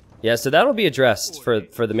 Yeah, so that'll be addressed for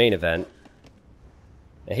the main event.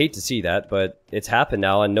 I hate to see that, but it's happened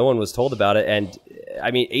now and no one was told about it. And,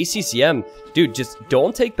 I mean, ACCM, dude, just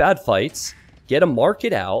don't take bad fights. Get a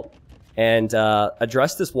market out and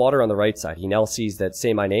address this water on the right side. He now sees that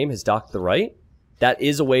Say My Name has docked the right. That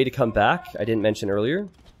is a way to come back. I didn't mention earlier.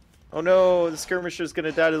 Oh no, the skirmisher's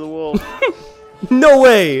gonna die to the wolf. No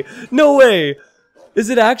way! No way! Is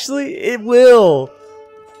it actually? It will!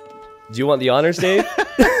 Do you want the honors, Dave?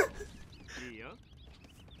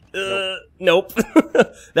 Nope.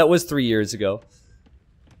 That was 3 years ago.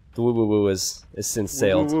 The woo woo woo is since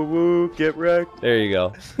sailed. Woo woo woo, get wrecked. There you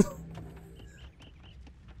go.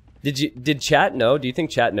 Did chat know? Do you think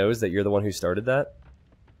chat knows that you're the one who started that?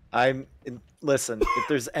 Listen, if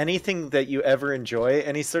there's anything that you ever enjoy,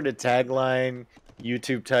 any sort of tagline,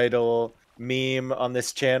 YouTube title, meme on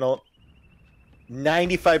this channel,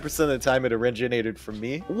 95% of the time it originated from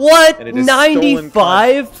me. What?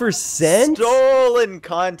 95%? Stolen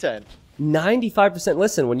content. 95%.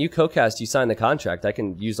 Listen, when you co-cast, you sign the contract. I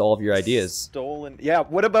can use all of your ideas. Stolen. Yeah.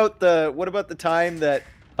 What about the time that?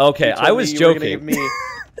 Okay, I was joking. Give me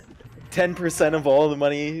 10% of all the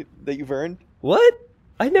money that you've earned. What?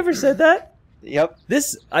 I never said that. Yep.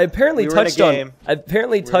 This I apparently touched on. I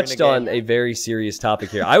apparently touched on a very serious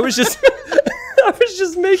topic here. I was just, I was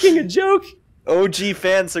just making a joke. OG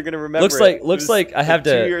fans are gonna remember. Looks like I have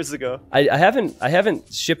to. 2 years ago. I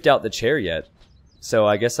haven't shipped out the chair yet, so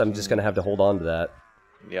I guess I'm just gonna have to hold on to that.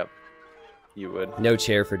 Yep. You would. No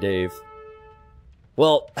chair for Dave.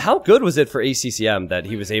 Well, how good was it for ACCM that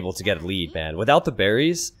he was able to get a lead, man? Without the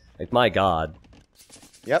berries, like my god.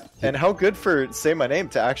 Yep, and how good for Say My Name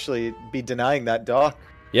to actually be denying that dock.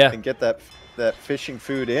 Yeah. And get that fishing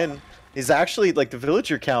food in. Is actually, like, the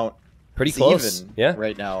villager count pretty close. Even yeah.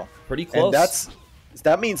 right now. Pretty close. And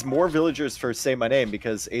that means more villagers for Say My Name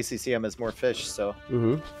because ACCM has more fish, so.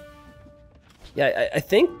 Mm-hmm. Yeah, I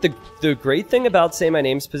think the great thing about Say My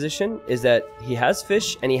Name's position is that he has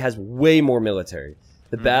fish and he has way more military.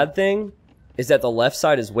 The bad thing is that the left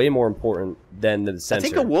side is way more important than the center. I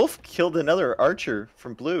think a wolf killed another archer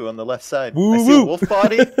from blue on the left side. Woo, I see woo. a wolf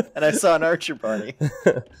body, and I saw an archer body.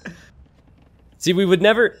 See, we would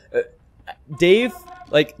never... Dave,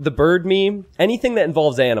 like, the bird meme, anything that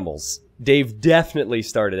involves animals, Dave definitely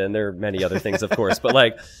started, and there are many other things, of course, but,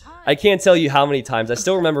 like, I can't tell you how many times. I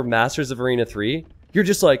still remember Masters of Arena 3. You're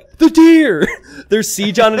just like, the deer! There's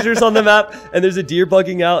siege onagers on the map, and there's a deer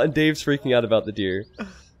bugging out, and Dave's freaking out about the deer.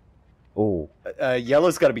 Oh.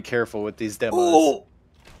 Yellow's got to be careful with these demos. Oh!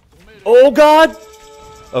 Oh, God!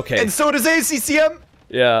 Okay. And so does ACCM!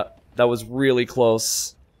 Yeah, that was really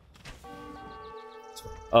close.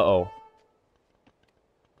 Uh-oh.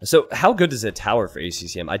 So, how good is a tower for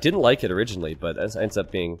ACCM? I didn't like it originally, but it ends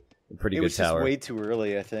up being a pretty good tower. It was just way too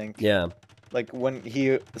early, I think. Yeah. Like, when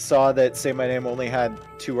he saw that Say My Name only had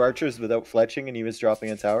 2 archers without fletching and he was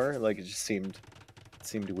dropping a tower, like, it just seemed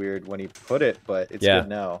weird when he put it, but it's good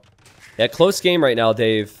now. Yeah, close game right now,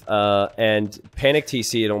 Dave. And Panic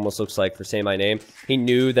TC, it almost looks like, for Say My Name. He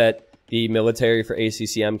knew that the military for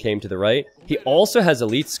ACCM came to the right. He also has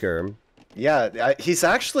Elite Skirm. Yeah, he's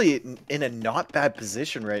actually in a not bad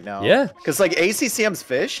position right now. Yeah. Because, like, ACCM's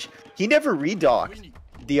fish, he never redocked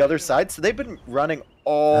the other side, so they've been running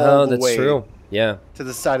all the way true. Yeah. to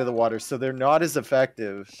the side of the water, so they're not as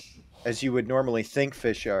effective as you would normally think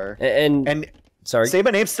fish are. And Sorry?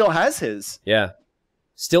 saymyname still has his. Yeah.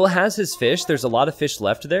 Still has his fish. There's a lot of fish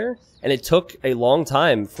left there. And it took a long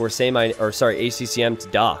time for ACCM to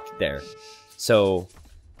dock there. So...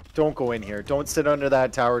 Don't go in here. Don't sit under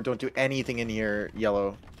that tower. Don't do anything in here,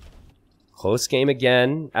 Yellow. Close game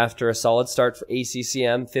again after a solid start for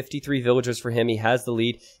ACCM. 53 villagers for him. He has the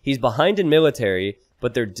lead. He's behind in military,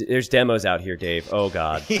 but there's demos out here, Dave. Oh,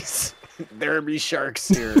 God. There be sharks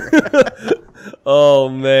here. Oh,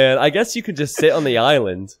 man. I guess you could just sit on the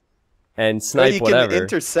island and snipe whatever. You can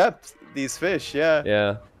intercept these fish, yeah.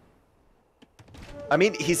 Yeah. I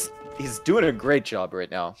mean, he's doing a great job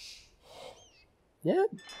right now. Yeah.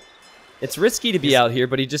 It's risky to be out here,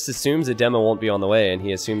 but he just assumes a demo won't be on the way, and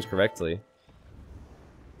he assumes correctly.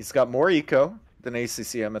 He's got more eco than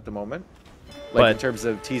ACCM at the moment. Like in terms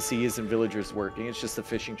of TCs and villagers working, it's just the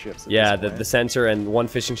fishing ships. Yeah, the center and one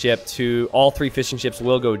fishing ship. All 3 fishing ships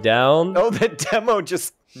will go down. Oh, the demo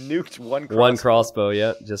just nuked one crossbow. One crossbow,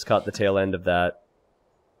 yeah. Just caught the tail end of that.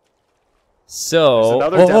 So... There's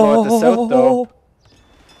another demo at the south, though.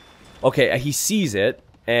 Okay, he sees it,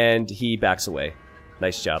 and he backs away.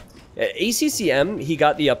 Nice job. ACCM, he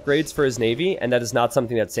got the upgrades for his navy, and that is not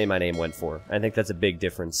something that saymyname went for. I think that's a big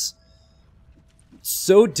difference.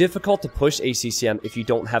 So difficult to push ACCM if you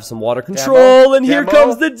don't have some water control, and here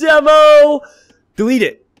comes the demo! Delete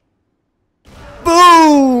it.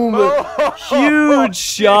 Boom! Huge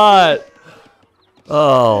shot!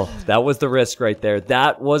 Oh, that was the risk right there.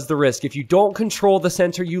 That was the risk. If you don't control the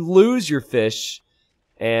center, you lose your fish,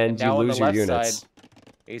 and you lose your units. Side,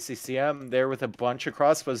 ACCM there with a bunch of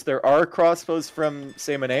crossbows. There are crossbows from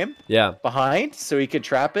saymyname behind, so he could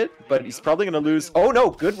trap it, but he's probably going to lose. Oh no,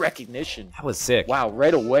 good recognition. That was sick. Wow,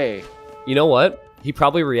 right away. You know what? He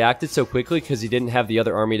probably reacted so quickly because he didn't have the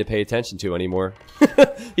other army to pay attention to anymore.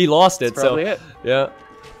 He lost it, That's probably it. Yeah.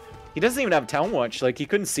 He doesn't even have town watch. Like, he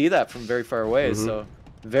couldn't see that from very far away, so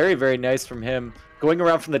very, very nice from him. Going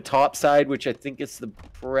around from the top side, which I think is the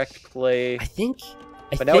correct play.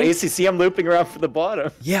 But now ACCM looping around for the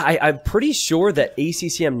bottom. Yeah, I'm pretty sure that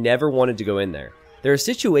ACCM never wanted to go in there. There are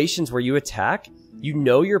situations where you attack, you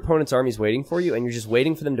know your opponent's army's waiting for you, and you're just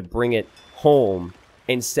waiting for them to bring it home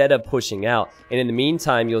instead of pushing out. And in the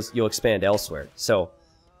meantime, you'll expand elsewhere. So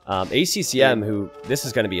ACCM, who this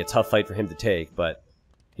is going to be a tough fight for him to take, but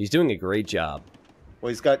he's doing a great job. Well,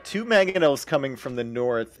 he's got 2 mangonels coming from the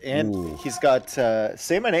north, and he's got,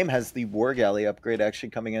 saymyname has the war galley upgrade actually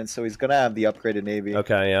coming in, so he's going to have the upgraded navy.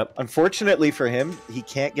 Okay, yep. Unfortunately for him, he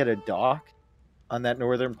can't get a dock on that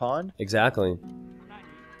northern pond. Exactly.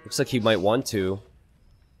 Looks like he might want to.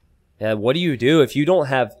 Yeah, what do you do if you don't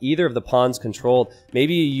have either of the ponds controlled?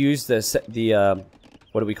 Maybe you use the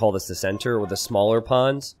what do we call this, the center, or the smaller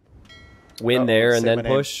ponds? Win there and then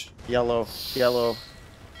push? Yellow, yellow.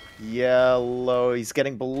 Yellow, he's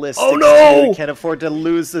getting ballistic. Oh no! He can't afford to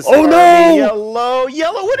lose this. Oh no! Yellow,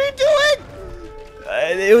 yellow, what are you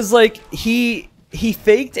doing? It was like he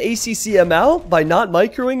faked ACCM out by not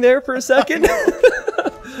microing there for a second.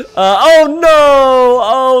 Oh no!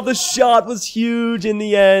 Oh, the shot was huge in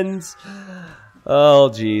the end.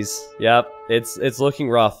 Oh jeez. Yep, it's looking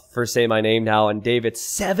rough for saymyname now. And Dave, it's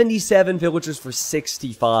 77 villagers for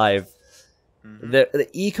 65. The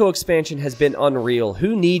eco expansion has been unreal.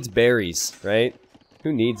 Who needs berries, right?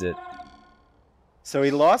 Who needs it? So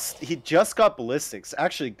he just got ballistics.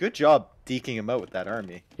 Actually, good job deking him out with that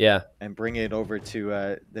army. Yeah. And bringing it over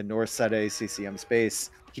to the north side of ACCM's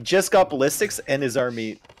base. He just got ballistics and his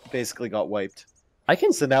army basically got wiped.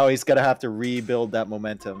 So now he's going to have to rebuild that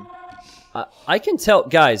momentum. I can tell,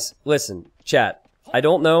 guys, listen, chat. I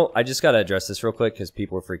don't know. I just got to address this real quick because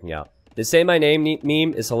people are freaking out. The saymyname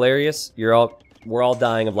meme is hilarious. We're all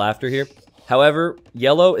dying of laughter here. However,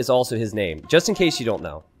 Yellow is also his name, just in case you don't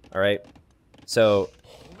know. All right. So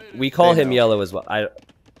we call him Yellow as well.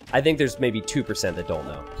 I think there's maybe 2% that don't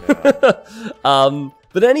know. Yeah.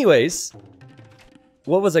 But anyways,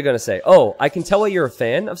 what was I gonna say? Oh, I can tell why you're a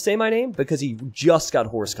fan of saymyname because he just got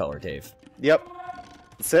horse color, Dave. Yep.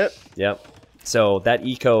 That's it. Yep. So that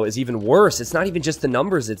eco is even worse. It's not even just the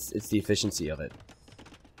numbers; it's the efficiency of it.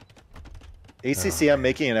 ACCM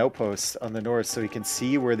making an outpost on the north so he can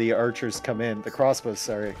see where the archers come in. The crossbows,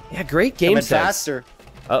 sorry. Yeah, great game sense. Faster.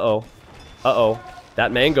 Uh-oh. Uh-oh.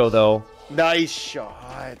 That mango, though. Nice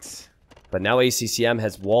shot. But now ACCM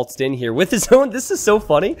has waltzed in here with his own... This is so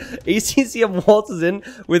funny. ACCM waltzes in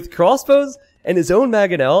with crossbows and his own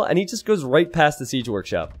mangonel, and he just goes right past the siege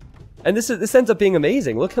workshop. And this ends up being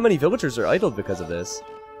amazing. Look how many villagers are idled because of this.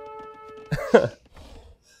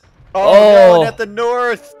 Oh, no, and at the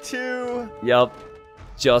north, too. Yep.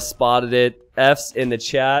 Just spotted it. F's in the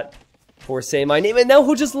chat. for Say My Name, and now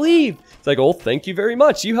he'll just leave. It's like, oh, thank you very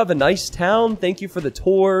much. You have a nice town. Thank you for the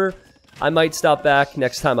tour. I might stop back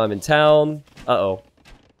next time I'm in town. Uh-oh.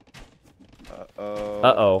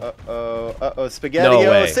 Uh-oh. Uh-oh. Uh-oh. Spaghetti.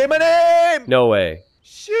 No way. Say my name! No way.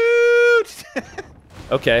 Shoot!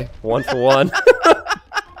 Okay, 1 for 1.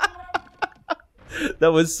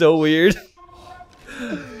 That was so weird.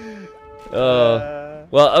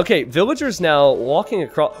 Well, okay, villagers now walking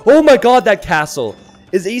across... Oh my god, that castle!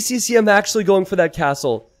 Is ACCM actually going for that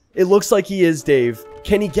castle? It looks like he is, Dave.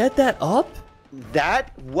 Can he get that up?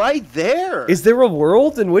 That? Why there? Is there a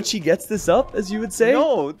world in which he gets this up, as you would say?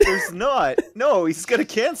 No, there's not. No, he's gonna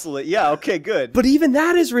cancel it. Yeah, okay, good. But even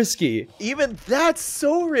that is risky. Even that's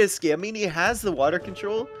so risky. I mean, he has the water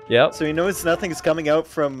control. Yep. So he knows nothing's coming out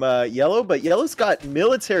from Yellow, but Yellow's got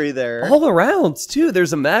military there. All around, too.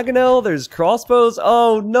 There's a Mangonel, there's crossbows.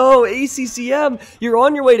 Oh, no, ACCM. You're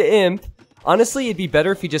on your way to Imp. Honestly, it'd be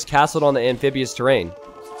better if you just castled on the amphibious terrain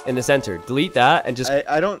in the center. Delete that and just...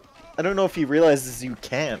 I don't know if he realizes you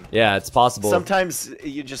can. Yeah, it's possible. Sometimes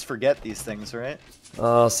you just forget these things, right?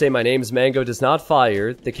 Say my name's Mango does not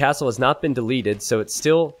fire. The castle has not been deleted, so it's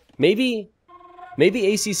still... Maybe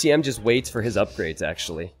ACCM just waits for his upgrades,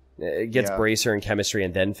 actually. It gets Bracer and Chemistry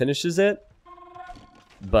and then finishes it.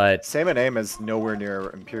 But... Say my name is nowhere near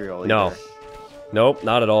Imperial either. No. Nope,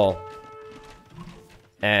 not at all.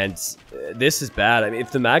 And this is bad. I mean,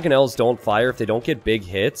 if the Mangonels don't fire, if they don't get big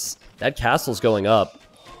hits, that castle's going up.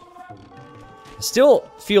 I still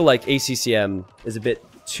feel like ACCM is a bit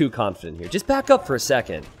too confident here. Just back up for a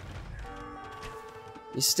second.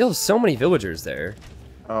 There's still so many villagers there.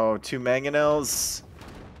 Oh, 2 Mangonels.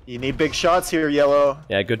 You need big shots here, Yellow.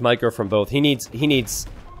 Yeah, good micro from both. He needs...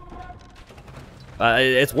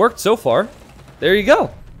 it's worked so far. There you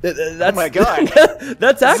go. That's, oh my god.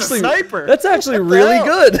 That's actually... sniper. That's actually really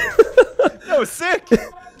good. That was sick.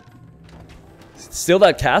 Still,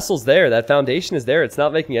 that castle's there. That foundation is there. It's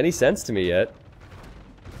not making any sense to me yet.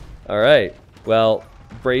 Alright. Well,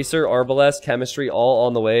 Bracer, Arbalest, Chemistry, all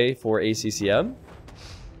on the way for ACCM.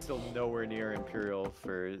 Still nowhere near Imperial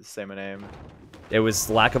for Say My Name. It was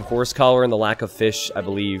lack of horse collar and the lack of fish, I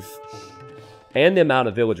believe. And the amount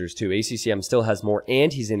of villagers, too. ACCM still has more,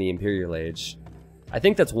 and he's in the Imperial Age. I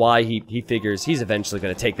think that's why he figures he's eventually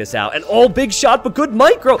going to take this out. And big shot, but good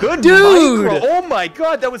micro. Good dude! Micro. Oh my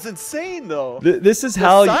god, that was insane, though. This is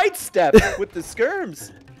how... sidestep with the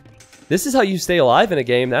skirms. This is how you stay alive in a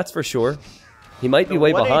game, that's for sure. He might be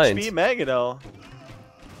way behind. 1 HP Mangonel.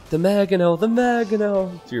 The Mangonel, the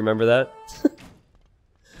Mangonel. Do you remember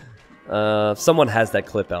that? Someone has that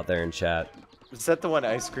clip out there in chat. Was that the one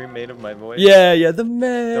Ice Cream made of my voice? Yeah, the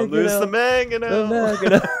Mangonel. Don't lose the Mangonel.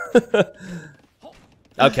 The Mangonel.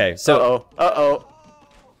 Okay, so...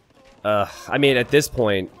 I mean, at this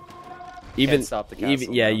point... Can't stop the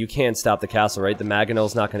castle, you can't stop the castle, right? The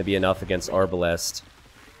Mangonel's not going to be enough against Arbalest.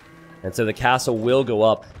 And so the castle will go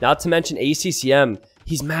up. Not to mention ACCM,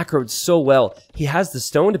 he's macroed so well. He has the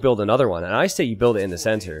stone to build another one, and I say you build it in the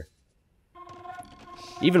center.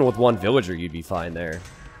 Even with 1 villager, you'd be fine there.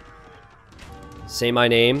 Say My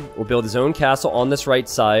Name will build his own castle on this right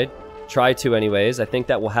side. Try to anyways. I think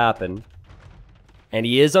that will happen. And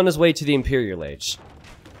he is on his way to the Imperial Age.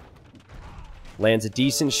 Lands a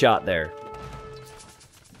decent shot there.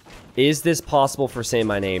 Is this possible for Say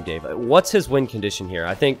My Name, Dave? What's his win condition here?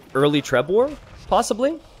 I think early Trebor,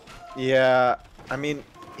 possibly? Yeah, I mean,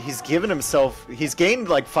 he's given himself... He's gained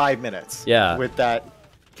like 5 minutes. Yeah. With that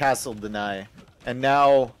castle deny. And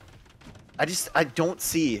now, I don't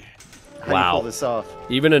see how you pull this off.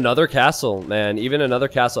 Even another castle, man. Even another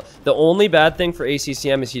castle. The only bad thing for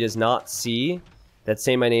ACCM is he does not see that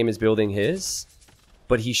Say My Name is building his.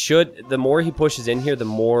 But he should... The more he pushes in here,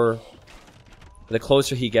 the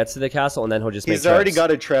closer he gets to the castle, and then he'll just make He's already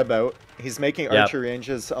got a Treb out. He's making archer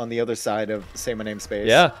ranges on the other side of Say My Name space.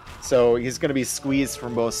 Yeah. So he's going to be squeezed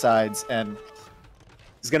from both sides, and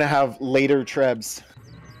he's going to have later Trebs.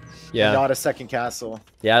 Yeah. Not a second castle.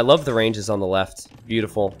 Yeah, I love the ranges on the left.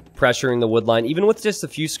 Beautiful. Pressuring the wood line. Even with just a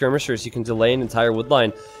few skirmishers, you can delay an entire wood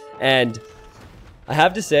line. And I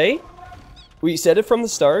have to say, we said it from the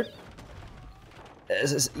start,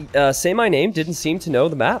 Say My Name didn't seem to know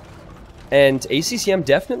the map. And ACCM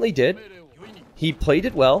definitely did. He played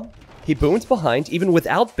it well. He boomed behind, even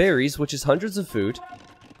without berries, which is hundreds of food.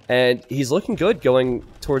 And he's looking good going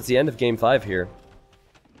towards the end of Game 5 here.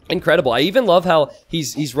 Incredible. I even love how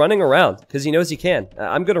he's running around, because he knows he can.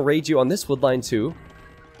 I'm going to raid you on this wood line too.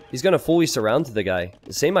 He's going to fully surround the guy.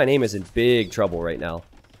 Say My Name is in big trouble right now.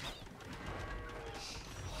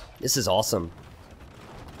 This is awesome.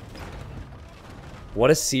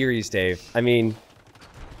 What a series, Dave. I mean...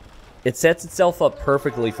 it sets itself up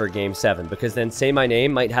perfectly for Game 7, because then Say My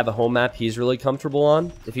Name might have a home map he's really comfortable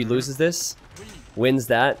on if he loses this, wins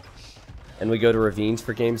that, and we go to Ravines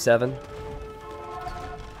for Game 7.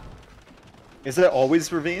 Is it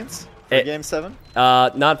always Ravines for Game 7?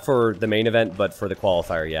 Not for the main event, but for the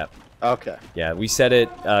qualifier, yeah. Okay. Yeah, we set it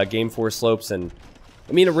Game 4 slopes, and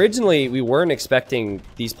I mean, originally we weren't expecting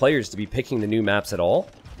these players to be picking the new maps at all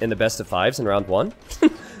in the best of 5s in round 1.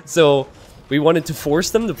 So we wanted to force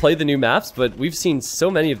them to play the new maps, but we've seen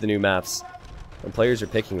so many of the new maps, and players are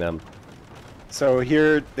picking them. So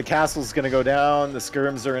here, the castle's gonna go down, the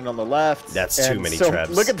skirms are in on the left. That's too many traps.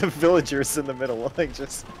 Look at the villagers in the middle, like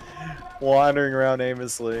just wandering around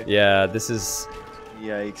aimlessly. Yeah, this is...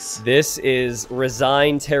 Yikes. This is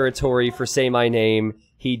resign territory for Say My Name.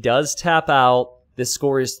 He does tap out. The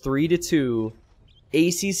score is 3-2.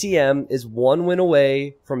 ACCM is 1 win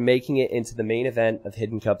away from making it into the main event of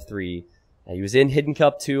Hidden Cup 3. Now, he was in Hidden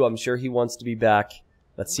Cup 2. I'm sure he wants to be back.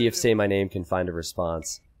 Let's see if Say My Name can find a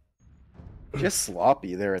response. Just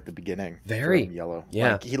sloppy there at the beginning. Very. Yellow.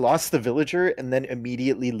 Yeah. Like, he lost the villager and then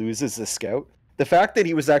immediately loses the scout. The fact that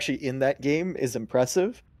he was actually in that game is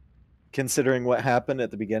impressive, considering what happened at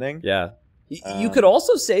the beginning. Yeah. You could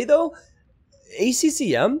also say, though,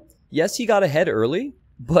 ACCM, yes, he got ahead early,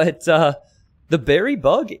 but the berry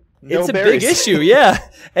bug, it's a big issue, yeah.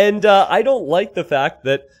 And I don't like the fact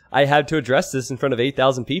that I had to address this in front of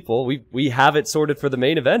 8,000 people. We have it sorted for the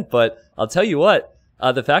main event, but I'll tell you what,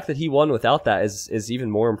 the fact that he won without that is even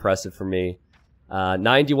more impressive for me.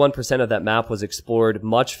 91% of that map was explored,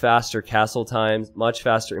 much faster castle times, much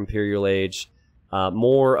faster Imperial Age,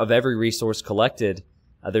 more of every resource collected.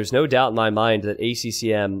 There's no doubt in my mind that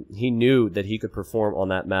ACCM, he knew that he could perform on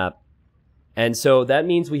that map. And so that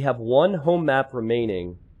means we have 1 home map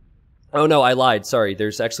remaining. Oh no, I lied. Sorry.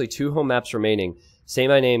 There's actually 2 home maps remaining. Say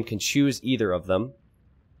My Name can choose either of them.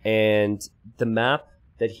 And the map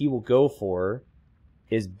that he will go for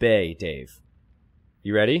is Bay, Dave.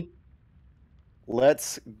 You ready?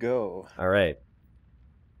 Let's go. All right.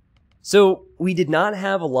 So we did not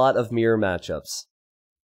have a lot of mirror matchups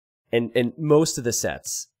in most of the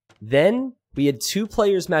sets. Then we had 2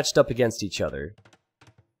 players matched up against each other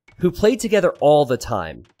who played together all the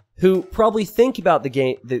time, who probably think about the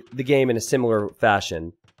game in a similar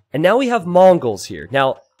fashion. And now we have Mongols here.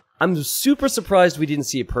 Now, I'm super surprised we didn't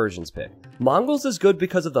see a Persians pick. Mongols is good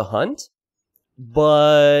because of the hunt,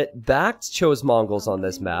 but Bact chose Mongols on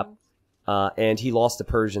this map, and he lost to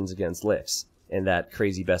Persians against Licks in that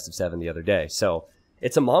crazy best of 7 the other day. So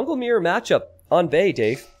it's a Mongol mirror matchup on Bay,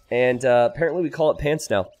 Dave, and apparently we call it pants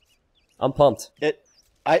now. I'm pumped.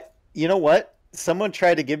 You know what? Someone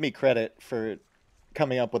tried to give me credit for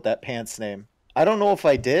coming up with that pants name. I don't know if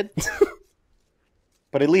I did,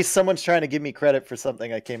 but at least someone's trying to give me credit for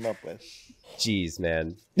something I came up with. Jeez,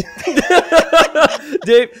 man.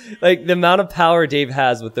 Dave, like, the amount of power Dave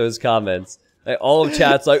has with those comments. Like, all of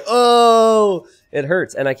chat's like, oh, it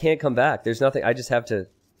hurts, and I can't come back. There's nothing. I just have to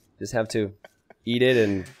eat it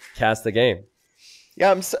and cast the game.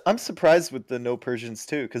 Yeah, I'm surprised with the no Persians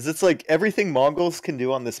too, because it's like everything Mongols can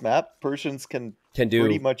do on this map, Persians can do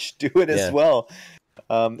pretty much do it as well.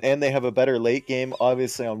 And they have a better late game,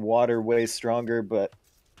 obviously on water, way stronger, but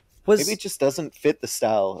maybe it just doesn't fit the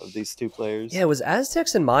style of these 2 players. Yeah, it was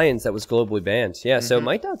Aztecs and Mayans that was globally banned. Yeah, so it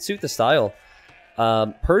might not suit the style.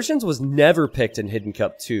 Persians was never picked in Hidden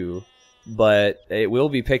Cup 2, but it will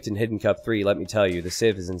be picked in Hidden Cup 3, let me tell you. The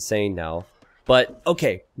Civ is insane now. But,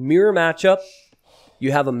 okay, mirror matchup.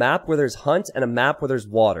 You have a map where there's hunt and a map where there's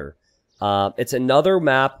water. It's another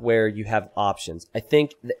map where you have options. I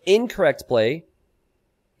think the incorrect play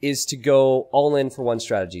is to go all in for one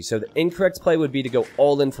strategy. So the incorrect play would be to go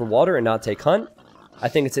all in for water and not take hunt. I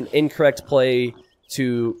think it's an incorrect play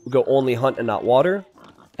to go only hunt and not water.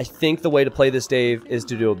 I think the way to play this, Dave, is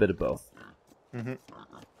to do a bit of both. And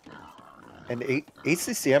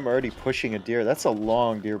ACCM already pushing a deer. That's a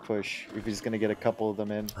long deer push if he's going to get a couple of them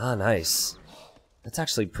in. Ah, nice. That's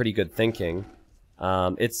actually pretty good thinking.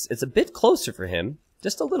 It's a bit closer for him.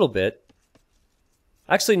 Just a little bit.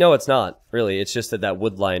 Actually, no, it's not. Really, it's just that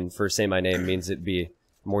wood line for Say My Name means it'd be a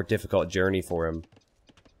more difficult journey for him.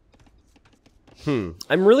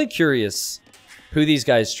 I'm really curious who these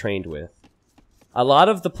guys trained with. A lot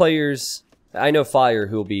of the players... I know Fire,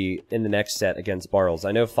 who will be in the next set against Bartles.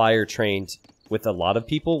 I know Fire trained with a lot of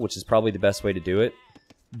people, which is probably the best way to do it.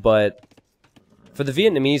 But for the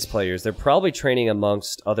Vietnamese players, they're probably training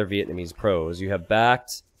amongst other Vietnamese pros. You have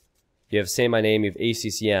Bact, you have Say My Name, you have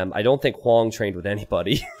ACCM. I don't think Huang trained with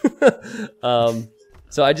anybody.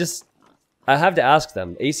 So I have to ask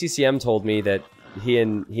them. ACCM told me that he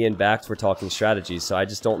and Bact were talking strategies, so I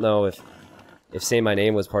just don't know if if Say My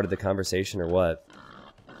Name was part of the conversation or what.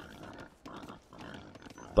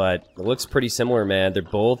 But it looks pretty similar, man. They're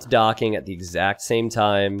both docking at the exact same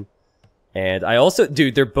time. And I also,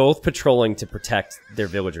 dude, they're both patrolling to protect their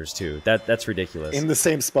villagers too. That's ridiculous. In the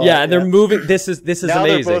same spot. Yeah, and they're moving. This is now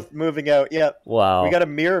amazing. They're both moving out. Yeah. Wow. We got a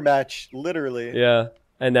mirror match, literally. Yeah.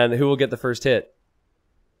 And then who will get the first hit?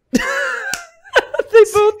 They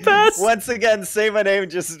both pass. Once again, Say My Name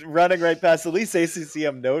just running right past. At least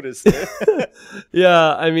ACCM noticed it.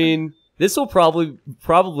 Yeah, I mean, this will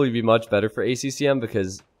probably be much better for ACCM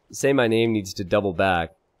because Say My Name needs to double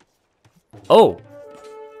back. Oh.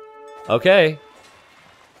 Okay.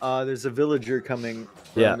 There's a villager coming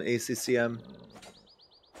from ACCM.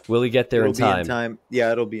 Will he get there in time?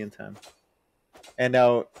 Yeah, it'll be in time. And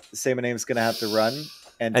now Say My Name's gonna have to run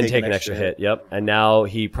and take an extra hit. Yep. And now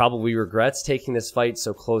he probably regrets taking this fight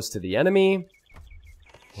so close to the enemy.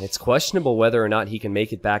 It's questionable whether or not he can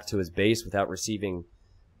make it back to his base without receiving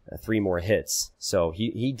 3 more hits. So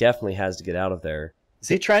he definitely has to get out of there. Is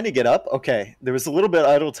he trying to get up? Okay. There was a little bit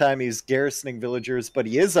idle time. He's garrisoning villagers, but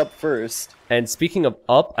he is up first. And speaking of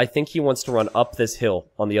up, I think he wants to run up this hill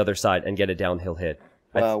on the other side and get a downhill hit.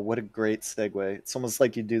 Wow, what a great segue. It's almost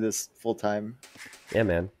like you do this full time. Yeah,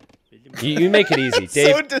 man. You make it easy,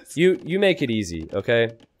 Dave. You make it easy,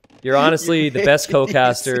 okay? You're honestly the best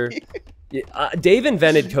co-caster. Dave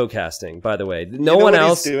invented co-casting, by the way. No one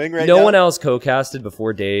else co-casted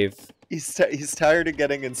before Dave. He's tired of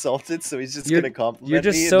getting insulted, so he's just going to compliment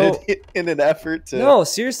me in an effort to... No,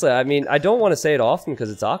 seriously. I mean, I don't want to say it often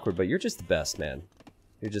because it's awkward, but you're just the best, man.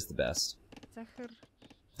 You're just the best.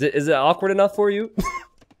 Is it awkward enough for you?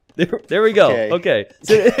 There we go. Okay.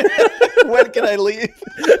 When can I leave?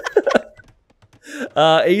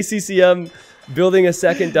 ACCM building a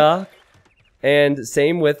second dock. And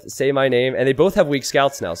same with Say My Name. And they both have weak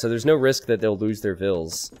scouts now, so there's no risk that they'll lose their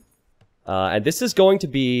vills. And this is going to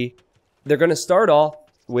be... They're going to start off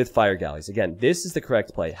with fire galleys. Again, this is the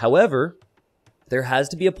correct play. However, there has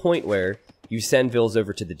to be a point where you send vills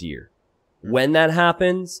over to the deer. When that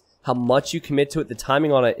happens, how much you commit to it, the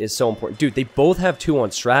timing on it is so important. Dude, they both have 2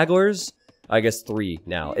 on stragglers. I guess 3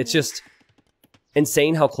 now. It's just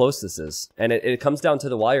insane how close this is. And it comes down to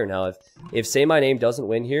the wire now. If Say My Name doesn't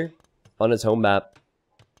win here on his home map,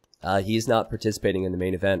 he's not participating in the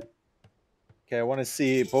main event. Okay, I want to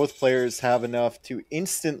see both players have enough to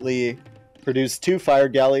instantly produce 2 fire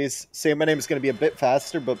galleys. Say My Name is going to be a bit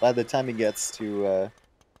faster, but by the time he gets to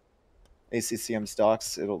ACCM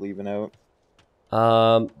stocks, it'll even out.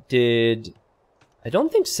 I don't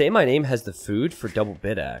think Say My Name has the food for double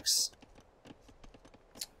bid axe.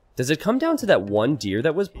 Does it come down to that 1 deer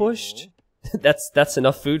that was pushed? That's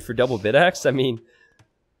enough food for double bid axe? I mean,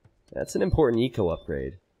 that's an important eco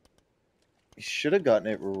upgrade. He should have gotten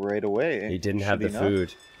it right away. He didn't have the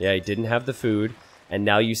food. Yeah, he didn't have the food. And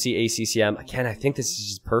now you see ACCM. Again, I think this is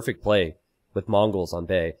just perfect play with Mongols on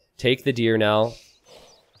Bay. Take the deer now.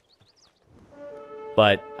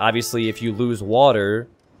 But obviously, if you lose water,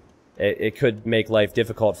 it could make life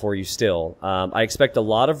difficult for you still. I expect a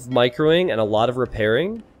lot of microing and a lot of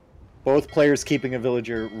repairing. Both players keeping a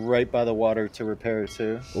villager right by the water to repair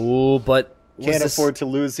too. Ooh, but... Can't afford to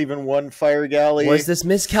lose even 1 fire galley. Was this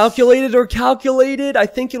miscalculated or calculated? I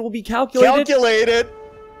think it will be calculated. Calculated!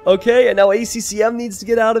 Okay, and now ACCM needs to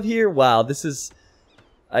get out of here. Wow, this is...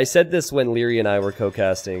 I said this when Leary and I were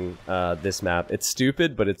co-casting this map. It's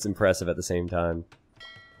stupid, but it's impressive at the same time.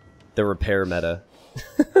 The repair meta.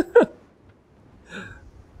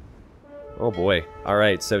 Oh boy.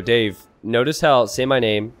 Alright, so Dave, notice how Say My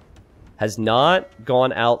Name has not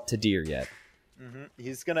gone out to deer yet.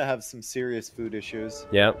 He's gonna have some serious food issues.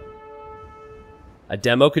 Yeah. A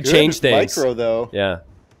demo could change things. Micro, though. Yeah.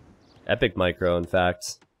 Epic micro, in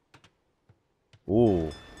fact. Ooh.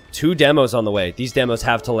 2 demos on the way. These demos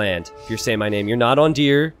have to land. If you're Say My Name, you're not on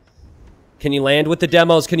deer. Can you land with the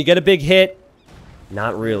demos? Can you get a big hit?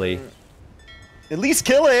 Not really. At least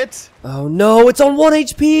kill it! Oh no, it's on 1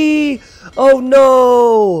 HP! Oh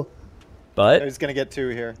no! But... he's gonna get 2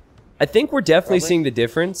 here. I think we're definitely seeing the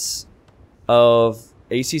difference of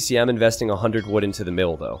ACCM investing 100 wood into the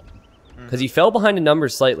mill, though. Because he fell behind in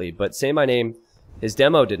numbers slightly, but Say My Name, his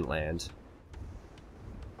demo didn't land.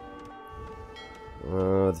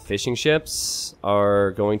 The fishing ships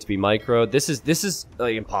are going to be micro. This is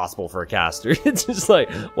like impossible for a caster. It's just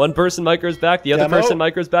like, one person micros back, the other person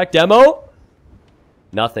micros back. Demo?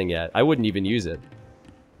 Nothing yet. I wouldn't even use it.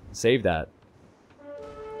 Save that.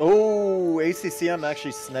 Oh, ACCM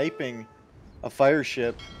actually sniping a fire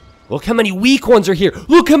ship. Look how many weak ones are here.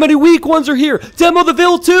 Look how many weak ones are here. Demo the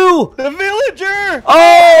Vill too. The villager.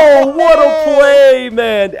 Oh, what a play,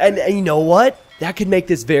 man. And you know what? That could make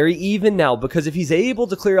this very even now, because if he's able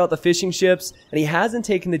to clear out the fishing ships and he hasn't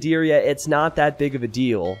taken the deer yet, it's not that big of a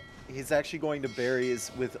deal. He's actually going to berries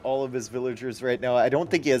with all of his villagers right now. I don't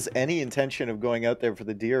think he has any intention of going out there for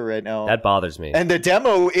the deer right now. That bothers me. And the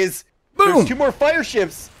demo is... Boom! There's 2 more fire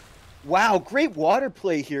ships. Wow, great water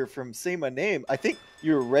play here from Say My Name. I think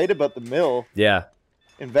you were right about the mill. Yeah.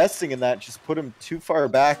 Investing in that just put him too far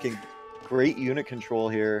back, and great unit control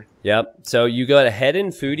here. Yep. So you got ahead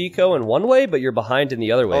in food eco in one way, but you're behind in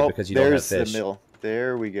the other way because you don't have fish. There's the mill.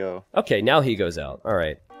 There we go. Okay, now he goes out. All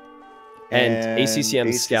right. And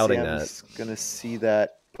ACCM's scouting that. Gonna see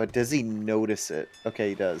that, but does he notice it? Okay,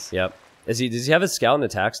 he does. Yep. Does he have his scout in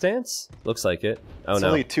attack stance? Looks like it. Oh, it's no.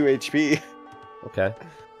 only 2 HP. Okay.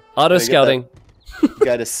 Auto scouting.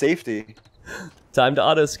 Got his safety. Time to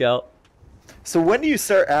auto scout. So when do you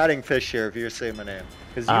start adding fish here if you're saying my name?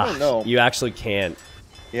 Because you don't know. You actually can't.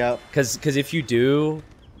 Yeah. Because if you do,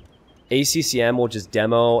 ACCM will just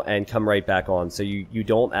demo and come right back on. So you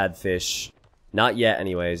don't add fish. Not yet,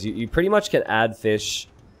 anyways. You pretty much can add fish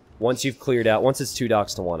once you've cleared out. Once it's 2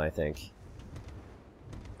 docks to 1, I think.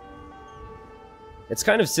 It's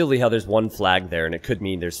kind of silly how there's 1 flag there, and it could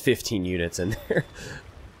mean there's 15 units in there.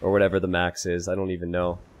 Or whatever the max is. I don't even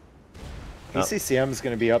know. ACCM is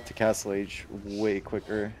going to be up to Castle Age way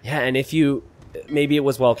quicker. Yeah, and if you... Maybe it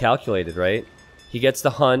was well calculated, right? He gets the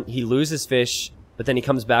hunt, he loses fish, but then he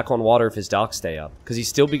comes back on water if his docks stay up. Because he's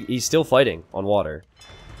still fighting on water.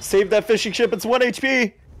 Save that fishing ship, it's 1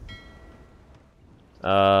 HP!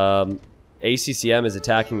 ACCM is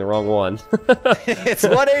attacking the wrong one. It's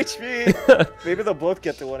 1 HP! Maybe they'll both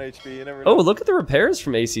get to 1 HP, you never know. Oh, look at the repairs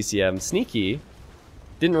from ACCM. Sneaky.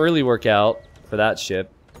 Didn't really work out for that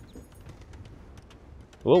ship.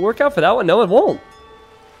 Will it work out for that one? No, it won't.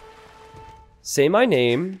 Say My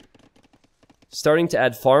Name. Starting to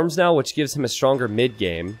add farms now, which gives him a stronger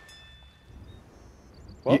mid-game.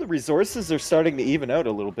 Well, the resources are starting to even out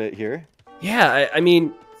a little bit here. Yeah, I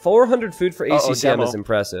mean, 400 food for ACCM is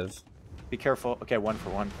impressive. Be careful. Okay, 1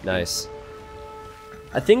 for 1. Nice.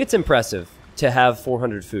 I think it's impressive to have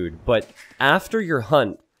 400 food, but after your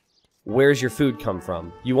hunt, where's your food come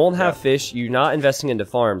from? You won't have fish, you're not investing into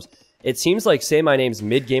farms. It seems like Say My Name's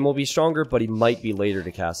mid-game will be stronger, but he might be later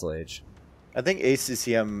to Castle Age. I think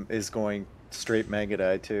ACCM is going straight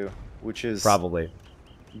Mangadai too, which is probably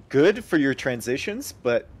good for your transitions,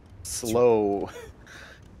 but slow.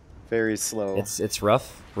 Very slow. It's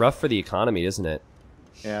rough for the economy, isn't it?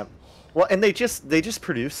 Yeah. Well, and they just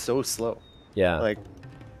produce so slow. Yeah. Like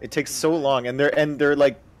it takes so long, and they're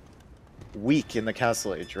like weak in the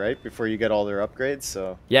Castle Age, right? Before you get all their upgrades,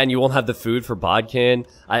 so... Yeah, and you won't have the food for Bodkin.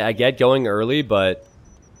 I get going early, but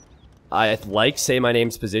I like Say My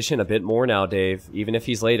Name's position a bit more now, Dave, even if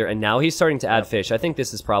he's later. And now he's starting to add fish. I think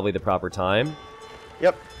this is probably the proper time.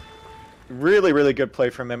 Yep. Really, really good play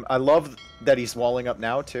from him. I love that he's walling up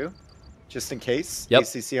now, too. Just in case. Yep.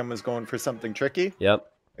 ACCM was going for something tricky. Yep.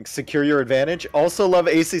 Like, secure your advantage. Also love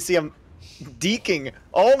ACCM deking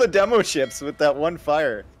all the demo ships with that 1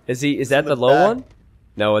 fire. Is that the low one?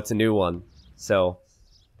 No, it's a new one. So,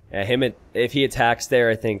 if he attacks there,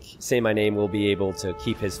 I think Say My Name will be able to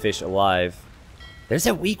keep his fish alive. There's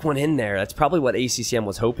a weak one in there. That's probably what ACCM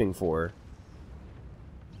was hoping for.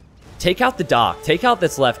 Take out the dock. Take out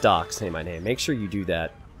this left dock, Say My Name. Make sure you do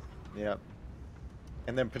that. Yep.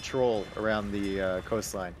 And then patrol around the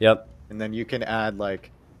coastline. Yep. And then you can add,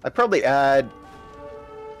 like... I'd probably add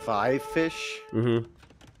 5 fish to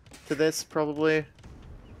this, probably.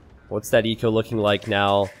 What's that eco looking like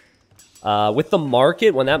now? With the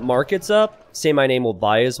market, when that market's up, Say My Name will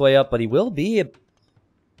buy his way up, but he will be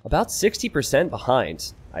about 60%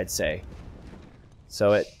 behind, I'd say.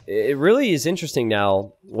 So it really is interesting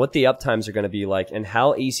now what the uptimes are going to be like and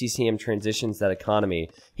how ACCM transitions that economy.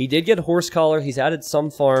 He did get horse collar. He's added some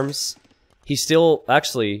farms. He still,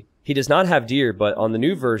 actually, he does not have deer, but on the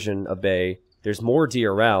new version of Bay, there's more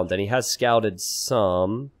deer around, and he has scouted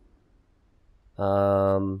some.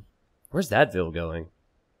 Where's that Vil going?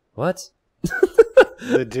 What?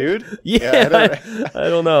 The dude? Yeah, I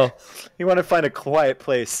don't know. You want to find a quiet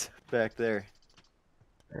place back there.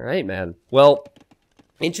 All right, man. Well,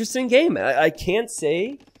 interesting game. I can't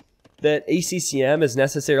say that ACCM is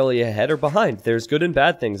necessarily ahead or behind. There's good and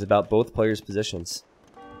bad things about both players' positions.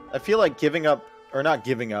 I feel like giving up, or not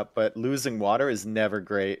giving up, but losing water is never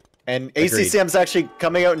great. And Agreed. ACCM's actually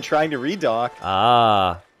coming out and trying to redock.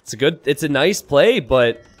 Ah, it's a nice play,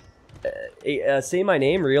 but Say My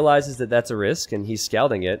Name realizes that that's a risk, and he's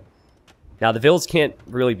scouting it. Now, the Vils can't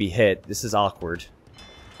really be hit. This is awkward.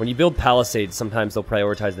 When you build palisades, sometimes they'll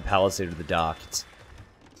prioritize the palisade or the dock. It's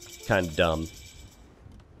kind of dumb.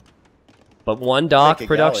 But 1 dock Like a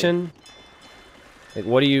production, Like,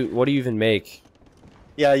 what do you even make?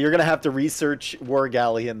 Yeah, you're gonna have to research War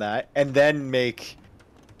Galley in that, and then make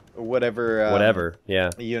whatever. Yeah.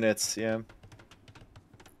 Units. Yeah.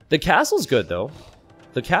 The castle's good though.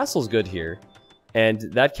 The castle's good here, and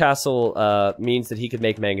that castle means that he could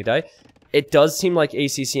make Mangadai. It does seem like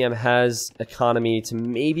ACCM has economy to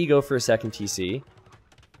maybe go for a second TC.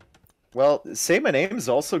 Well, Say My Name's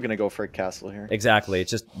also gonna go for a castle here. Exactly.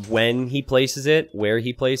 It's just when he places it, where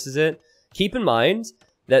he places it. Keep in mind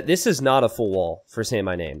that this is not a full wall for Say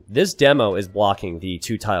My Name. This demo is blocking the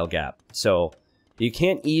 2-tile gap. So you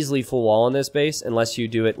can't easily full wall on this base unless you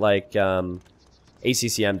do it like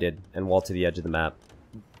ACCM did and wall to the edge of the map.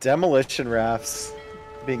 Demolition rafts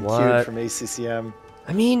being queued from ACCM.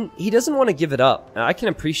 I mean, he doesn't want to give it up. I can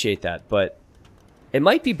appreciate that, but it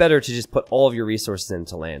might be better to just put all of your resources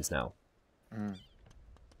into lands now.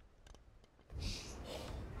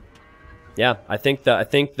 Yeah, I think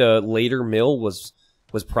the later mill was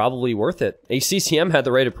probably worth it. ACCM had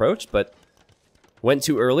the right approach, but went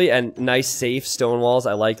too early, and nice safe stone walls.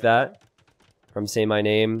 I like that from Say My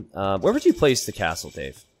Name. Where would you place the castle,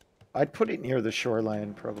 Dave? I'd put it near the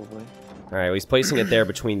shoreline, probably. All right, well, he's placing it there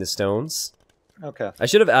between the stones. Okay. I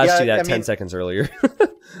should have asked you that 10 seconds earlier.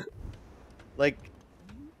 Like,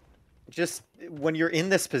 just when you're in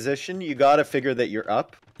this position, you gotta figure that you're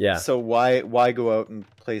up. Yeah. So why go out and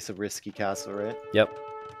place a risky castle, right? Yep.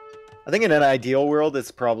 I think in an ideal world, it's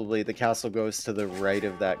probably the castle goes to the right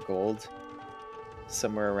of that gold,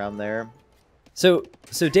 somewhere around there. So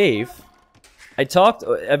Dave,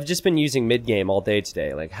 I've just been using mid game all day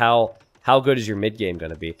today. Like, how good is your mid game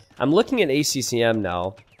going to be? I'm looking at ACCM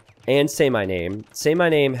now, and Say My Name. Say My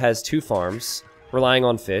Name has 2 farms, relying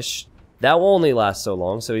on fish. That will only last so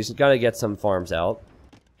long, so he's got to get some farms out.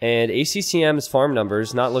 And ACCM's farm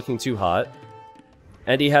numbers not looking too hot,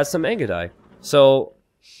 and he has some Mangadai. So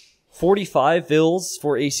 45 vills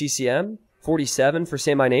for ACCM, 47 for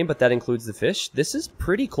Say My Name, but that includes the fish. This is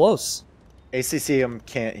pretty close. ACCM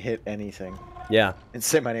can't hit anything. Yeah. And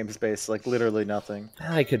Say My Name's base, like literally nothing.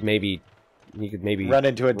 You could maybe run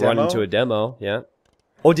into a demo. Yeah.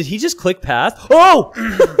 Oh, did he just click path? Oh!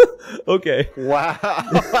 Okay. Wow.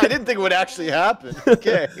 I didn't think it would actually happen.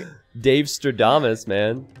 Okay. Dave Stradamus,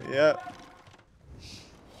 man. Yeah.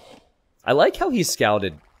 I like how he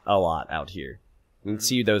scouted a lot out here. You can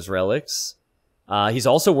see those relics. He's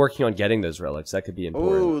also working on getting those relics. That could be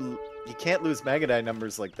important. Ooh, you can't lose Mangadai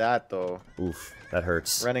numbers like that, though. Oof, that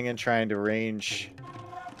hurts. Running and trying to range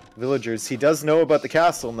villagers. He does know about the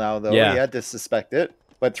castle now, though. Yeah. He had to suspect it.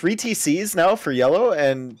 But 3 TCs now for yellow,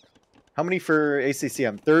 and how many for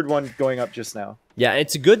ACCM? Third one going up just now. Yeah,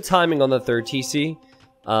 it's a good timing on the 3rd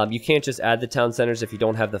TC. You can't just add the town centers if you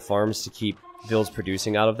don't have the farms to keep vills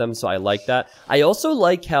producing out of them, so I like that. I also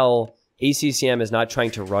like how ACCM is not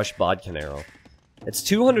trying to rush Bodcanero. It's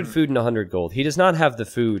 200 food and 100 gold. He does not have the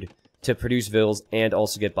food to produce vills and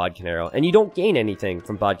also get Bodcanero, and you don't gain anything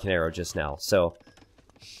from Bodcanero just now, so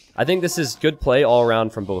I think this is good play all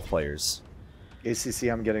around from both players.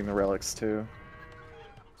 ACCM getting the relics, too.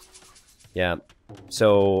 Yeah,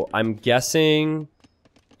 so I'm guessing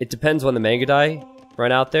it depends when the Mangadai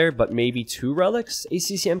run out there, but maybe 2 relics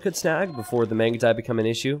ACCM could snag before the Mangadai become an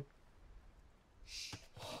issue.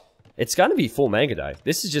 It's got to be full Mangadai.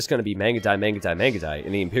 This is just going to be Mangadai, Mangadai, Mangadai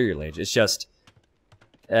in the Imperial Age. It's just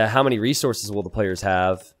how many resources will the players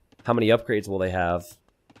have? How many upgrades will they have?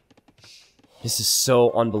 This is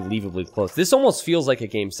so unbelievably close. This almost feels like a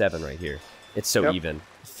Game 7 right here. It's so even.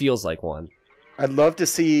 It feels like one. I'd love to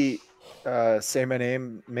see Say My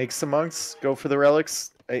Name make some monks go for the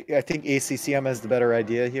relics. I think ACCM has the better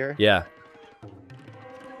idea here. Yeah.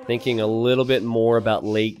 Thinking a little bit more about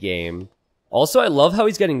late game. Also, I love how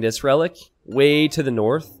he's getting this relic way to the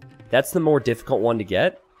north. That's the more difficult one to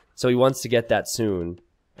get. So he wants to get that soon.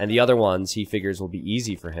 And the other ones he figures will be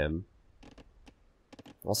easy for him.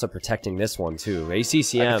 Also protecting this one too.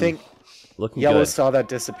 ACCM. I think looking Yellow good. saw that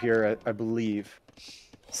disappear, I believe.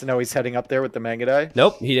 So now he's heading up there with the Mangadai?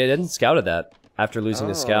 Nope, he didn't scouted that after losing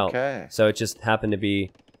his scout. Okay. So it just happened to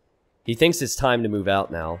be... He thinks it's time to move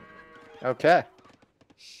out now. Okay.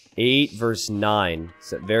 8 versus 9.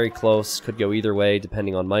 So very close. Could go either way,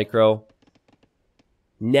 depending on micro.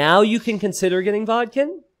 Now you can consider getting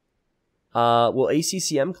Vodkin. Will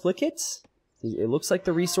ACCM click it? It looks like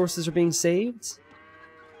the resources are being saved.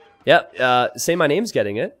 Yep, Say My Name's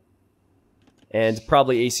getting it. And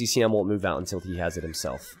probably ACCM won't move out until he has it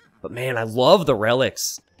himself. But man, I love the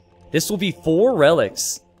relics. This will be 4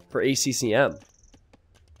 relics for ACCM.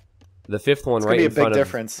 The 5th one right in front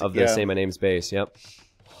of the Say My Name's base, yep.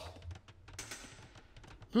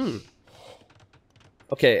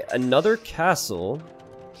 Okay, another castle.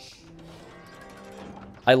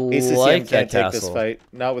 I ACCM like that can't take this castle. fight.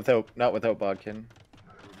 Not without Bodkin.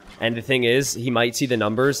 And the thing is, he might see the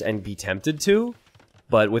numbers and be tempted to,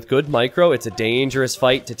 but with good micro, it's a dangerous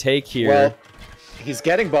fight to take here. Well, he's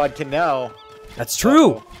getting Bodkin now. That's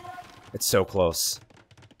true. Uh-oh. It's so close.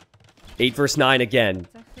 8 versus 9 again.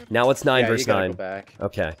 Now it's 9 versus 9. Go back.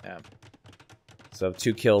 Okay. Yeah. So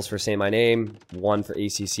 2 kills for Say My Name, 1 for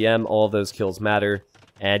ACCM. All of those kills matter.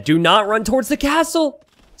 And do not run towards the castle!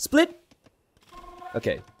 Split!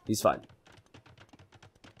 Okay, he's fine.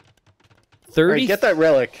 30. Alright, get that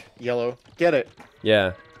relic, Yellow. Get it.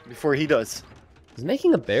 Yeah. Before he does. He's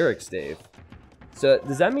making a barracks, Dave. So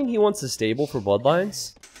does that mean he wants a stable for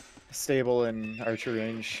bloodlines? Stable in archer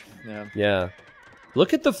range. Yeah. Yeah.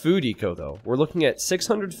 Look at the food eco, though. We're looking at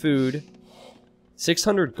 600 food,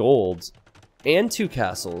 600 gold, and 2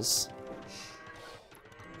 castles.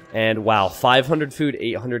 And wow, 500 food,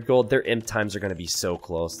 800 gold. Their imp times are going to be so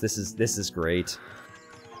close. This is great.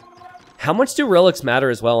 How much do relics matter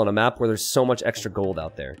as well on a map where there's so much extra gold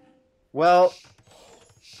out there? Well,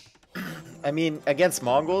 I mean, against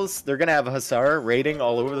Mongols, they're gonna have a Hussar raiding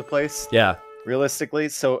all over the place. Yeah. Realistically,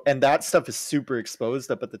 so and that stuff is super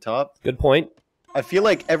exposed up at the top. Good point. I feel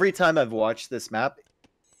like every time I've watched this map,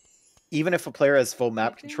 even if a player has full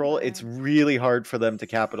map control, it's really hard for them to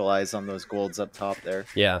capitalize on those golds up top there.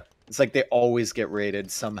 Yeah. It's like they always get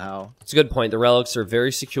raided somehow. It's a good point. The relics are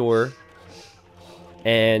very secure.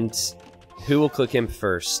 And who will click him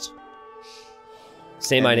first?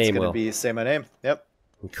 Say My Name will. Say My Name. Yep.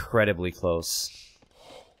 Incredibly close.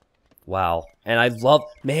 Wow. And I love...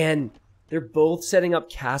 Man, they're both setting up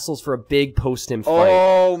castles for a big post-him fight.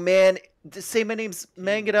 Oh, man. Say My Name's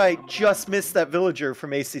Mangadai just missed that villager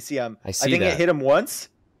from ACCM. I see I think that. it hit him once.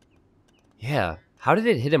 Yeah. How did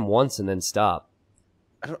it hit him once and then stop?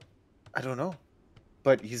 I don't know.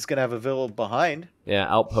 But he's going to have a villa behind. Yeah,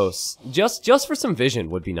 outposts. Just for some vision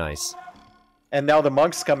would be nice. And now the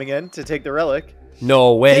monk's coming in to take the relic.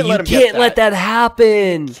 No way. You can't let that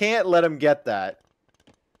happen. Can't let him get that.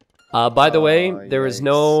 By the way, there is yikes.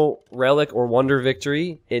 no relic or wonder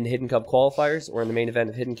victory in Hidden Cup qualifiers or in the main event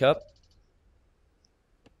of Hidden Cup.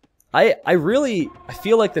 I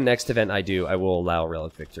feel like the next event I do, I will allow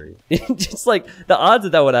relic victory. Just like the odds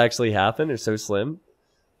that would actually happen are so slim.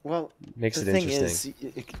 Well, Makes the it thing interesting.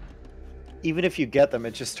 is, even if you get them,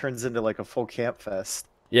 it just turns into like a full camp fest.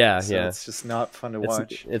 Yeah, So yeah. it's just not fun to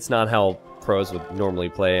watch. It's not how pros would normally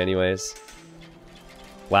play anyways.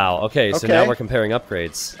 Wow, okay, so now we're comparing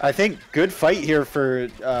upgrades. I think good fight here for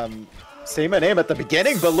Say My Name at the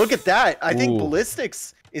beginning, but look at that. I think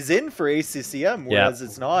Ballistics is in for ACCM, whereas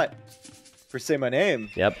it's not for Say My Name.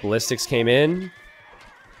 Yep, Ballistics came in,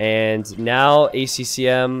 and now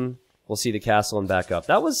ACCM will see the castle and back up.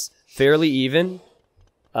 That was fairly even,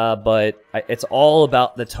 but it's all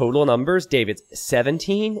about the total numbers. Dave, it's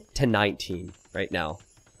 17 to 19 right now.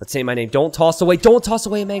 Let's Say My Name. Don't toss away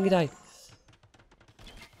Mangadai.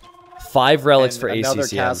 5 relics for ACCM. Another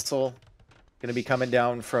castle going to be coming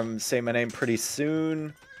down from Say My Name pretty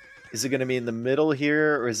soon. Is it going to be in the middle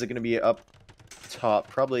here, or is it going to be up top?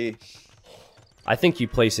 Probably. I think you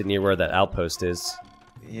place it near where that outpost is.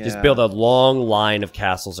 Yeah. Just build a long line of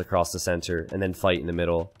castles across the center, and then fight in the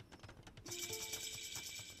middle.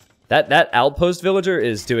 That outpost villager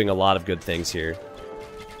is doing a lot of good things here.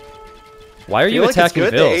 Why are you attacking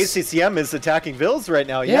it's good vills? that ACCM is attacking vills right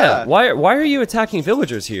now. Yeah. Why are you attacking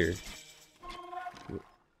villagers here?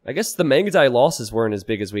 I guess the Mangadai losses weren't as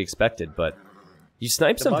big as we expected, but you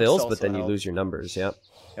snipe some vills, but then you lose your numbers. Yep.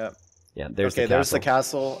 Yep. Yeah. There's the castle. There's the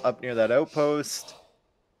castle up near that outpost.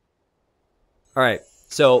 All right.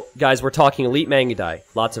 So, guys, we're talking Elite Mangadai,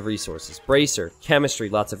 lots of resources. Bracer, Chemistry,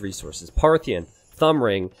 lots of resources. Parthian, Thumb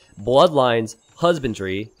Ring, Bloodlines,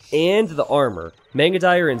 Husbandry, and the armor.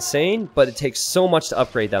 Mangadai are insane, but it takes so much to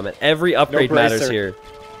upgrade them, and every upgrade matters here.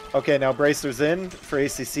 Okay, now Bracer's in for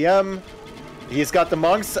ACCM. He's got the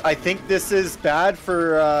monks. I think this is bad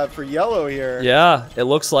for Yellow here. Yeah, it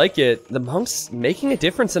looks like it. The monks making a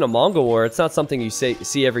difference in a Mongol war. It's not something you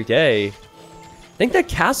see every day. I think that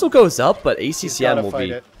castle goes up, but ACCM will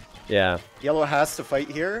be. Yeah. Yellow has to fight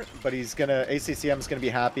here, but ACCM's gonna be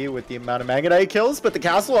happy with the amount of Mangadai kills, but the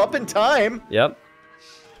castle up in time. Yep.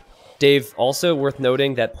 Dave, also worth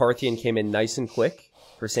noting that Parthian came in nice and quick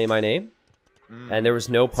for Say My Name. And there was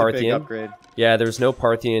no Parthian. Big upgrade. Yeah, there was no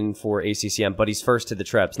Parthian for ACCM, but he's first to the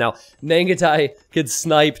Trebs. Now, Mangadai could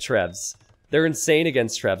snipe Trebs. They're insane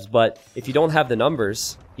against Trebs, but if you don't have the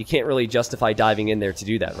numbers, you can't really justify diving in there to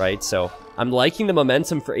do that, right? So, I'm liking the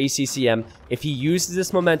momentum for ACCM. If he uses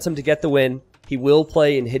this momentum to get the win, he will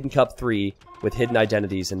play in Hidden Cup 3 with Hidden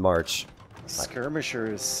Identities in March.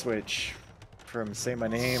 Skirmishers switch from Say My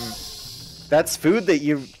Name. That's food that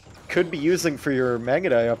you could be using for your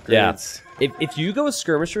Mangadai upgrades. Yeah. If you go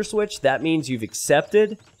skirmisher switch, that means you've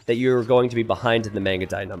accepted that you're going to be behind in the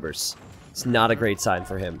Mangadai numbers. It's not a great sign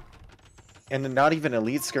for him. And not even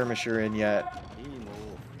elite skirmisher in yet.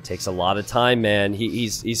 Takes a lot of time, man.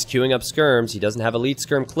 He's queuing up skirms. He doesn't have elite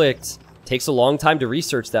skirm clicked. Takes a long time to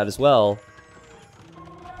research that as well.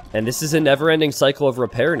 And this is a never-ending cycle of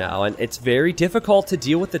repair now, and it's very difficult to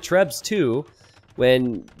deal with the trebs too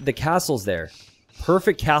when the castle's there.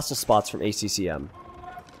 Perfect castle spots from ACCM.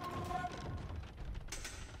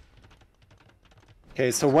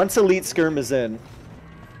 Okay, so once elite skirm is in,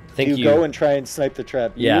 you go and try and snipe the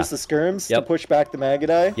treb. You use the skirms to push back the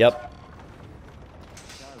Mangadai. Yep.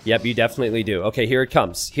 Yep, you definitely do. Okay, here it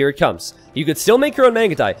comes. Here it comes. You could still make your own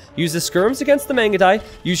Mangadai. Use the skirms against the Mangadai.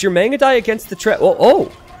 Use your Mangadai against the treb.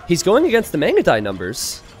 Oh, he's going against the Mangadai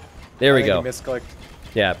numbers. There we go. He misclicked.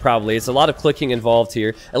 Yeah, probably. It's a lot of clicking involved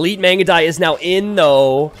here. Elite Mangadai is now in,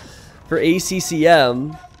 though, for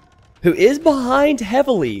ACCM, who is behind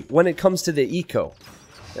heavily when it comes to the eco.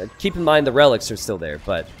 Keep in mind the relics are still there,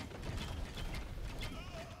 but...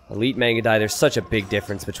 Elite Mangadai, there's such a big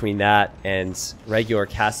difference between that and regular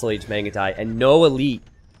Castle Age Mangadai, and no Elite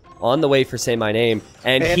on the way for Say My Name.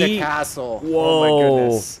 And a castle. Whoa. Oh my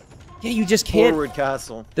goodness. Yeah, you just can't... Forward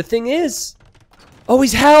castle. The thing is... Oh,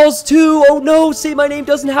 he's housed too! Oh no, Say My Name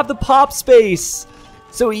doesn't have the pop space!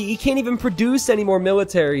 So he can't even produce any more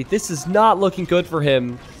military. This is not looking good for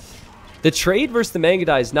him. The trade versus the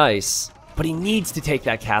Mangadai is nice, but he needs to take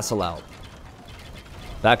that castle out.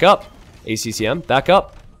 Back up. ACCM, back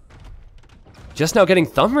up. Just now getting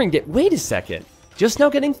Thumb Ring. Wait a second. Just now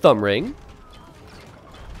getting Thumb Ring.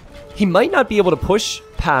 He might not be able to push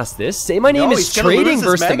past this. Say My Name is trading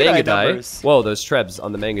versus the Mangadai. Whoa, those trebs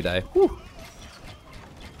on the Mangadai. Whew.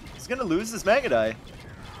 He's gonna lose his Mangadai.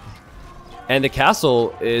 And the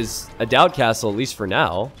castle is a doubt castle, at least for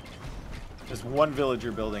now. There's one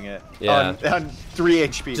villager building it. Yeah. On 3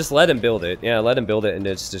 HP. Just let him build it. Yeah, let him build it and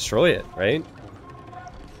just destroy it, right?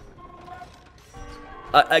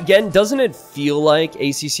 Again, doesn't it feel like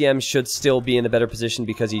ACCM should still be in the better position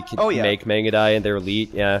because he can make Mangadai and they're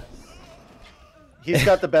elite? Yeah. He's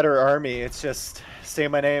got the better army. It's just Say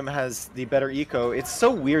My Name has the better eco. It's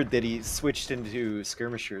so weird that he switched into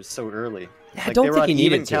skirmishers so early. Yeah, I don't think he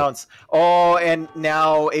needed to. Counts. Oh, and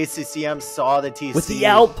now ACCM saw the TC. With the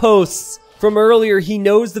outposts from earlier, he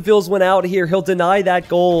knows the vills went out here. He'll deny that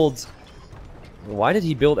gold. Why did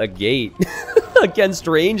he build a gate against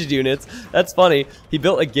ranged units? That's funny. He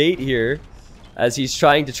built a gate here as he's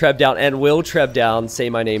trying to treb down and will treb down Say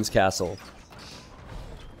My Name's castle.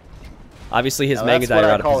 Obviously, his Mangadai are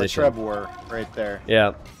out of position. That's what I call a treb war right there.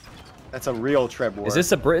 Yeah. That's a real treb war. Is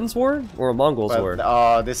this a Britain's war or a Mongols war?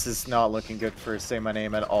 Oh, this is not looking good for Say My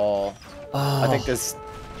Name at all. I think this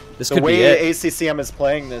could be it. The way ACCM is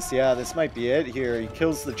playing this, yeah, this might be it here. He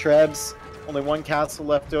kills the trebs. Only one castle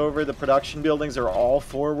left over. The production buildings are all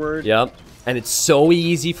forward. Yep. And it's so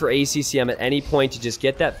easy for ACCM at any point to just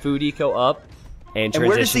get that food eco up and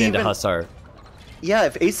transition into Hussar. Yeah,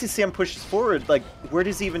 if ACCM pushes forward, like, where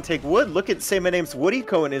does he even take wood? Look at Say My Name's wood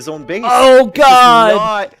eco in his own base. Oh,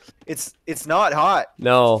 God! It's not hot.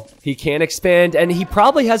 No, he can't expand, and he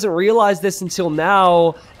probably hasn't realized this until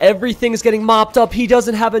now. Everything's getting mopped up. He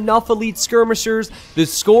doesn't have enough elite skirmishers. The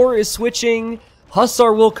score is switching.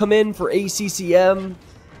 Hussar will come in for ACCM.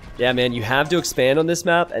 Yeah, man, you have to expand on this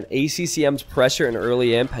map, and ACCM's pressure and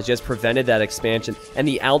early imp has just prevented that expansion. And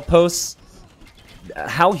the outposts,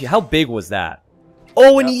 how big was that?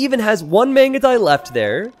 Oh, and he even has one Mangadai left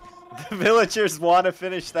there. The villagers want to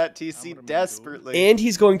finish that TC desperately. And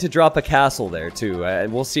he's going to drop a castle there, too.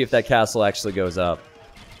 And we'll see if that castle actually goes up.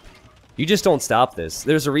 You just don't stop this.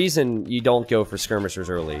 There's a reason you don't go for skirmishers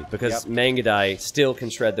early, because Mangadai still can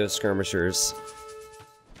shred those skirmishers.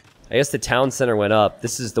 I guess the town center went up.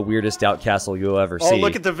 This is the weirdest doubt castle you'll ever see. Oh,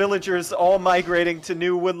 look at the villagers all migrating to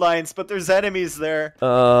new wood lines, but there's enemies there.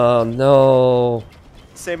 Oh, no.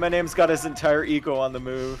 Say My Name's got his entire eco on the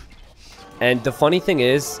move. And the funny thing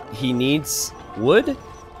is, he needs wood,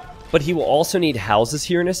 but he will also need houses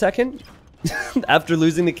here in a second. After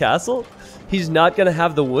losing the castle, he's not going to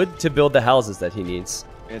have the wood to build the houses that he needs.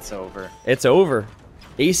 It's over. It's over.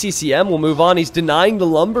 ACCM will move on. He's denying the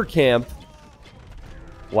lumber camp.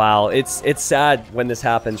 Wow, it's sad when this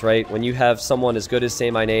happens, right? When you have someone as good as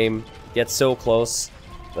Say My Name get so close.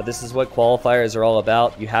 But this is what qualifiers are all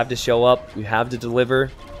about. You have to show up. You have to deliver.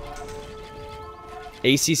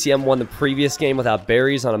 ACCM won the previous game without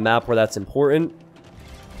berries on a map where that's important.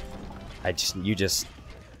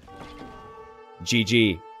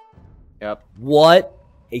 GG. Yep. What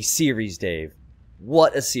a series, Dave.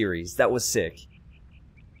 What a series. That was sick.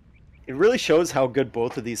 it really shows how good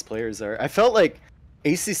both of these players are. I felt like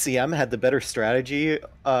ACCM had the better strategy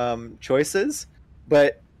choices,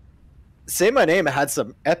 but Say My Name had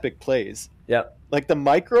some epic plays. Yeah. Like the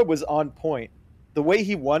micro was on point. The way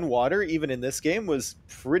he won water, even in this game, was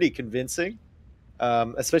pretty convincing.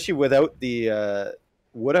 Especially without the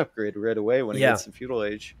wood upgrade right away when he gets some Feudal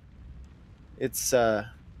Age. It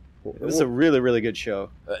was a really, really good show.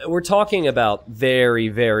 We're talking about very,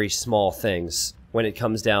 very small things when it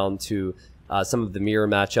comes down to some of the mirror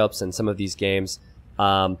matchups and some of these games.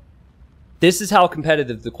 This is how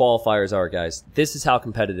competitive the qualifiers are, guys. This is how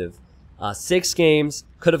competitive. 6 games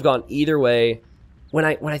could have gone either way. When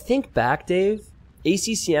I think back, Dave,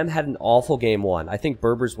 ACCM had an awful game 1. I think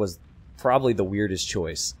Berbers was probably the weirdest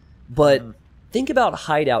choice. But think about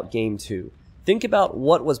Hideout game 2. Think about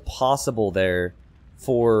what was possible there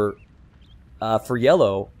for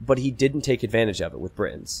Yellow, but he didn't take advantage of it with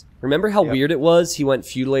Britons. Remember how weird it was? He went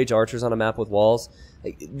Feudal Age Archers on a map with walls.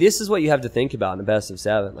 Like, this is what you have to think about in a best of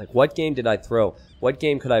 7. Like, what game did I throw? What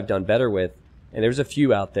game could I have done better with? And there's a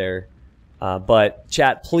few out there. But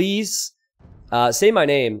chat, please Say My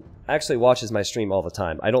Name actually watches my stream all the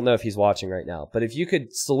time. I don't know if he's watching right now, but if you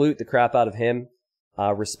could salute the crap out of him,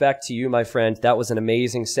 respect to you, my friend. That was an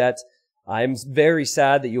amazing set. I'm very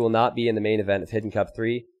sad that you will not be in the main event of Hidden Cup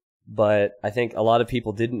 3, but I think a lot of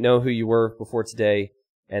people didn't know who you were before today,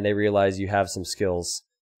 and they realize you have some skills.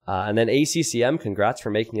 And then ACCM, congrats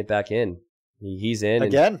for making it back in. He's in.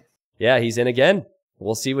 Again? Yeah, he's in again.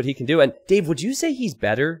 We'll see what he can do. And Dave, would you say he's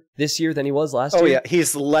better this year than he was last year? Oh, yeah.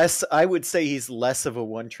 He's less, I would say he's less of a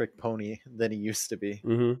one-trick pony than he used to be.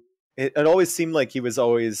 Mm-hmm. It always seemed like he was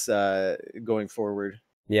always going forward.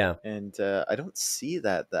 Yeah. And I don't see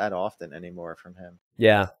that often anymore from him.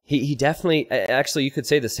 Yeah. He definitely, actually, you could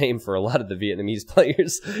say the same for a lot of the Vietnamese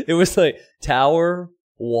players. It was like tower,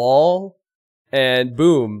 wall, and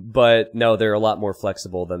boom. But no, they're a lot more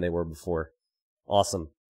flexible than they were before. Awesome.